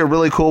actually a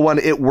really cool one.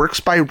 It works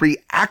by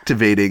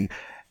reactivating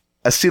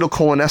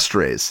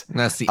acetylcholinesterase.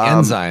 That's the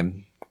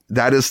enzyme.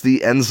 That is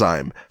the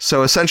enzyme.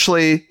 So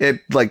essentially,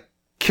 it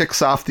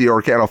kicks off the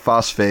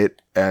organophosphate,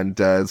 and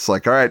it's all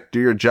right, do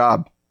your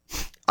job.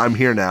 I'm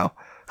here now.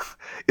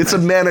 It's a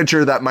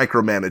manager that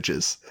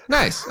micromanages.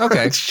 Nice.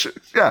 Okay.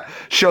 Yeah.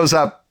 Shows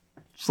up.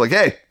 It's like,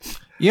 hey,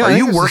 yeah, are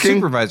you working?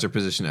 Supervisor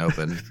position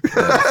open.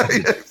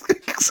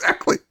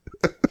 Exactly.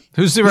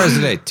 Who's supervisor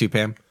today? 2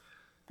 Pam.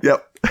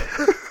 Yep.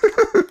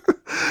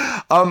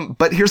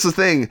 But here's the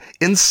thing.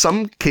 In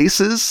some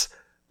cases,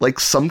 like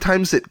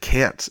sometimes it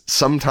can't.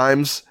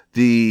 Sometimes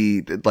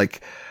there's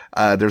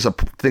a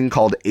thing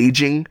called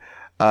aging,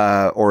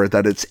 or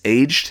that it's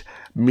aged,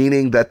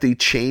 meaning that the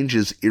change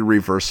is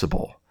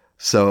irreversible.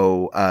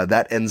 So,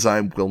 that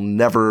enzyme will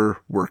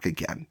never work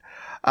again.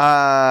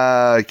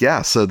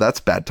 So that's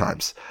bad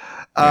times.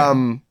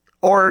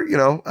 Or,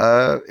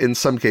 in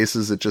some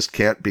cases it just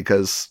can't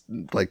because,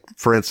 like,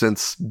 for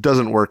instance,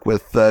 doesn't work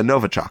with,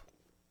 Novichok.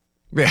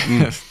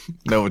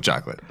 Nova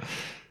chocolate.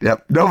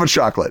 Yep. Nova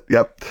chocolate.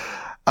 Yep.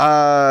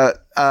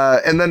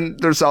 And then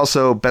there's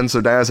also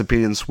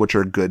benzodiazepines, which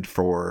are good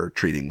for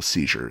treating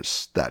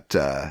seizures that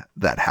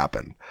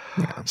happen.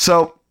 Yeah.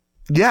 So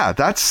yeah,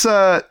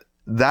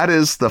 that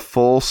is the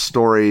full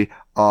story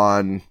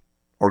on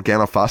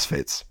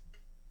organophosphates.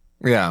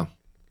 Yeah.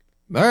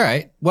 All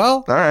right.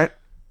 Well, all right.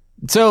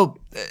 So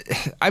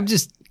I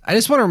just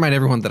want to remind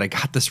everyone that I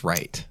got this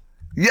right.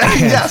 Yeah.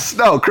 Yes.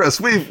 No, Chris,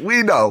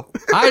 we know.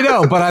 I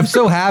know, but I'm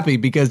so happy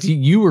because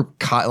you were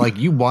caught, like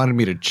you wanted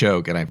me to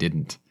choke and I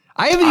didn't.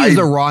 I even used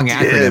the wrong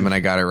acronym and I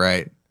got it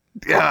right.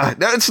 Yeah,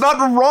 no, it's not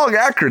the wrong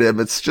acronym.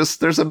 It's just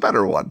there's a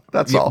better one.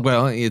 That's all.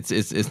 Well,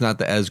 it's not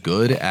the as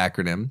good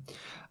acronym.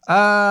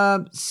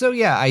 So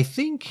yeah, I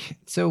think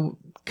so.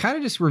 Kind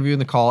of just reviewing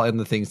the call and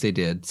the things they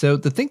did. So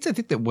the things I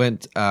think that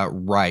went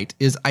right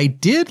is I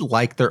did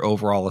like their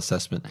overall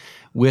assessment,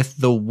 with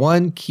the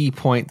one key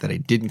point that I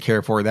didn't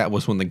care for. That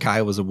was when the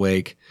guy was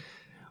awake.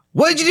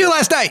 What did you do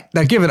last night?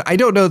 Now, given I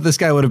don't know if this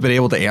guy would have been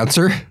able to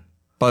answer,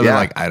 but yeah.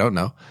 Like I don't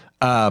know.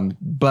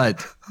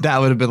 But that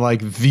would have been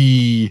like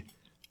the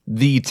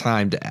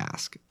time to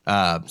ask.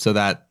 So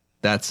that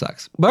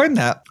sucks. But other than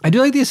that, I do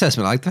like the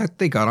assessment. I like that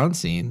they got on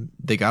scene.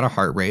 They got a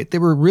heart rate. They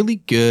were really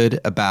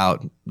good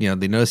about,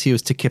 they noticed he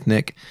was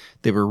tachypnic.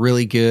 They were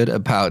really good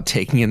about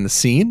taking in the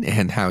scene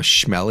and how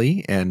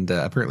schmelly and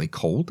apparently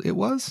cold it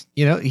was.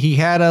 He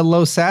had a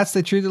low sats.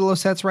 They treated the low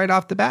sats right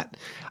off the bat.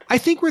 I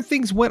think where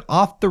things went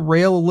off the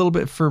rail a little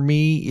bit for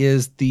me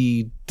is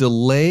the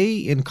delay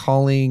in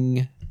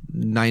calling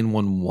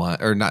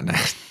 911 or not.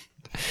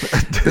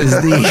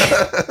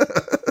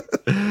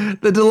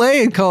 The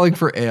delay in calling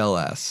for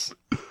ALS.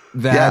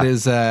 That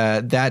is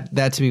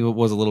that to me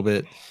was a little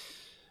bit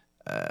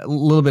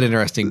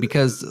interesting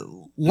because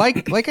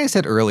like I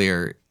said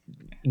earlier,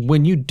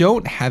 when you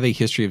don't have a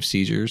history of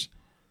seizures,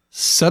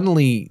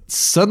 suddenly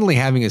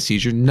having a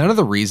seizure, none of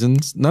the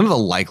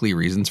likely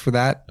reasons for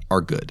that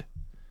are good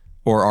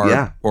or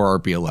are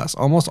BLS.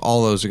 Almost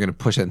all those are going to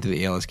push that into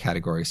the ALS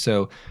category.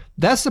 So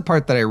that's the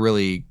part that I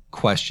really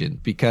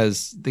questioned,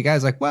 because the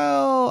guy's like,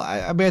 well,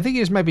 I mean, I think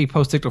he just might be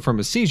post-ictal from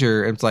a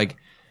seizure. And it's like,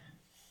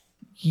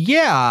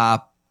 yeah,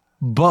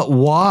 but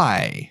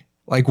why?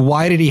 Like,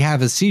 why did he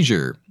have a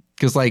seizure?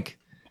 Because, like,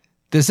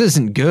 this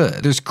isn't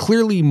good. There's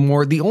clearly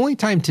more. The only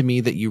time to me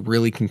that you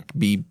really can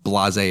be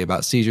blasé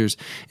about seizures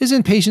is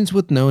in patients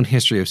with known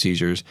history of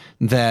seizures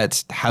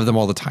that have them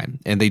all the time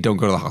and they don't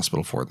go to the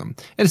hospital for them.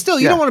 And still,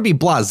 you don't want to be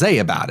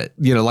blasé about it.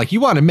 Like you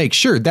want to make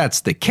sure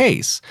that's the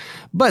case.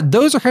 But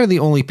those are kind of the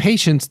only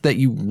patients that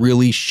you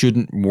really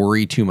shouldn't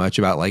worry too much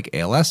about, like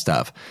ALS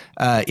stuff.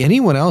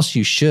 Anyone else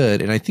you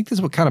should. And I think this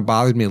is what kind of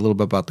bothered me a little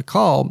bit about the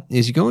call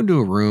is you go into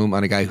a room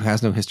on a guy who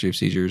has no history of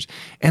seizures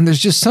and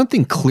there's just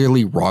something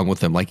clearly wrong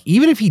with him. Like,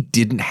 even if he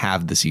didn't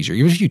have the seizure,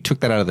 even if you took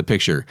that out of the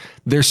picture,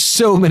 there's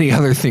so many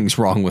other things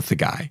wrong with the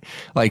guy.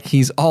 Like,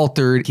 he's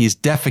altered, he's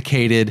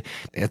defecated.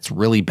 It's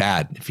really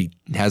bad if he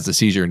has the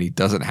seizure and he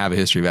doesn't have a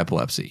history of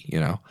epilepsy,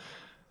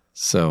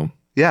 So.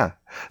 Yeah.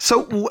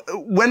 So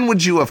when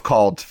would you have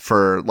called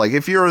for, like,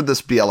 if you're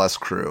this BLS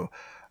crew,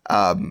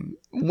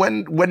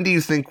 when do you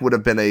think would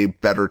have been a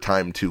better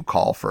time to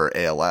call for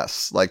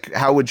ALS? Like,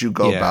 how would you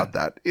go about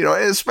that?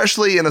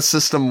 Especially in a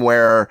system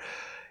where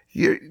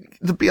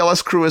the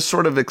BLS crew is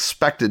sort of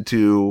expected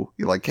to,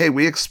 like, hey,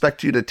 we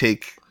expect you to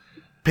take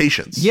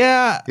patients.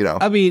 Yeah.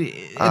 I mean,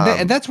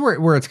 and that's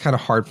where it's kind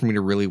of hard for me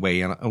to really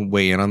weigh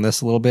in on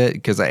this a little bit,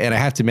 because I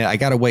have to admit, I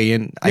got to weigh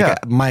in.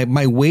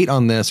 My weight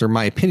on this, or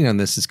my opinion on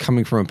this, is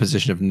coming from a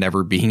position of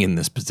never being in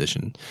this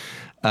position.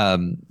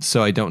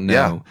 So I don't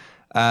know.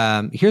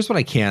 Here's what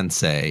I can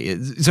say.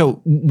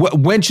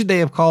 When should they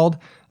have called?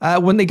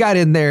 When they got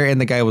in there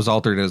and the guy was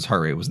altered and his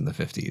heart rate was in the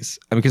 50s.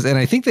 And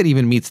I think that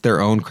even meets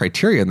their own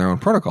criteria and their own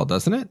protocol,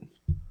 doesn't it?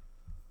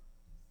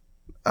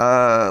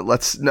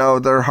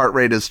 Their heart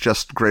rate is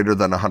just greater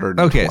than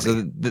 120. Okay,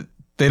 so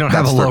they don't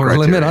have a lower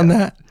limit on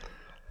that?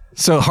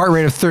 So heart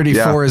rate of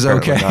 34 is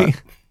okay?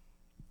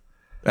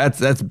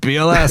 That's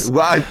BLS.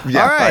 Well,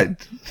 all right.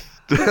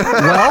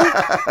 Well,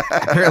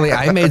 apparently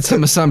I made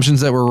some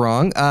assumptions that were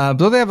wrong.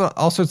 Don't they have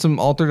also some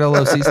altered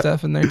LOC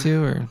stuff in there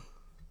too, or?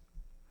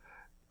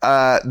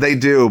 They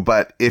do,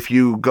 but if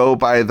you go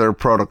by their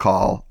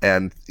protocol,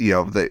 and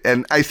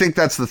and I think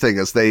that's the thing,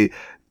 is they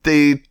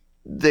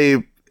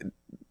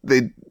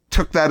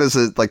took that as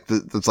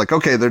it's like,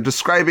 okay, they're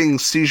describing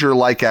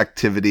seizure-like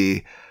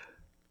activity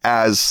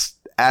as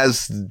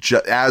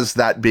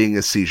that being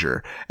a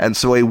seizure. And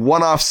so a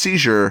one-off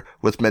seizure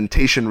with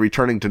mentation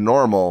returning to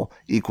normal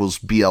equals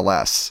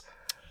BLS.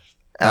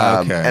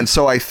 And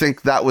so I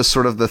think that was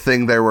sort of the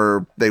thing they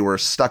were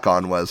stuck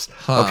on was,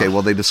 okay,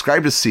 well, they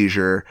described a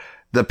seizure.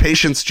 The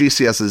patient's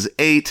GCS is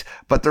 8,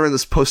 but they're in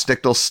this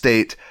postictal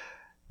state.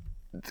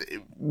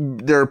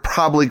 They're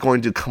probably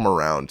going to come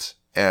around,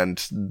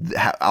 and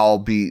I'll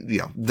be,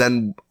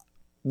 then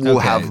we'll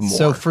have more.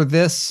 So for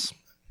this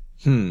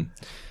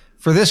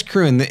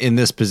crew in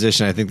this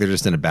position, I think they're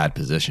just in a bad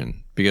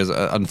position because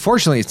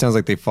unfortunately it sounds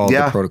like they followed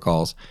the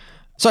protocols.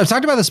 So I've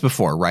talked about this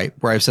before, right?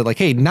 Where I've said like,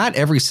 hey, not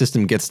every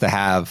system gets to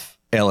have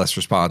ALS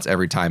response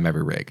every time,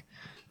 every rig.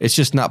 It's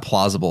just not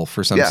plausible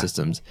for some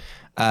systems.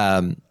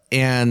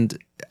 And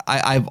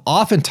I've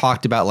often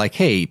talked about like,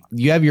 hey,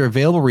 you have your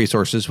available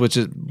resources, which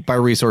is by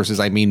resources,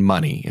 I mean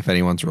money, if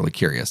anyone's really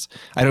curious.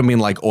 I don't mean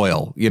like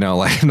oil,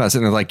 like I'm not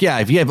sitting there like, yeah,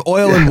 if you have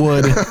oil and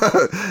wood.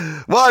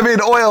 Well, I mean,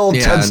 oil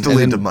tends to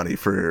lead to money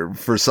for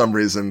some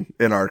reason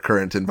in our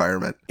current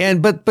environment.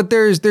 And but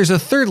there's a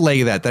third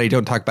leg of that I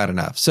don't talk about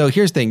enough. So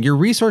here's the thing. Your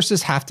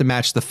resources have to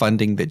match the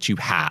funding that you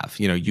have.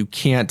 You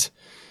can't.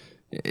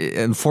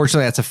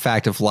 Unfortunately, that's a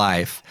fact of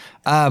life.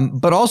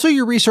 But also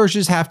your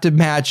resources have to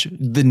match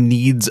the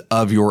needs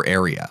of your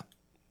area.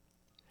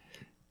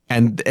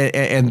 And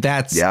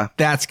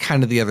that's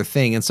kind of the other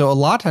thing. And so a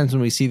lot of times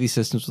when we see these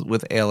systems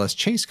with ALS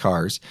chase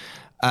cars,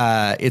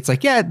 it's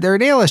like, yeah, they're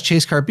an ALS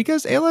chase car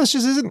because ALS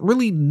just isn't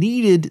really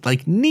needed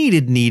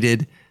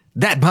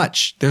that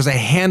much. There's a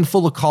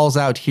handful of calls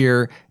out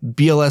here.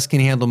 BLS can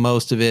handle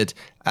most of it.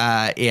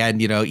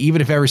 And even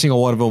if every single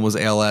one of them was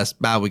ALS,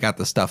 we got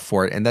the stuff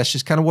for it. And that's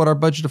just kind of what our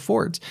budget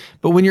affords.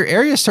 But when your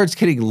area starts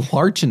getting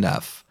large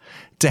enough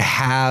to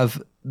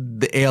have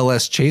the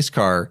ALS chase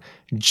car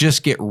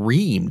just get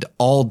reamed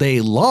all day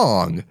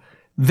long,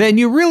 then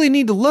you really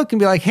need to look and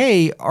be like,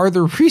 hey, are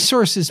the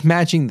resources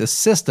matching the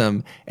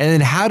system? And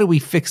then how do we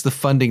fix the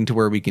funding to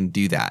where we can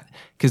do that?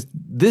 Because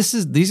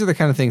these are the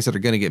kind of things that are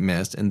going to get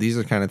missed, and these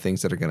are the kind of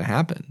things that are going to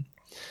happen.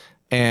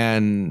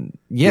 And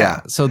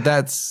so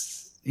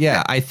that's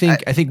I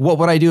think what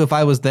would I do if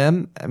I was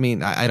them? I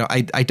mean,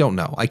 I don't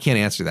know. I can't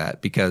answer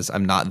that because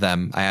I'm not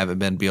them. I haven't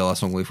been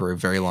BLS only for a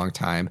very long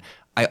time.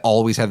 I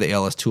always have the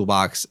ALS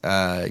toolbox,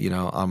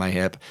 on my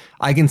hip.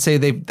 I can say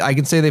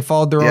they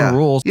followed their own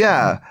rules.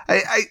 Yeah,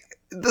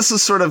 this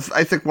is sort of,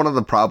 I think one of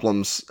the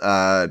problems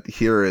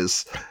here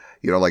is,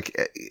 like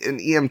an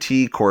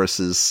EMT course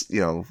is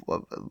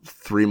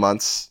 3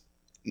 months,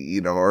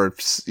 or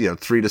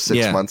 3 to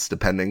 6 months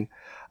depending.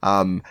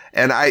 And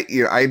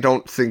I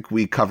don't think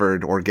we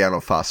covered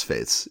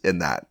organophosphates in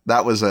that.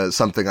 That was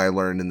something I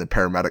learned in the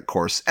paramedic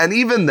course, and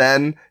even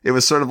then it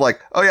was sort of like,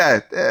 oh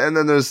yeah, and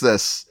then there's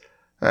this.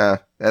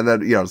 And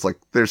then, it's like,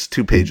 there's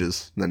 2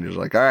 pages. And then you're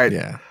like, all right.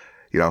 Yeah.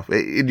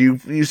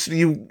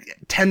 You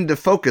tend to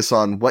focus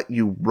on what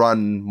you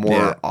run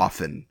more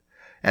often.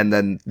 And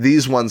then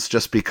these ones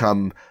just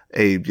become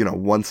a,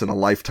 once in a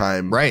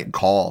lifetime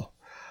call.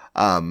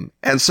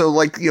 And so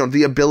like,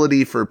 the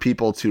ability for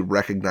people to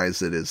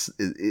recognize it is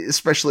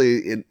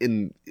especially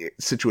in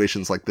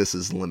situations like this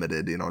is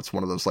limited. It's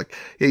one of those like,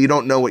 you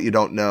don't know what you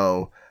don't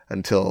know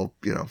until,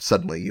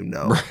 suddenly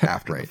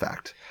after the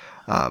fact.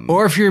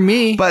 Or if you're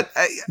me, but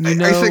I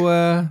think,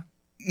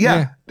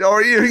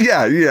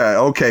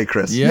 okay,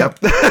 Chris. Yep.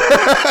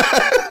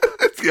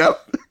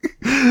 Yep.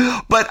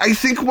 But I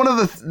think one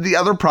of the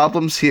other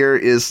problems here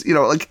is,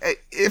 like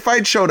if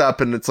I'd showed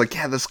up and it's like,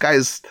 yeah, this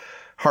guy's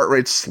heart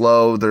rate's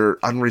slow,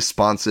 they're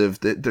unresponsive,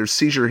 there's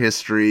seizure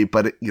history,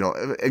 but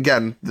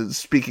again,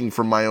 speaking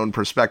from my own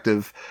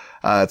perspective,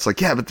 it's like,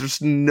 yeah, but there's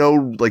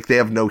they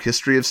have no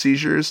history of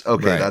seizures.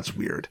 Okay, that's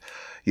weird.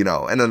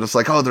 And then it's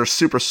like, oh, they're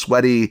super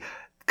sweaty.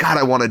 God,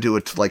 I want to do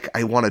it. Like,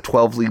 I want a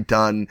 12 lead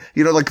done.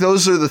 Like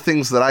those are the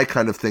things that I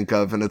kind of think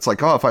of. And it's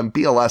like, oh, if I'm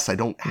BLS, I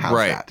don't have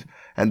that.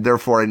 And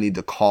therefore I need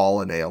to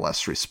call an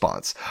ALS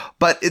response.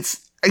 But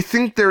I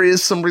think there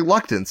is some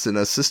reluctance in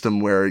a system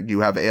where you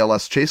have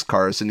ALS chase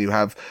cars and you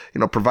have,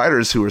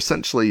 providers who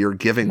essentially you're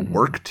giving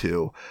work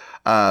to,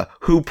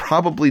 who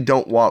probably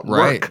don't want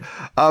work.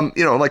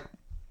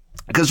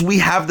 Because we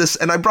have this,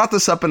 and I brought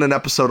this up in an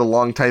episode a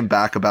long time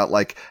back about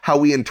like how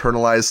we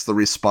internalize the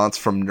response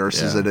from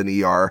nurses at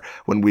an ER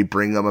when we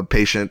bring them a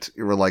patient.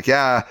 We're like,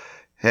 yeah,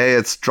 hey,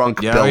 it's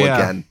drunk Bill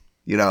again,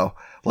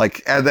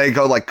 and they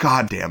go like,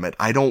 God damn it,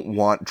 I don't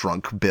want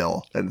drunk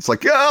Bill. And it's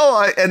like,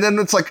 and then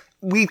it's like,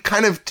 we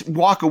kind of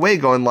walk away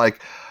going like,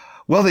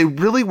 well, they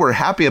really were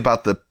happy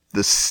about the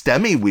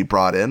STEMI we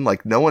brought in.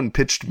 Like no one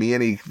pitched me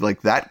any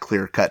like that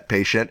clear cut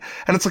patient.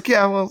 And it's like,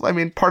 yeah, well, I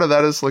mean, part of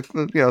that is like,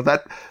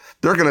 that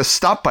they're going to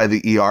stop by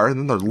the ER and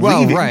then they're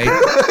leaving. Right.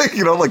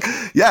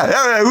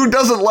 Who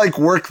doesn't like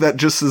work that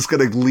just is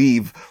going to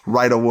leave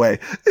right away?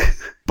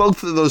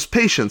 Both of those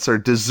patients are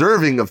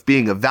deserving of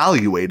being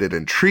evaluated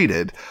and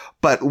treated,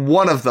 but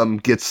one of them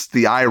gets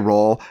the eye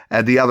roll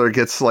and the other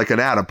gets like an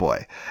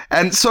attaboy.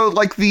 And so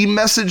like the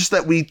message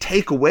that we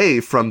take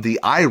away from the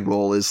eye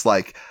roll is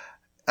like,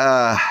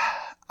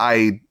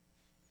 I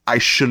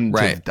shouldn't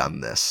have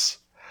done this,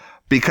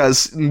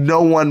 because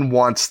no one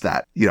wants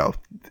that,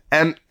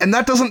 and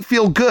that doesn't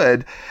feel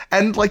good.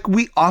 And like,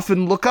 we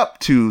often look up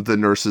to the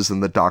nurses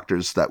and the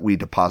doctors that we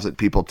deposit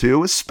people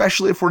to,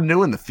 especially if we're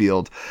new in the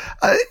field.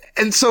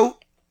 And so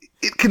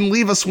it can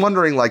leave us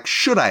wondering, like,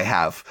 should I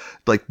have?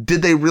 Like,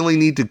 did they really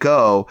need to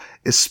go?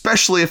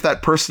 Especially if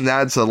that person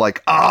adds a,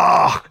 like,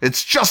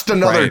 it's just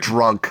another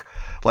drunk.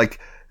 Like,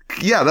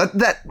 yeah,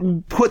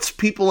 that puts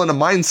people in a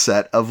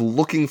mindset of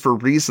looking for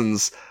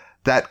reasons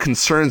that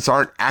concerns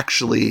aren't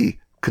actually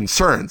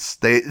concerns.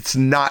 It's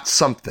not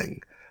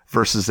something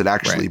versus it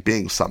actually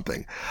being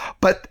something.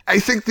 But I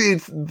think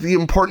the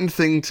important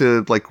thing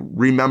to, like,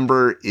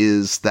 remember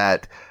is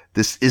that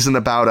this isn't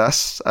about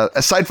us.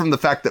 Aside from the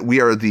fact that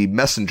we are the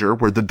messenger,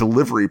 we're the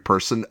delivery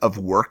person of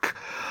work.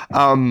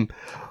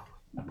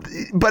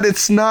 But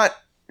it's not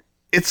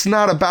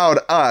about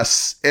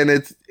us. And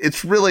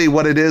it's really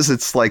what it is.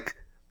 It's like,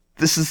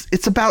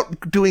 it's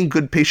about doing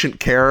good patient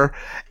care,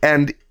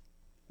 and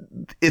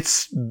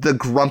it's the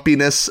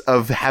grumpiness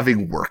of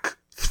having work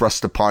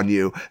thrust upon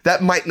you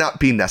that might not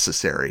be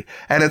necessary.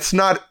 And it's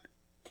not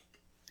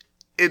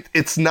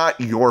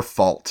your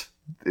fault.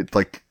 It's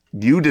like,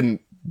 you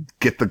didn't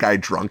get the guy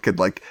drunk and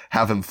like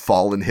have him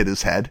fall and hit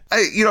his head.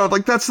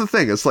 Like, that's the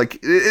thing. It's like,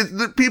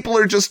 the people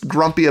are just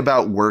grumpy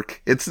about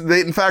work.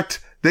 In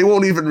fact, they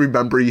won't even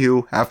remember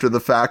you after the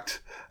fact.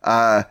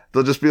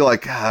 They'll just be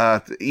like,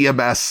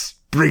 EMS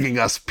bringing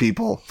us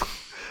people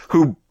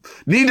who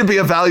need to be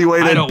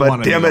evaluated,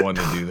 but damn it, I don't want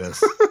to do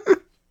this.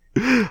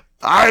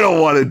 I don't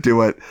want to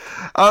do it.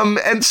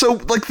 And so,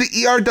 like, the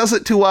ER does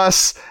it to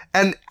us,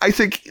 and I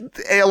think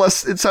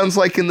ALS, it sounds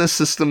like in this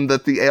system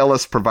that the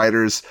ALS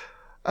providers,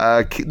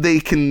 they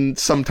can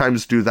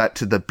sometimes do that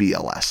to the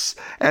BLS.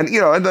 And,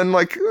 and then,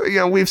 like,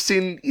 we've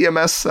seen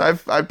EMS,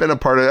 I've been a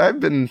part of it. I've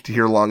been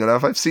here long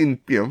enough. I've seen,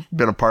 been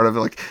a part of it,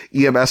 like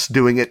EMS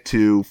doing it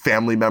to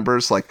family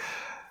members. Like,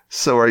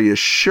 so are you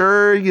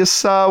sure you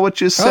saw what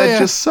you said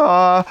you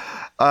saw?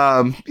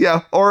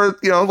 Or,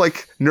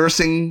 like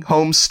nursing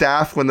home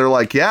staff when they're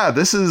like,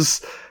 this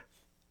is,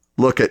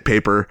 look at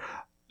paper,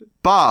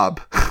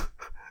 Bob.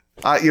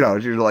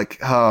 You're like,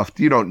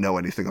 you don't know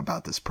anything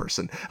about this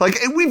person. Like,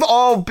 we've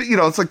all,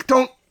 it's like,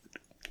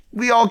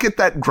 we all get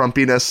that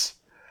grumpiness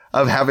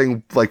of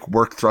having, like,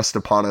 work thrust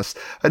upon us.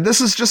 And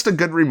this is just a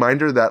good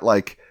reminder that,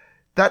 like,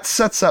 that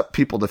sets up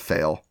people to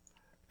fail,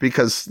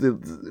 because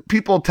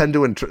people tend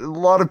to, a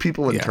lot of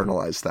people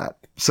internalize that.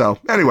 So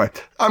anyway,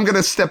 I'm going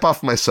to step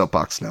off my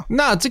soapbox now.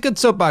 No, it's a good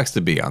soapbox to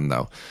be on,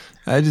 though.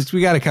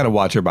 We got to kind of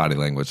watch our body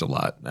language a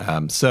lot.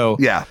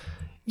 Yeah.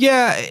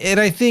 And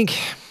I think,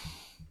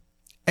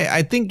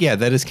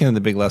 that is kind of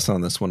the big lesson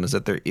on this one, is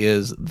that there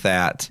is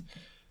that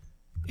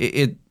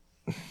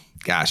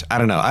gosh, I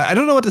don't know. I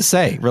don't know what to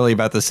say really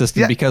about the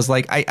system, because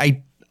like,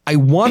 I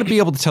want to be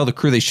able to tell the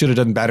crew they should have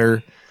done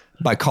better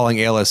by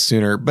calling ALS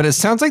sooner, but it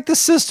sounds like the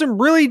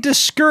system really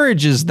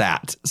discourages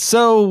that.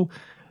 So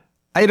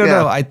I don't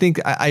know. I think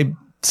I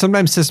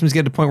sometimes systems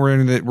get to a point where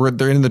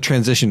they're in the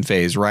transition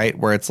phase, right?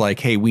 Where it's like,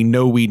 hey, we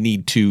know we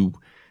need to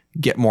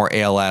get more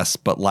ALS,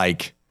 but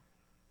like,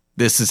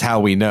 this is how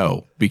we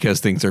know, because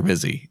things are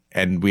busy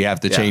and we have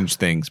to change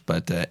things.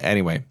 But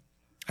anyway,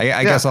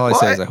 I guess all I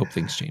say is I hope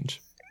things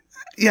change.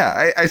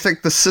 Yeah, I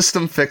think the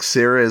system fix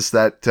here is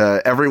that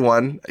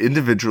everyone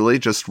individually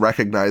just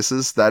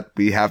recognizes that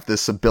we have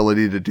this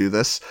ability to do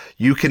this.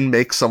 You can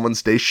make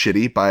someone's day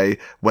shitty by,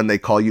 when they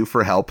call you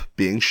for help,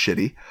 being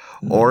shitty.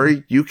 Or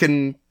you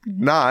can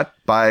not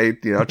by,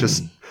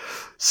 just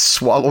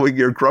swallowing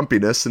your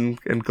grumpiness and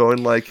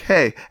going like,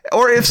 hey.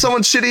 Or if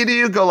someone's shitty to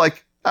you, go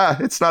like,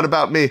 it's not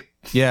about me.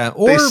 Yeah,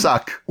 they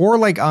suck. Or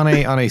like on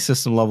a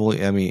system level,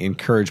 I mean,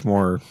 encourage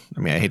more. I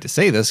mean, I hate to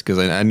say this because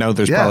I know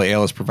there's probably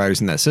ALS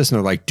providers in that system.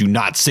 They're like, do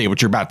not say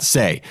what you're about to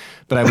say.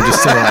 But I would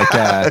just say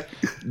like,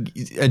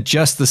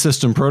 adjust the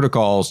system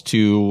protocols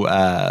to,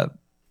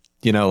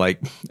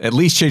 like at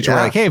least change.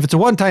 Like, hey, if it's a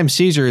one-time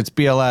seizure, it's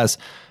BLS.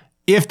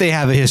 If they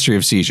have a history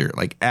of seizure,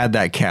 like add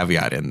that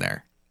caveat in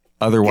there.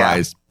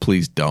 Otherwise,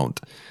 please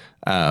don't.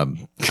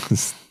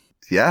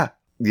 Yeah.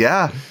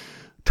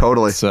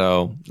 Totally.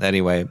 So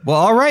anyway, well,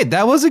 all right.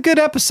 That was a good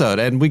episode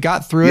and we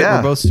got through it.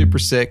 We're both super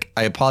sick.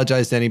 I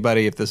apologize to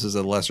anybody if this is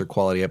a lesser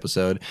quality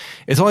episode.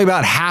 It's only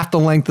about half the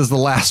length as the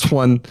last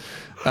one.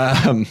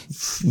 But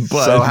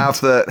so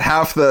half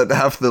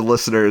the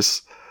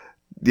listeners.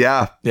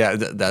 Yeah. Yeah.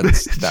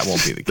 That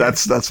won't be the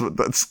case. That's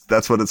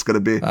what it's going to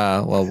be.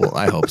 Well,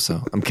 I hope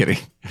so. I'm kidding.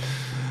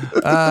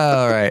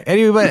 All right.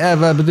 Anyway,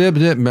 everybody,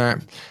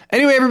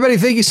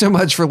 thank you so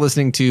much for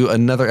listening to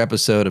another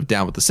episode of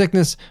Down with the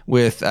Sickness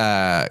with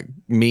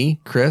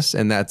me, Chris,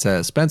 and that's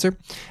Spencer.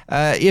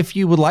 If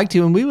you would like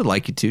to, and we would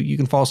like you to, you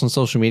can follow us on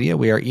social media.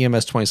 We are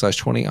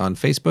EMS20/20 on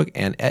Facebook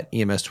and at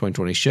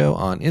EMS2020 Show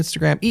on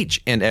Instagram. Each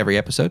and every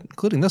episode,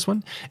 including this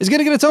one, is going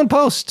to get its own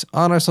post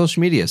on our social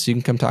media, so you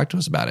can come talk to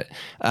us about it.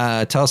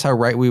 Tell us how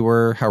right we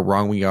were, how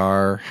wrong we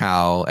are,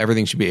 how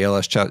everything should be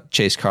ALS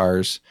chase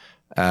cars.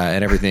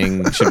 And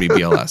everything should be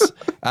BLS.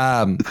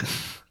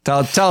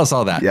 Tell us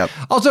all that. Yep.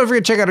 Also, don't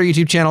forget to check out our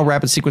YouTube channel,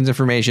 Rapid Sequence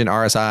Information,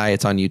 RSI.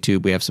 It's on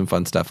YouTube. We have some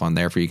fun stuff on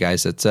there for you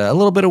guys. It's a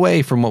little bit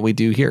away from what we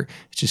do here.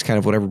 It's just kind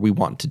of whatever we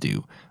want to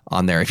do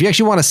on there. If you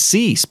actually want to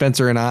see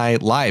Spencer and I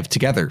live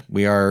together,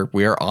 we are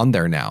on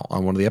there now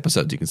on one of the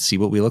episodes. You can see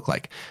what we look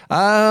like.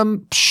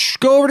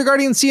 Go over to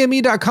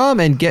guardiancme.com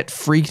and get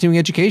free continuing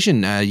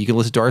education. You can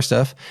listen to our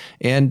stuff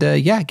and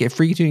get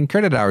free continuing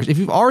credit hours. If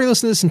you've already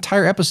listened to this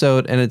entire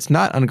episode and it's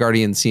not on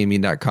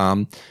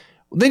guardiancme.com,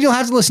 then you'll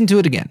have to listen to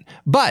it again.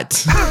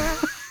 But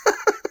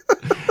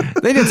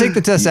they didn't take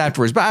the test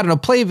afterwards. But I don't know,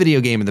 play a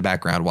video game in the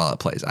background while it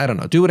plays. I don't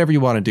know. Do whatever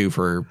you want to do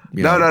for,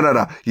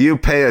 No. You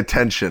pay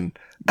attention.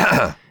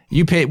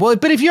 You pay. Well,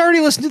 but if you already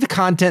listen to the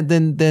content,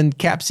 then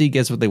Cap C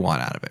gets what they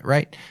want out of it,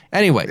 right?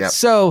 Anyway, Yep.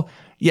 So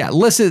yeah,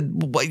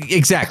 listen.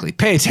 Exactly.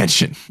 Pay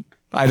attention.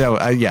 I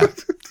know. Yeah.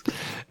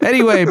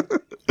 Anyway,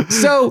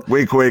 so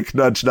wink, wink,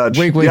 nudge, nudge.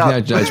 Wink, wink,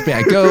 nudge, nudge.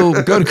 Yeah, go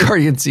to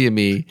Guardian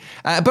CME.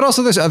 But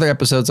also there's other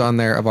episodes on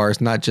there of ours,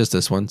 not just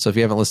this one. So if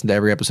you haven't listened to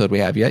every episode we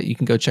have yet, you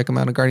can go check them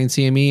out on Guardian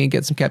CME and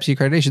get some Cap C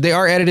accreditation. They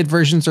are edited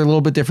versions. They're a little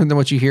bit different than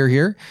what you hear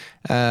here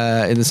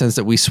in the sense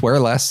that we swear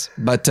less.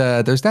 But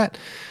there's that.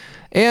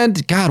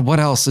 And God, what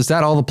else? Is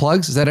that all the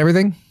plugs? Is that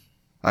everything?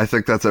 I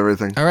think that's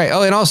everything. All right.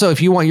 Oh, and also, if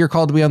you want your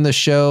call to be on this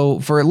show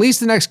for at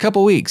least the next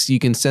couple weeks, you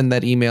can send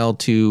that email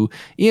to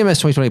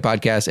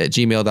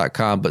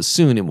ems2020podcast@gmail.com. But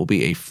soon it will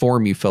be a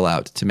form you fill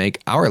out to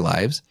make our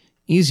lives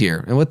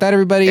easier. And with that,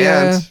 everybody,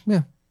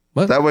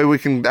 what? That way we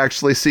can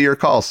actually see your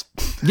calls.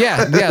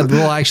 Yeah,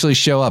 they'll actually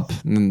show up.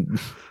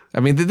 I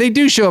mean, they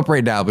do show up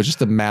right now, but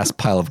just a mass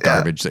pile of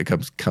garbage that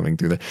comes coming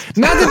through there.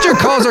 Not that your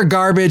calls are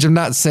garbage. I'm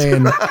not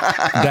saying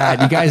that.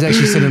 You guys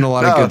actually send in a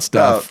lot of good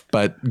stuff,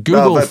 but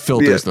Google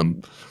filters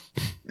them.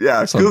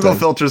 Yeah, sometimes. Google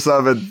filters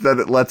them, and then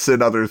it lets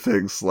in other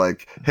things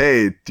like,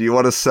 hey, do you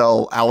want to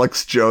sell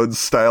Alex Jones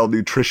style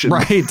nutrition?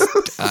 Right.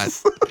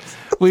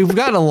 We've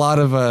got a lot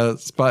of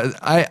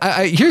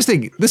here's the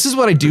thing. This is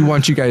what I do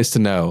want you guys to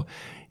know.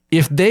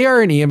 If they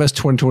are an EMS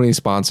 2020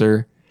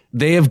 sponsor,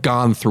 they have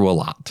gone through a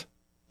lot.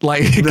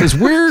 Like, because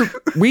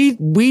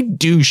we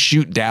do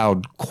shoot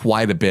down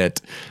quite a bit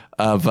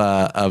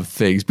of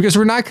things because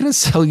we're not going to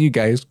sell you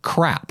guys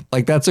crap.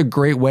 Like, that's a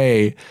great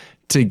way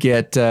to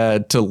get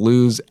to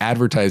lose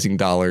advertising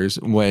dollars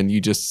when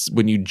you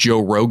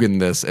Joe Rogan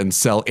this and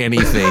sell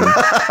anything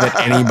that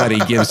anybody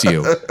gives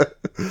you.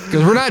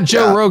 Because we're not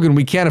Joe Rogan,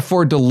 we can't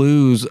afford to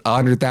lose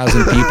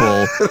 100,000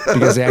 people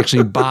because they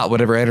actually bought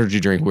whatever energy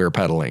drink we were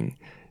peddling.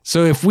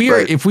 So if we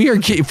are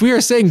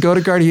saying go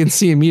to Guardian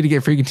CME to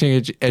get free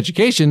continuing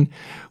education,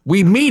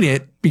 we mean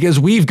it because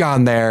we've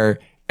gone there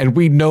and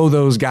we know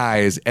those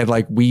guys and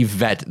like we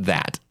vet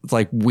that. It's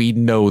like we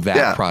know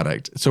that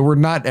product. So we're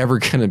not ever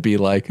going to be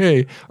like,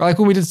 hey, or like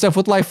when we did stuff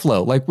with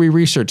LifeFlow, like we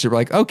researched it, we're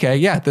like, okay,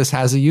 yeah, this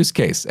has a use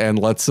case and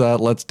let's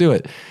do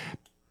it.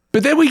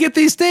 But then we get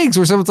these things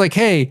where someone's like,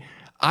 hey,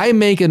 I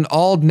make an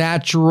all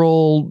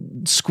natural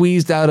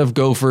squeezed out of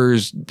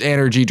Gophers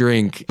energy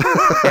drink.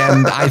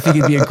 And I think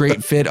it'd be a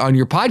great fit on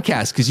your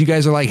podcast because you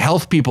guys are like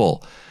health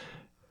people.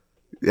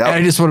 Yeah. And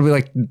I just want to be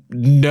like,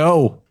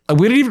 no,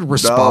 we didn't even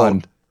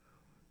respond.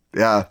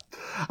 No. Yeah.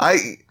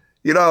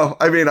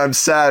 I'm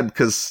sad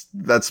because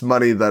that's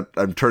money that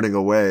I'm turning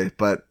away.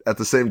 But at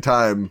the same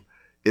time,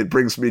 it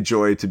brings me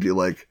joy to be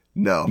like,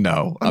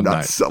 No, I'm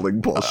not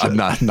selling bullshit. I'm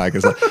not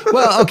gonna sell.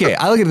 Well, okay.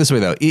 I look at it this way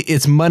though.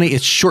 It's money.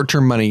 It's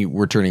short-term money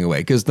we're turning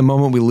away because the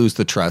moment we lose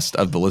the trust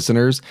of the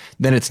listeners,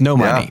 then it's no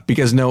money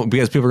because people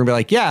are gonna be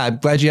like, yeah, I'm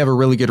glad you have a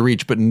really good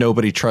reach, but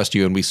nobody trusts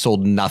you, and we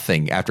sold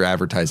nothing after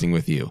advertising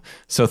with you.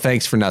 So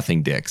thanks for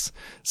nothing, dicks.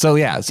 So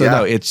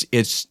no,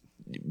 it's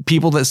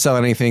people that sell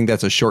anything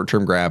that's a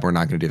short-term grab. We're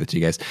not gonna do that to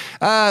you guys.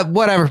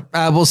 Whatever.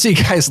 We'll see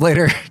you guys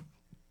later.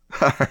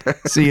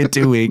 See you in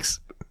 2 weeks.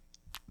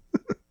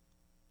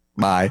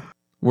 Bye.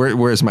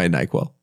 Where's my NyQuil?